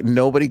because like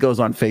nobody goes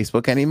on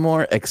Facebook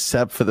anymore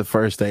except for the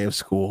first day of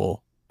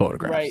school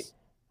photographs. Right.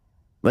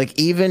 Like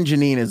even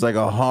Janine is like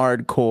a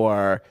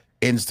hardcore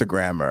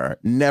Instagrammer.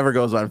 Never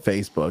goes on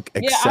Facebook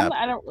except.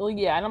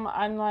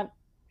 I'm not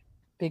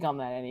big on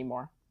that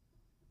anymore.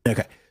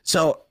 Okay,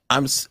 so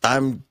I'm,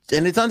 and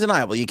it's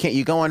undeniable.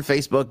 You go on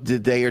Facebook the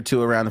day or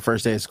two around the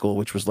first day of school,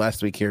 which was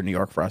last week here in New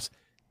York for us,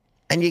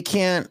 and you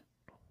can't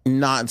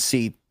not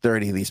see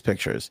 30 of these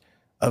pictures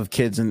of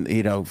kids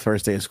and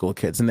first day of school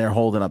kids, and they're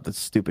holding up the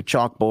stupid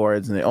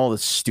chalkboards and all the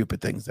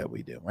stupid things that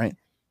we do, right?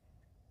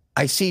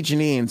 I see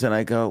Janine's and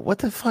I go, what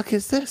the fuck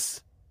is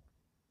this?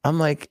 I'm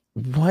like,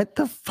 what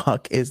the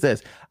fuck is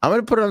this? I'm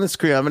going to put it on the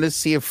screen. I'm going to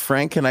see if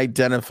Frank can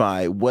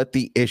identify what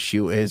the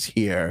issue is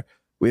here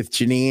with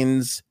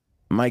Janine's.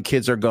 My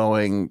kids are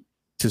going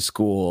to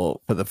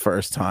school for the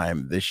first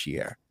time this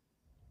year.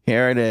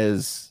 Here it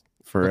is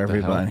for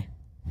everybody.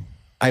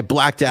 I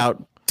blacked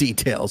out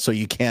details so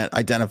you can't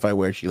identify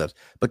where she lives.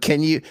 But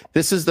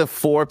this is the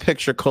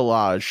 4-picture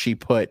collage she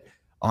put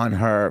on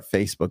her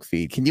Facebook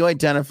feed. Can you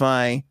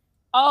identify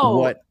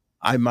what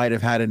I might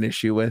have had an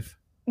issue with?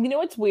 You know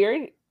what's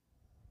weird?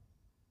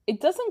 It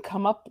doesn't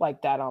come up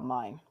like that on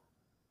mine.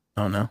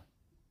 Oh, no?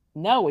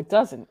 No, it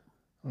doesn't.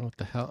 What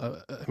the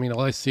hell? I mean,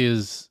 all I see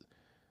is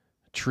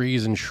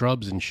trees and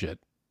shrubs and shit.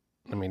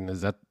 I mean,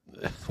 is that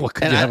what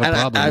could you have a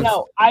problem with?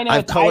 No, I know.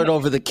 I've colored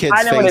over the kids'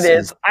 faces. I know what it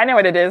is. I know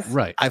what it is.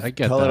 Right. I've I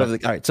get colored that. over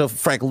all right. So,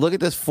 Frank, look at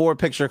this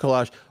 4-picture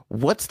collage.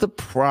 What's the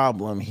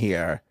problem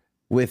here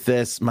with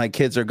this? My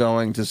kids are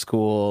going to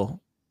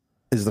school.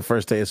 Is the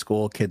first day of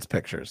school kids'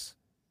 pictures?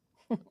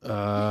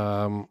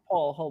 Paul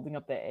holding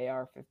up the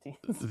AR-15.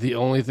 The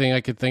only thing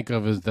I could think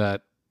of is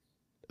that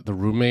the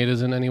roommate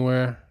isn't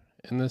anywhere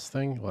in this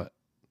thing. What?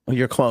 Well,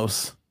 you're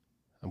close.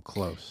 I'm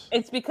close.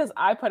 It's because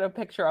I put a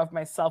picture of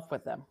myself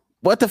with them.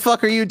 What the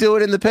fuck are you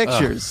doing in the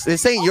pictures?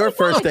 This ain't your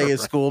first day of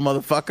school,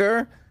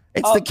 motherfucker.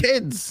 It's the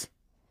kids.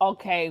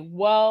 Okay,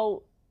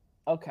 well,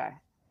 okay.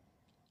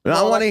 I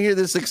don't want to hear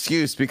this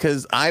excuse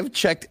because I've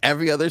checked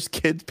every other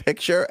kid's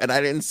picture and I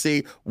didn't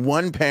see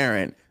one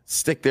parent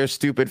stick their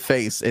stupid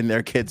face in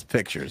their kids'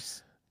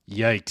 pictures.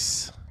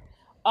 Yikes.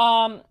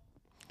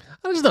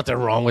 There's nothing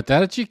wrong with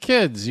that. It's your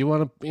kids. You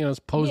want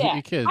to, pose with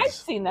your kids. I've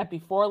seen that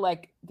before,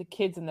 like the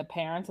kids and the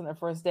parents on their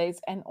first days.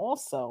 And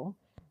also,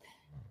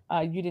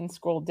 you didn't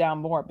scroll down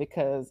more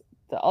because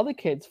the other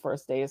kid's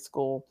first day of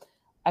school,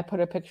 I put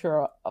a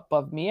picture up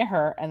of me and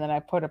her, and then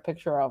I put a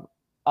picture up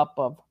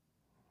of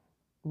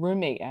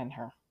roommate and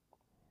her.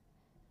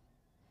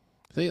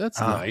 See, that's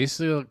nice.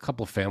 A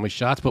couple of family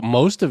shots, but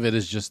most of it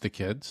is just the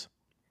kids.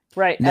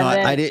 Right. No,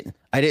 and then,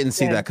 I didn't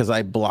see that because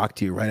I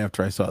blocked you right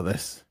after I saw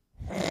this.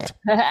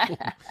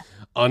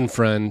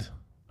 Unfriend,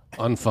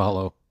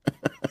 unfollow.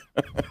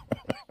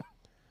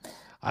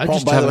 I'm Paul,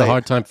 just by the having a way-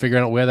 hard time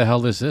figuring out where the hell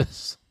this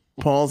is.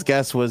 Paul's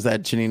guess was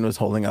that Janine was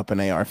holding up an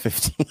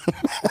AR-15.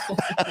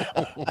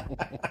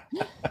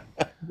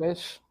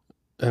 wish.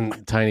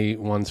 And tiny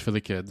ones for the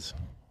kids.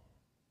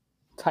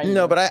 Tiny.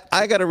 No, but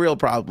I got a real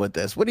problem with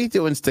this. What are you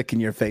doing sticking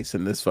your face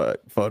in this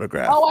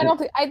photograph?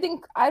 Oh, I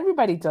think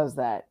everybody does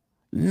that.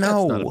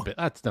 No.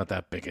 That's not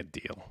that big a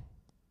deal.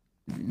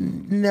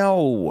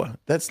 No,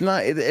 that's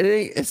not.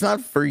 It's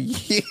not for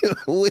you.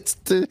 It's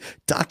to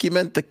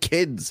document the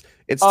kids.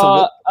 It's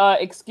to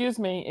excuse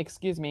me.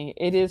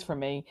 It is for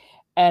me.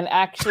 And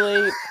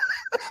actually,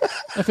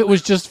 If it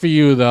was just for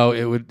you, though,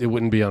 it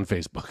wouldn't be on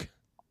Facebook.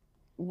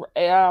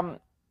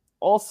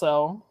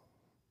 Also,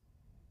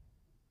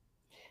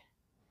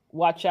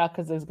 watch out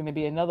because there's going to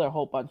be another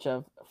whole bunch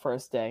of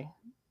first day.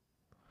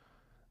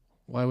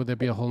 Why would there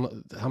be how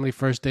many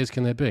first days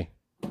can there be?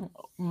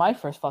 My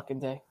first fucking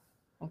day.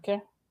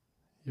 Okay.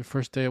 Your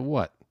first day of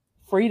what?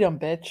 Freedom,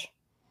 bitch.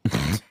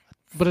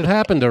 But it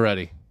happened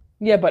already.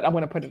 Yeah, but I'm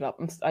going to put it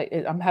up.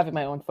 I'm having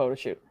my own photo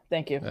shoot.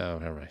 Thank you.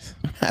 Oh, all right.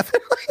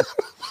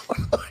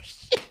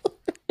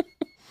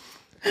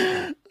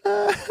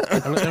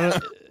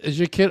 Is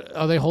your kid?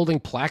 Are they holding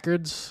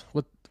placards?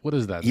 What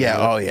is that? Yeah.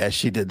 Oh yeah.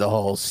 She did the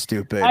whole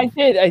stupid. I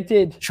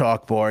did.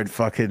 Chalkboard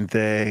fucking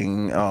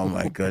thing. Oh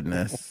my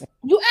goodness.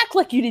 You act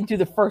like you didn't do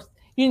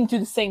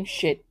the same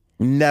shit.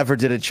 Never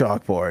did a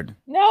chalkboard.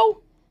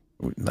 No.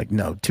 Like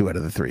no, 2 out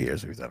of the 3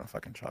 years we've done a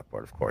fucking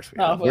chalkboard. Of course we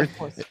Oh, have. of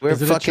course. We're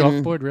Is it fucking a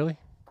chalkboard, really?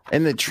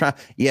 in the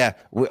yeah.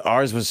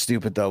 Ours was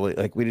stupid though. We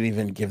didn't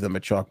even give them a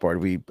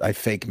chalkboard. I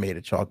fake made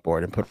a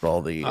chalkboard and put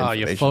all the. Oh,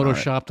 you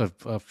photoshopped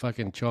a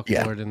fucking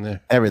chalkboard in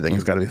there.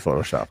 Everything's got to be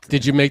photoshopped.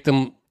 Did you make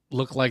them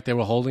look like they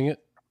were holding it?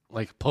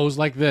 Like pose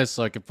like this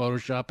so I could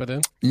Photoshop it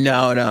in?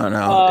 No.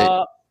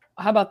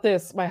 How about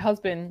this? My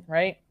husband,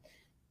 right?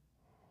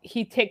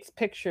 He takes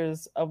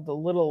pictures of the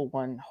little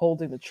one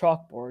holding the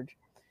chalkboard.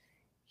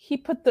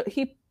 He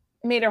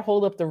made her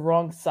hold up the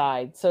wrong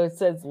side, so it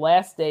says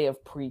last day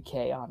of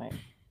pre-K on it.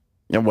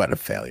 And what a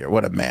failure!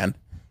 What a man!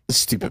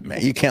 Stupid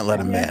man! You can't let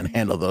a man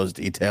handle those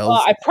details.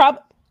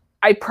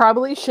 I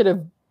probably should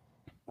have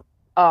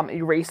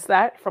erased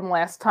that from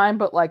last time,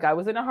 but like I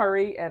was in a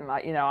hurry, and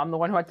I'm the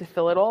one who had to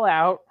fill it all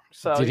out.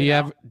 So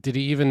did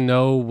he even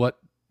know what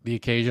the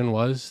occasion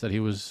was that he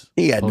was?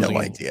 He had no posing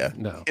in? idea.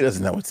 No, he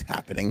doesn't know what's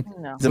happening.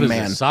 No. He's a What is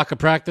man. this, soccer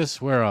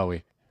practice? Where are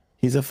we?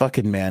 He's a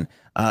fucking man.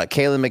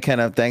 Kaylin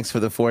McKenna, thanks for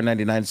the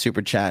 $4.99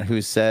 super chat.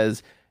 Who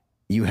says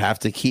you have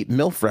to keep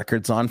MILF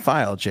records on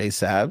file? J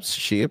Sabs,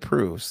 she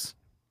approves.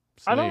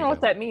 I don't know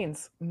what that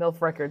means,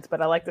 MILF records,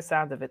 but I like the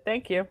sound of it.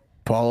 Thank you.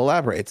 Paul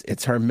elaborates.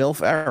 It's her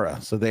MILF era.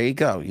 So there you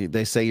go.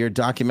 They say you're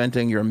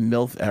documenting your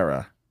MILF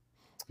era.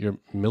 Your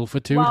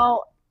milfitude?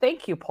 Well,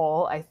 thank you,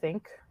 Paul. I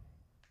think.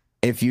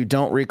 If you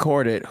don't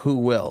record it, who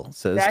will?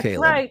 Says That's Kaylin.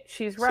 right.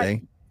 She's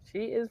right. See?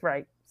 She is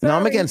right. No,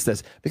 I'm Sorry. against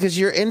this because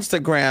your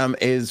Instagram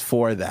is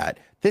for that.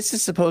 This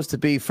is supposed to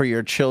be for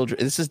your children.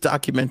 This is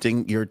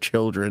documenting your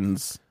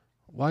children's.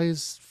 Why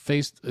is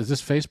this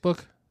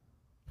Facebook?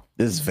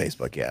 This is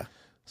Facebook, yeah.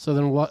 So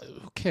then what?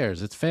 Who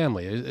cares? It's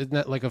family. Isn't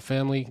that like a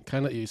family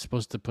kind of? You're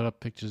supposed to put up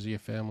pictures of your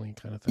family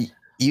kind of thing.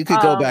 You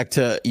could go back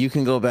to. You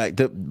can go back.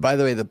 By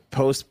the way, the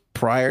post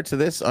prior to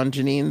this on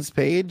Janine's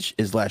page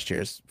is last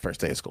year's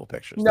first day of school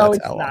pictures. No, That's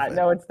it's how not. often.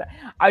 No, it's not.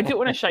 I do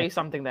want to show you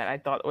something that I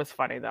thought was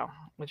funny though,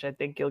 which I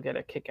think you'll get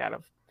a kick out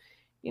of.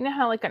 You know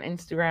how like on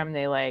Instagram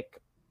they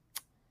like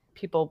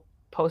people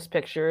post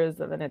pictures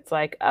and then it's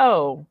like,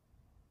 oh,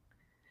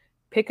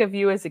 pick of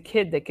you as a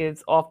kid that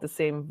gives off the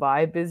same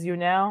vibe as you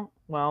now.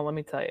 Well, let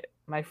me tell you,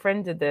 my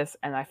friend did this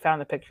and I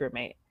found a picture of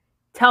me.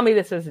 Tell me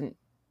this isn't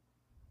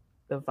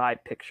the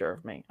vibe picture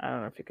of me. I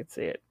don't know if you could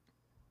see it.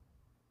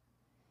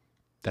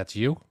 That's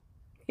you?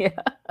 Yeah.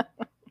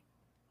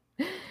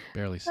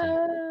 Barely see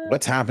it.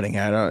 What's happening?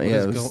 I don't. What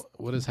Yeah. is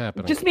what is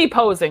happening? Just me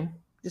posing.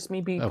 Just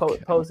me being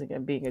Okay. posing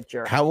and being a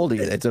jerk. How old are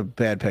you? It's a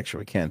bad picture.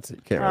 We can't really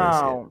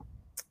see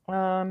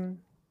it.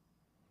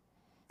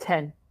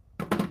 10.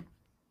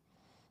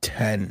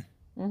 10.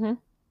 Mm-hmm.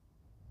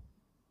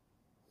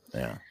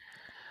 Yeah.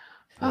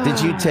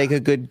 Did you take a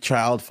good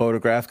child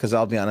photograph? Because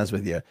I'll be honest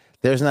with you,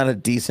 there's not a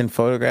decent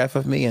photograph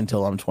of me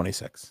until I'm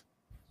 26.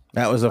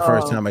 That was the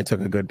first time I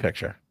took a good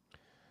picture.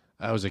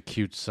 I was a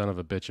cute son of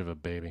a bitch of a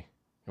baby.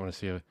 You want to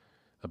see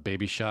a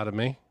baby shot of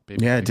me?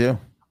 Baby Yeah, picture? I do.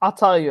 I'll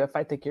tell you if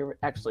I think you're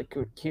actually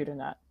cute or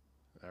not.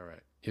 All right.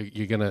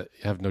 You're going to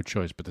have no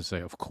choice but to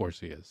say, of course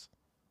he is.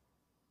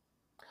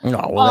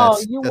 No, well,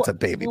 you that's were- a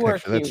baby you were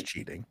picture. That's cute.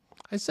 cheating.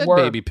 I said Word.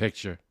 baby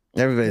picture.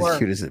 Everybody's Word.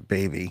 cute as a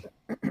baby.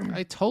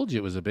 I told you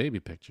it was a baby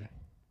picture.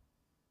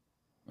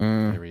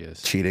 Mm, There he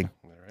is. cheating.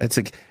 All right. It's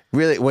a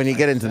really when you I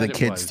get into the said it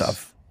kid was.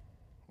 stuff.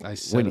 I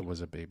said when it you-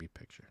 was a baby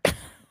picture.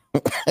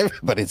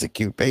 Everybody's a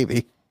cute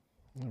baby.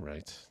 All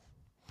right.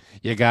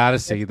 You got to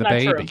see It's the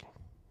not true. baby.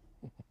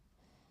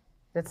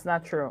 That's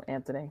not true,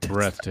 Anthony.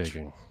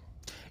 Breathtaking.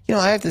 You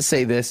know, I have to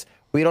say this: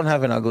 we don't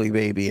have an ugly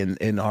baby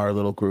in our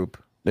little group.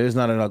 There's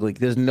not an ugly.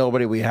 There's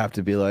nobody we have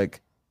to be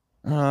like,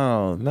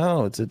 oh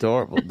no, it's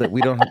adorable. That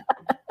we don't.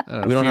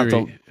 We don't have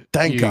to.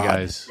 Thank few God.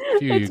 guys.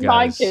 Few It's you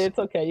my guys. kid. It's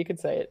okay. You can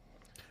say it.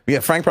 Yeah,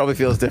 Frank probably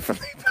feels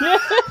differently.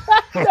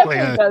 That's what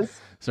he does.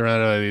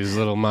 Surrounded by these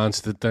little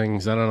monster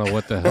things. I don't know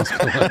what the hell's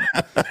going on.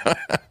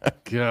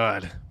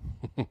 God.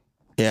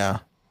 Yeah,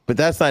 but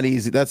that's not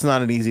easy. That's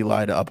not an easy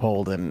lie to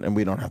uphold, and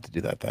we don't have to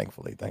do that.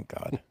 Thankfully, thank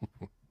God.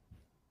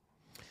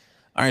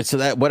 All right, so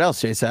that what else,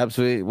 Jay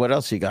Sabs? What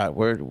else you got?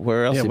 Where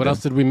else? Yeah, you what been?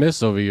 else did we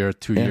miss over your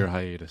 2-year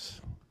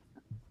hiatus?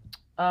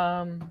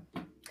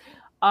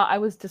 I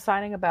was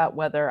deciding about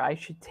whether I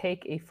should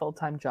take a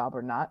full-time job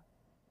or not.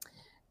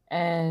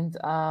 And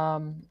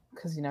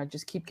because,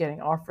 just keep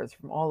getting offers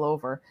from all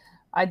over.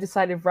 I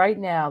decided right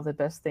now the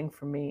best thing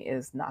for me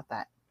is not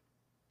that.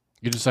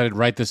 You decided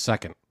right this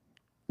second.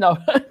 No,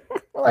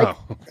 like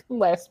Oh.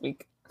 last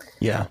week.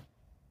 Yeah.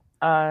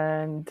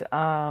 And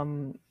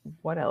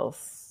what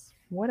else?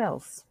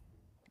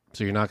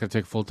 So you're not going to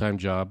take a full-time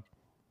job?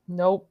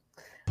 Nope.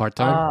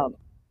 Part-time?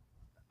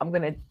 I'm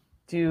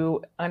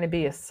gonna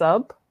be a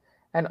sub,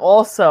 and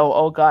also,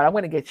 oh god, I'm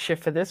gonna get shit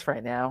for this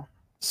right now.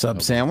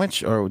 Sub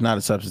sandwich or not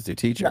a substitute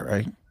teacher,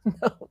 right?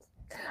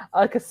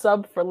 Like a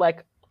sub for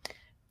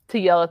to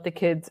yell at the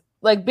kids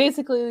Like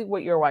basically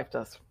what your wife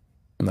does.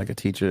 Like a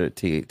teacher,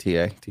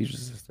 teacher's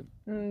assistant.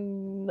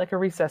 Like a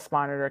recess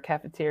monitor,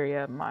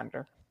 cafeteria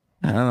monitor.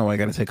 I don't know why I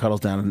got to take cuddles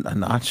down a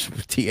notch.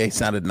 TA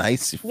sounded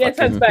nice. Yeah, it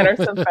sounds better.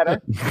 Sounds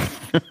better.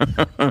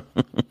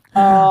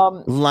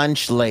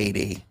 Lunch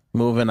lady.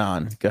 Moving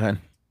on. Go ahead.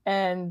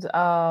 And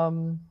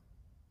I'm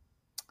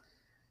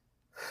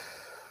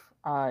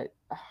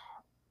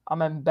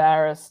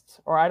embarrassed,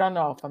 or I don't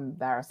know if I'm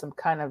embarrassed.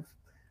 I don't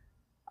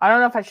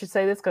know if I should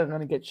say this because I'm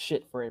going to get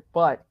shit for it,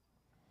 but.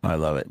 I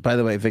love it. By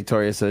the way,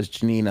 Victoria says,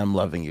 Janine, I'm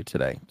loving you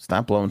today.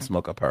 Stop blowing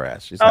smoke up her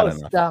ass. She's had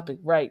enough. Stop it.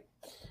 Right.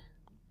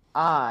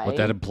 What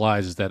that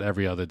implies is that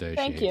every other day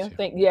Thank she you. hates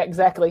you. Yeah,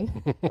 exactly.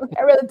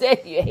 Every other day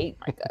you hate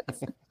my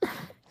guts.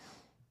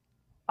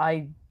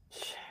 I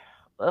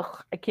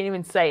can't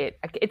even say it.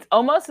 It's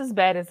almost as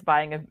bad as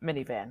buying a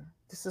minivan.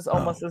 This is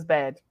almost as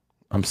bad.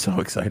 I'm so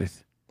excited.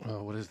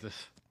 Oh, what is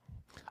this?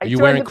 Are you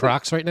wearing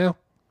Crocs right now?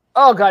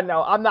 Oh God,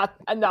 no! I'm not.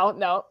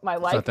 No. My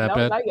life, not that no,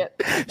 bad? not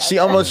yet. She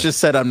almost just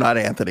said, "I'm not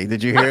Anthony."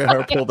 Did you hear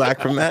her pull back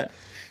from that?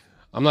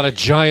 I'm not a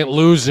giant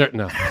loser.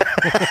 No.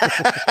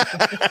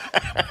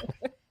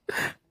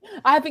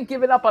 I haven't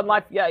given up on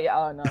life. Yeah.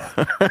 Oh no.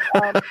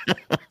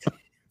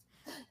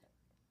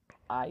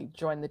 I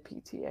joined the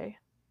PTA.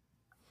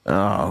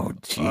 Oh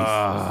Jesus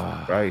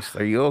Christ!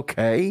 Are you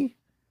okay?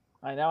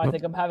 I know. I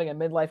think I'm having a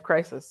midlife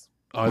crisis.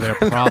 Are there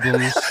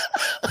problems?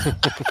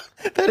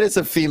 That is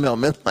a female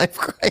midlife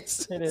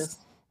crisis. It is.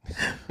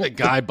 A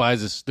guy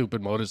buys a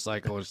stupid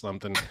motorcycle or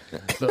something.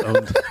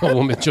 A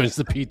woman joins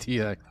the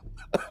PTA.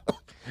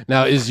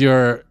 Now, is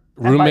your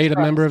roommate a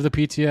member of the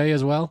PTA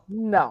as well?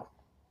 No.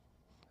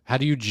 How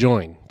do you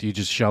join? Do you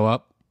just show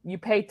up? You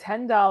pay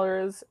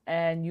 $10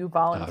 and you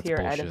volunteer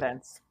at bullshit.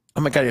 events.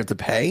 Oh my God! You have to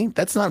pay?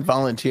 That's not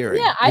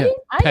volunteering. Yeah, I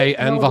pay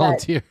didn't and know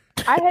volunteer.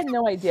 I had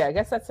no idea. I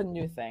guess that's a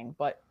new thing,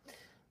 but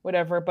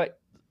whatever. But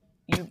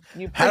you.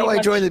 How do I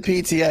join the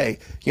PTA?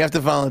 You have to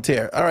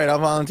volunteer. All right,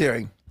 I'm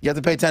volunteering. You have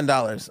to pay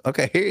 $10.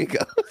 Okay, here you go.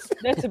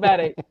 That's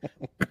about it.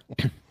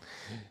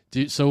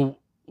 So,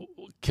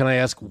 can I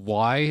ask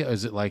why?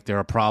 Is it like there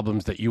are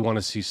problems that you want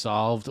to see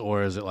solved,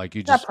 or is it like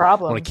you just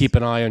want to keep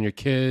an eye on your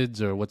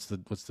kids, or what's the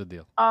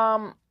deal?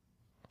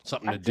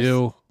 Something to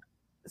do.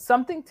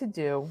 Something to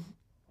do.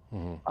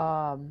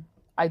 Mm-hmm.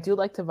 I do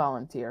like to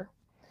volunteer.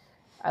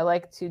 I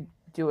like to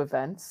do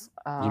events.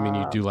 You mean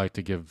you do like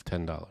to give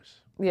 $10?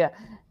 Yeah,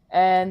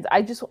 and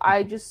I just,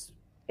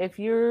 if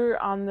you're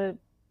on the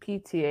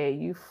PTA,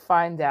 you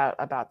find out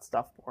about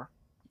stuff more.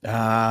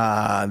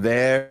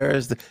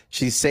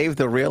 She saved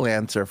the real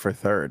answer for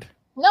third.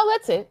 No,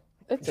 that's it.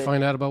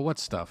 Find out about what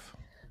stuff?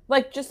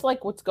 Like just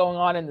like what's going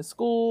on in the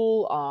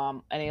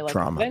school, any like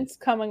Trauma. events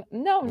coming.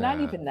 No, not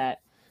even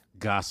that.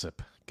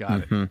 Gossip.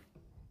 Got it.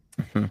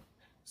 Mm-hmm.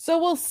 So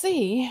we'll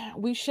see.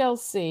 We shall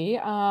see.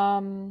 So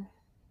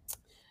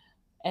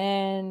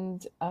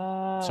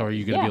are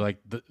you going to be like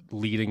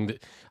leading the?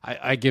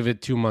 I give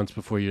it 2 months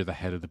before you're the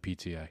head of the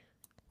PTA.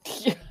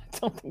 Yeah, I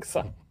don't think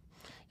so.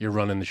 You're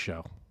running the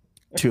show.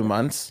 2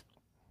 months.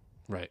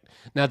 Right.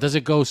 Now, does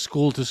it go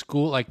school to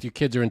school? Like your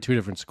kids are in 2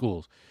 different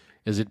schools.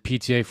 Is it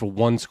PTA for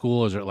one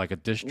school? Or is it like a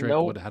district?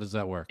 Nope. How does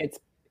that work? It's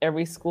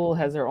every school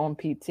has their own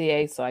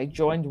PTA. So I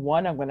joined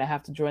one. I'm going to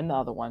have to join the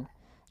other one.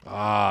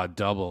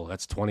 Double.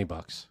 That's $20.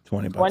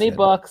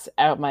 $20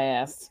 out my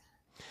ass.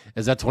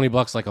 Is that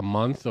 $20 like a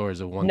month, or is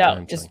it one No,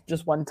 time?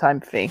 just one time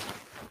fee.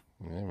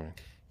 Yeah, right.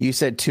 You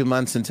said 2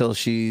 months until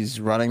she's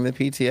running the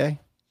PTA?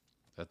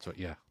 That's what,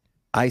 yeah.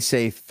 I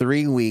say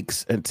 3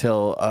 weeks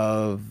until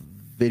a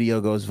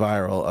video goes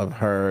viral of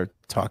her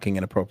talking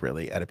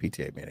inappropriately at a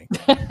PTA meeting.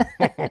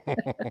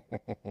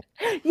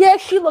 Yeah,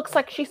 she looks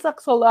like she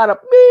sucks a lot of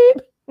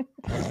beep.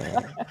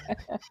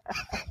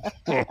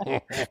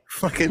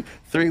 Fucking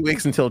 3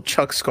 weeks until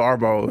Chuck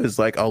Scarborough is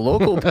like a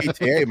local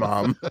PTA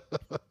mom.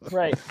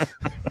 Right.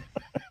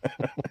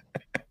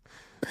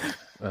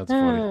 That's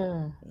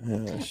funny.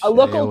 A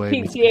local AOA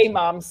PTA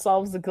mom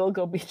solves the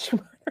Gilgo Beach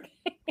murder.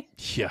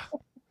 Yeah.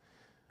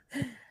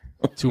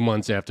 2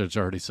 months after it's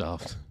already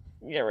solved.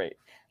 Yeah, right.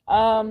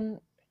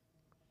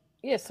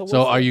 Yeah,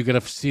 so are you going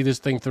to see this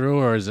thing through,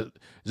 or is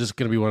this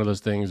going to be one of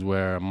those things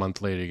where a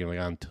month later you're going to be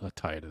like, I'm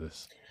tired of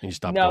this, and you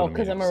stop? No,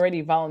 because I'm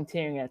already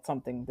volunteering at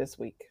something this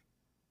week.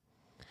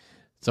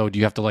 So do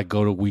you have to like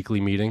go to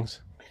weekly meetings?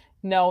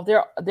 No,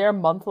 they're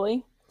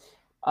monthly.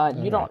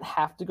 You don't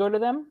have to go to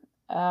them,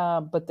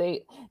 but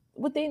they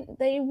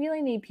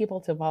really need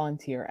people to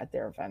volunteer at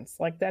their events.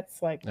 Like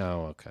that's like.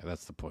 Oh, okay,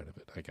 that's the point of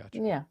it. I got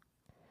you. Yeah.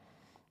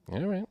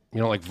 All right. You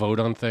don't like vote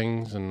on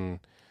things and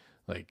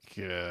like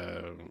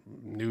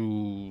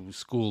new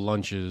school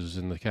lunches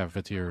in the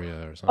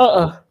cafeteria or something.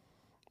 All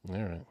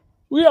right.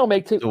 We don't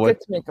get to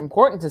make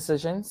important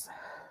decisions.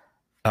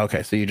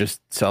 Okay, so you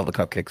just sell the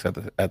cupcakes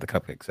at the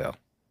cupcake sale.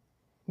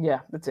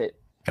 Yeah, that's it.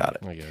 Got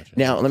it. I got you.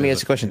 Now, let me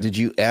ask you a question. Did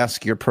you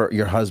ask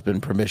your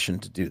husband permission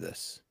to do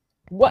this?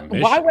 What?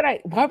 Why would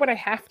I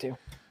have to?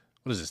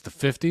 What is this? The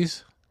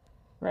 50s?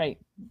 Right.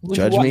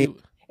 Judge me.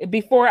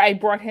 Before I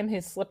brought him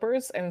his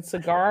slippers and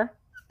cigar.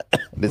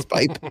 This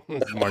pipe.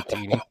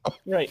 Martini.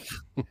 Right.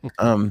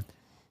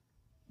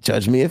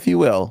 Judge me if you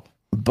will,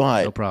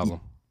 but No problem.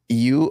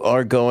 you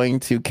are going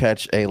to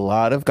catch a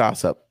lot of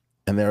gossip,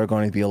 and there are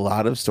going to be a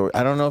lot of stories.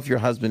 I don't know if your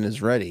husband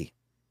is ready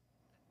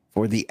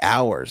for the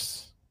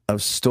hours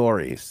of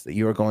stories that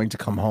you are going to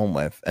come home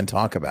with and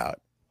talk about.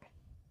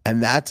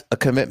 And that's a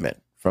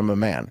commitment from a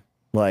man.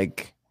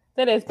 Like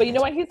that is, but you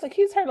know what?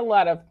 He's heard a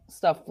lot of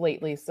stuff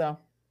lately, so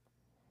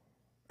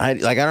I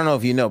don't know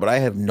if you know, but I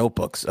have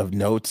notebooks of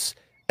notes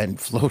and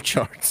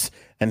flowcharts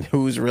and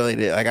who's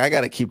really like I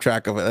got to keep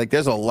track of it. Like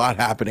there's a lot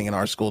happening in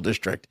our school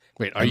district.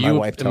 Wait, are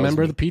you a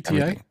member of the PTA?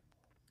 Everything.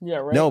 yeah,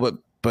 right. No,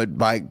 but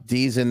by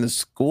Dee's in the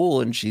school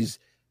and she's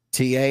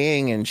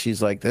TAing and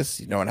she's like this,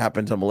 you know what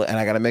happened to Melissa, and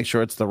I got to make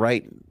sure it's the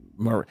right.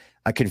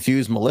 I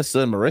confuse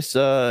Melissa and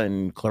Marissa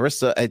and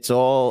Clarissa.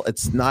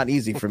 It's not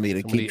easy for me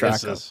to keep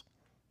track of.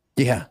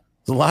 Yeah,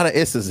 there's a lot of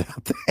isses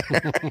out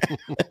there.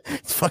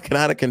 It's fucking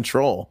out of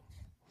control.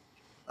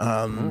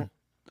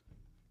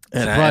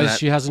 Surprised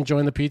she hasn't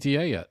joined the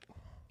PTA yet.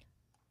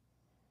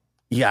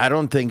 Yeah, I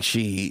don't think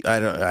she.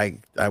 I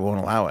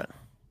won't allow it.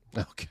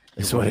 Okay.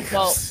 That's what it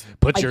Well, is.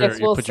 Put your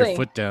we'll see.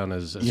 foot down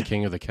as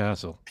king of the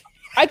castle.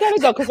 I gotta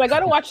go because I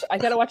gotta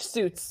watch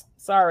Suits.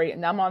 Sorry,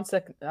 and I'm on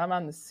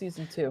the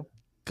season 2.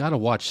 Gotta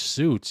watch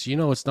Suits. You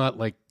know, it's not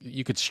like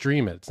you could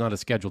stream it. It's not a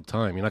scheduled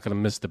time. You're not gonna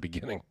miss the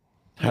beginning.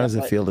 How does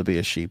it feel to be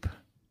a sheep?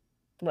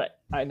 Right,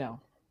 I know.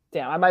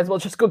 Damn, I might as well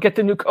just go get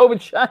the new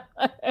COVID shot.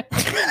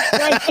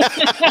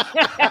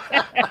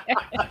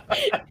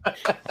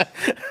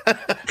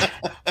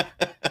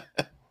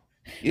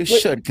 You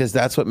should, because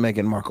that's what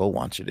Meghan Markle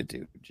wants you to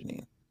do,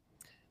 Janine.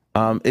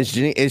 Is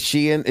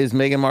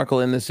Meghan Markle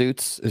in the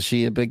Suits? Is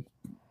she a big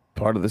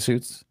part of the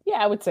Suits? Yeah,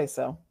 I would say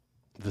so.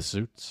 The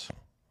Suits.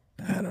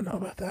 I don't know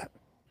about that.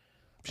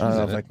 She's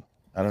in it.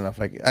 I don't know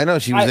if I. I know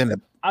she was in it.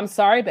 I'm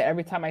sorry, but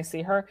every time I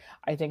see her,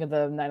 I think of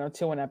the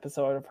 90210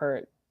 episode of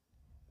her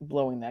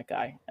blowing that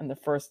guy in the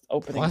first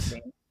opening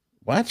scene.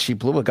 What? She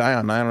blew a guy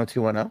on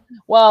 90210?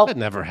 Well, That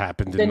never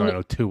happened in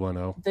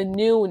 90210. the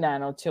new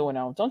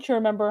 90210. Don't you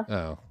remember?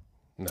 Oh,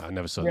 no, I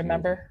never saw.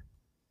 Remember?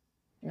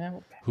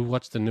 No. Who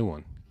watched the new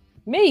one?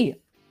 Me.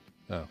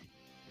 Oh,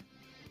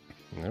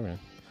 all right.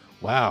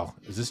 Wow,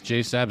 is this J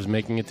Sabs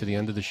making it to the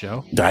end of the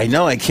show? I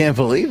know. I can't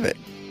believe it.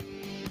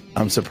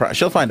 I'm surprised.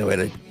 She'll find a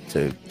way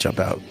to jump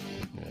out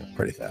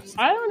pretty fast.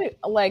 I don't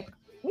like.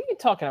 What are you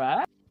talking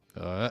about?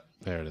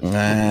 There it is.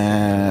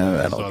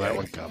 I saw that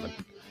one coming.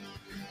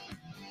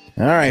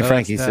 All right, So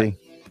Frankie that's C.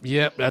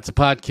 Yep, that's a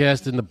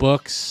podcast in the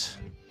books.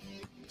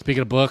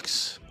 Speaking of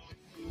books,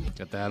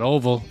 got that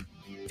Oval.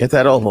 Get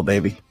that Oval,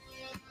 baby.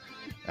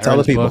 Tell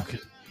the people. Book.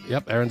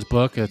 Yep, Erin's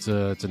book. It's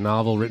a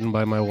novel written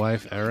by my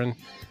wife, Erin.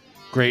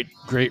 Great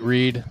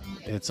read.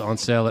 It's on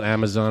sale at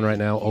Amazon right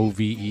now.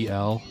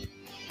 OVEL.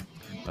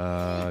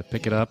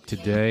 Pick it up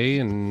today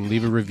and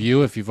leave a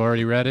review if you've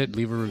already read it.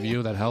 Leave a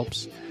review, that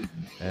helps,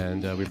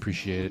 and we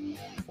appreciate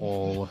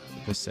all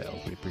the sales.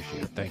 We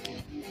appreciate it. Thank you.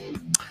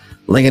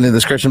 Link in the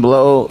description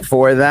below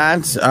for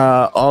that.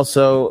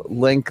 Also,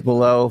 link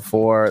below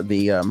for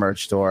the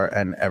merch store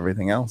and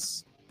everything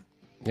else.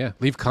 Yeah,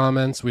 leave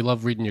comments. We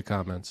love reading your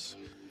comments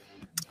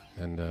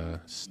and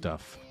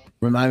stuff.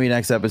 Remind me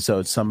next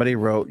episode. Somebody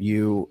wrote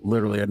you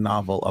literally a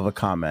novel of a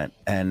comment,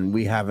 and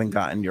we haven't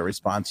gotten your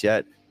response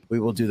yet. We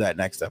will do that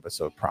next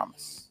episode.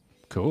 Promise.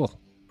 Cool.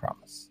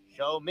 Promise.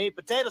 Show me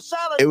potato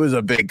salad. It was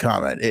a big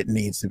comment. It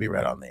needs to be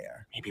read on the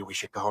air. Maybe we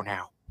should go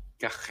now.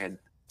 Go ahead.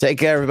 Take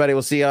care, everybody.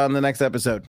 We'll see you on the next episode.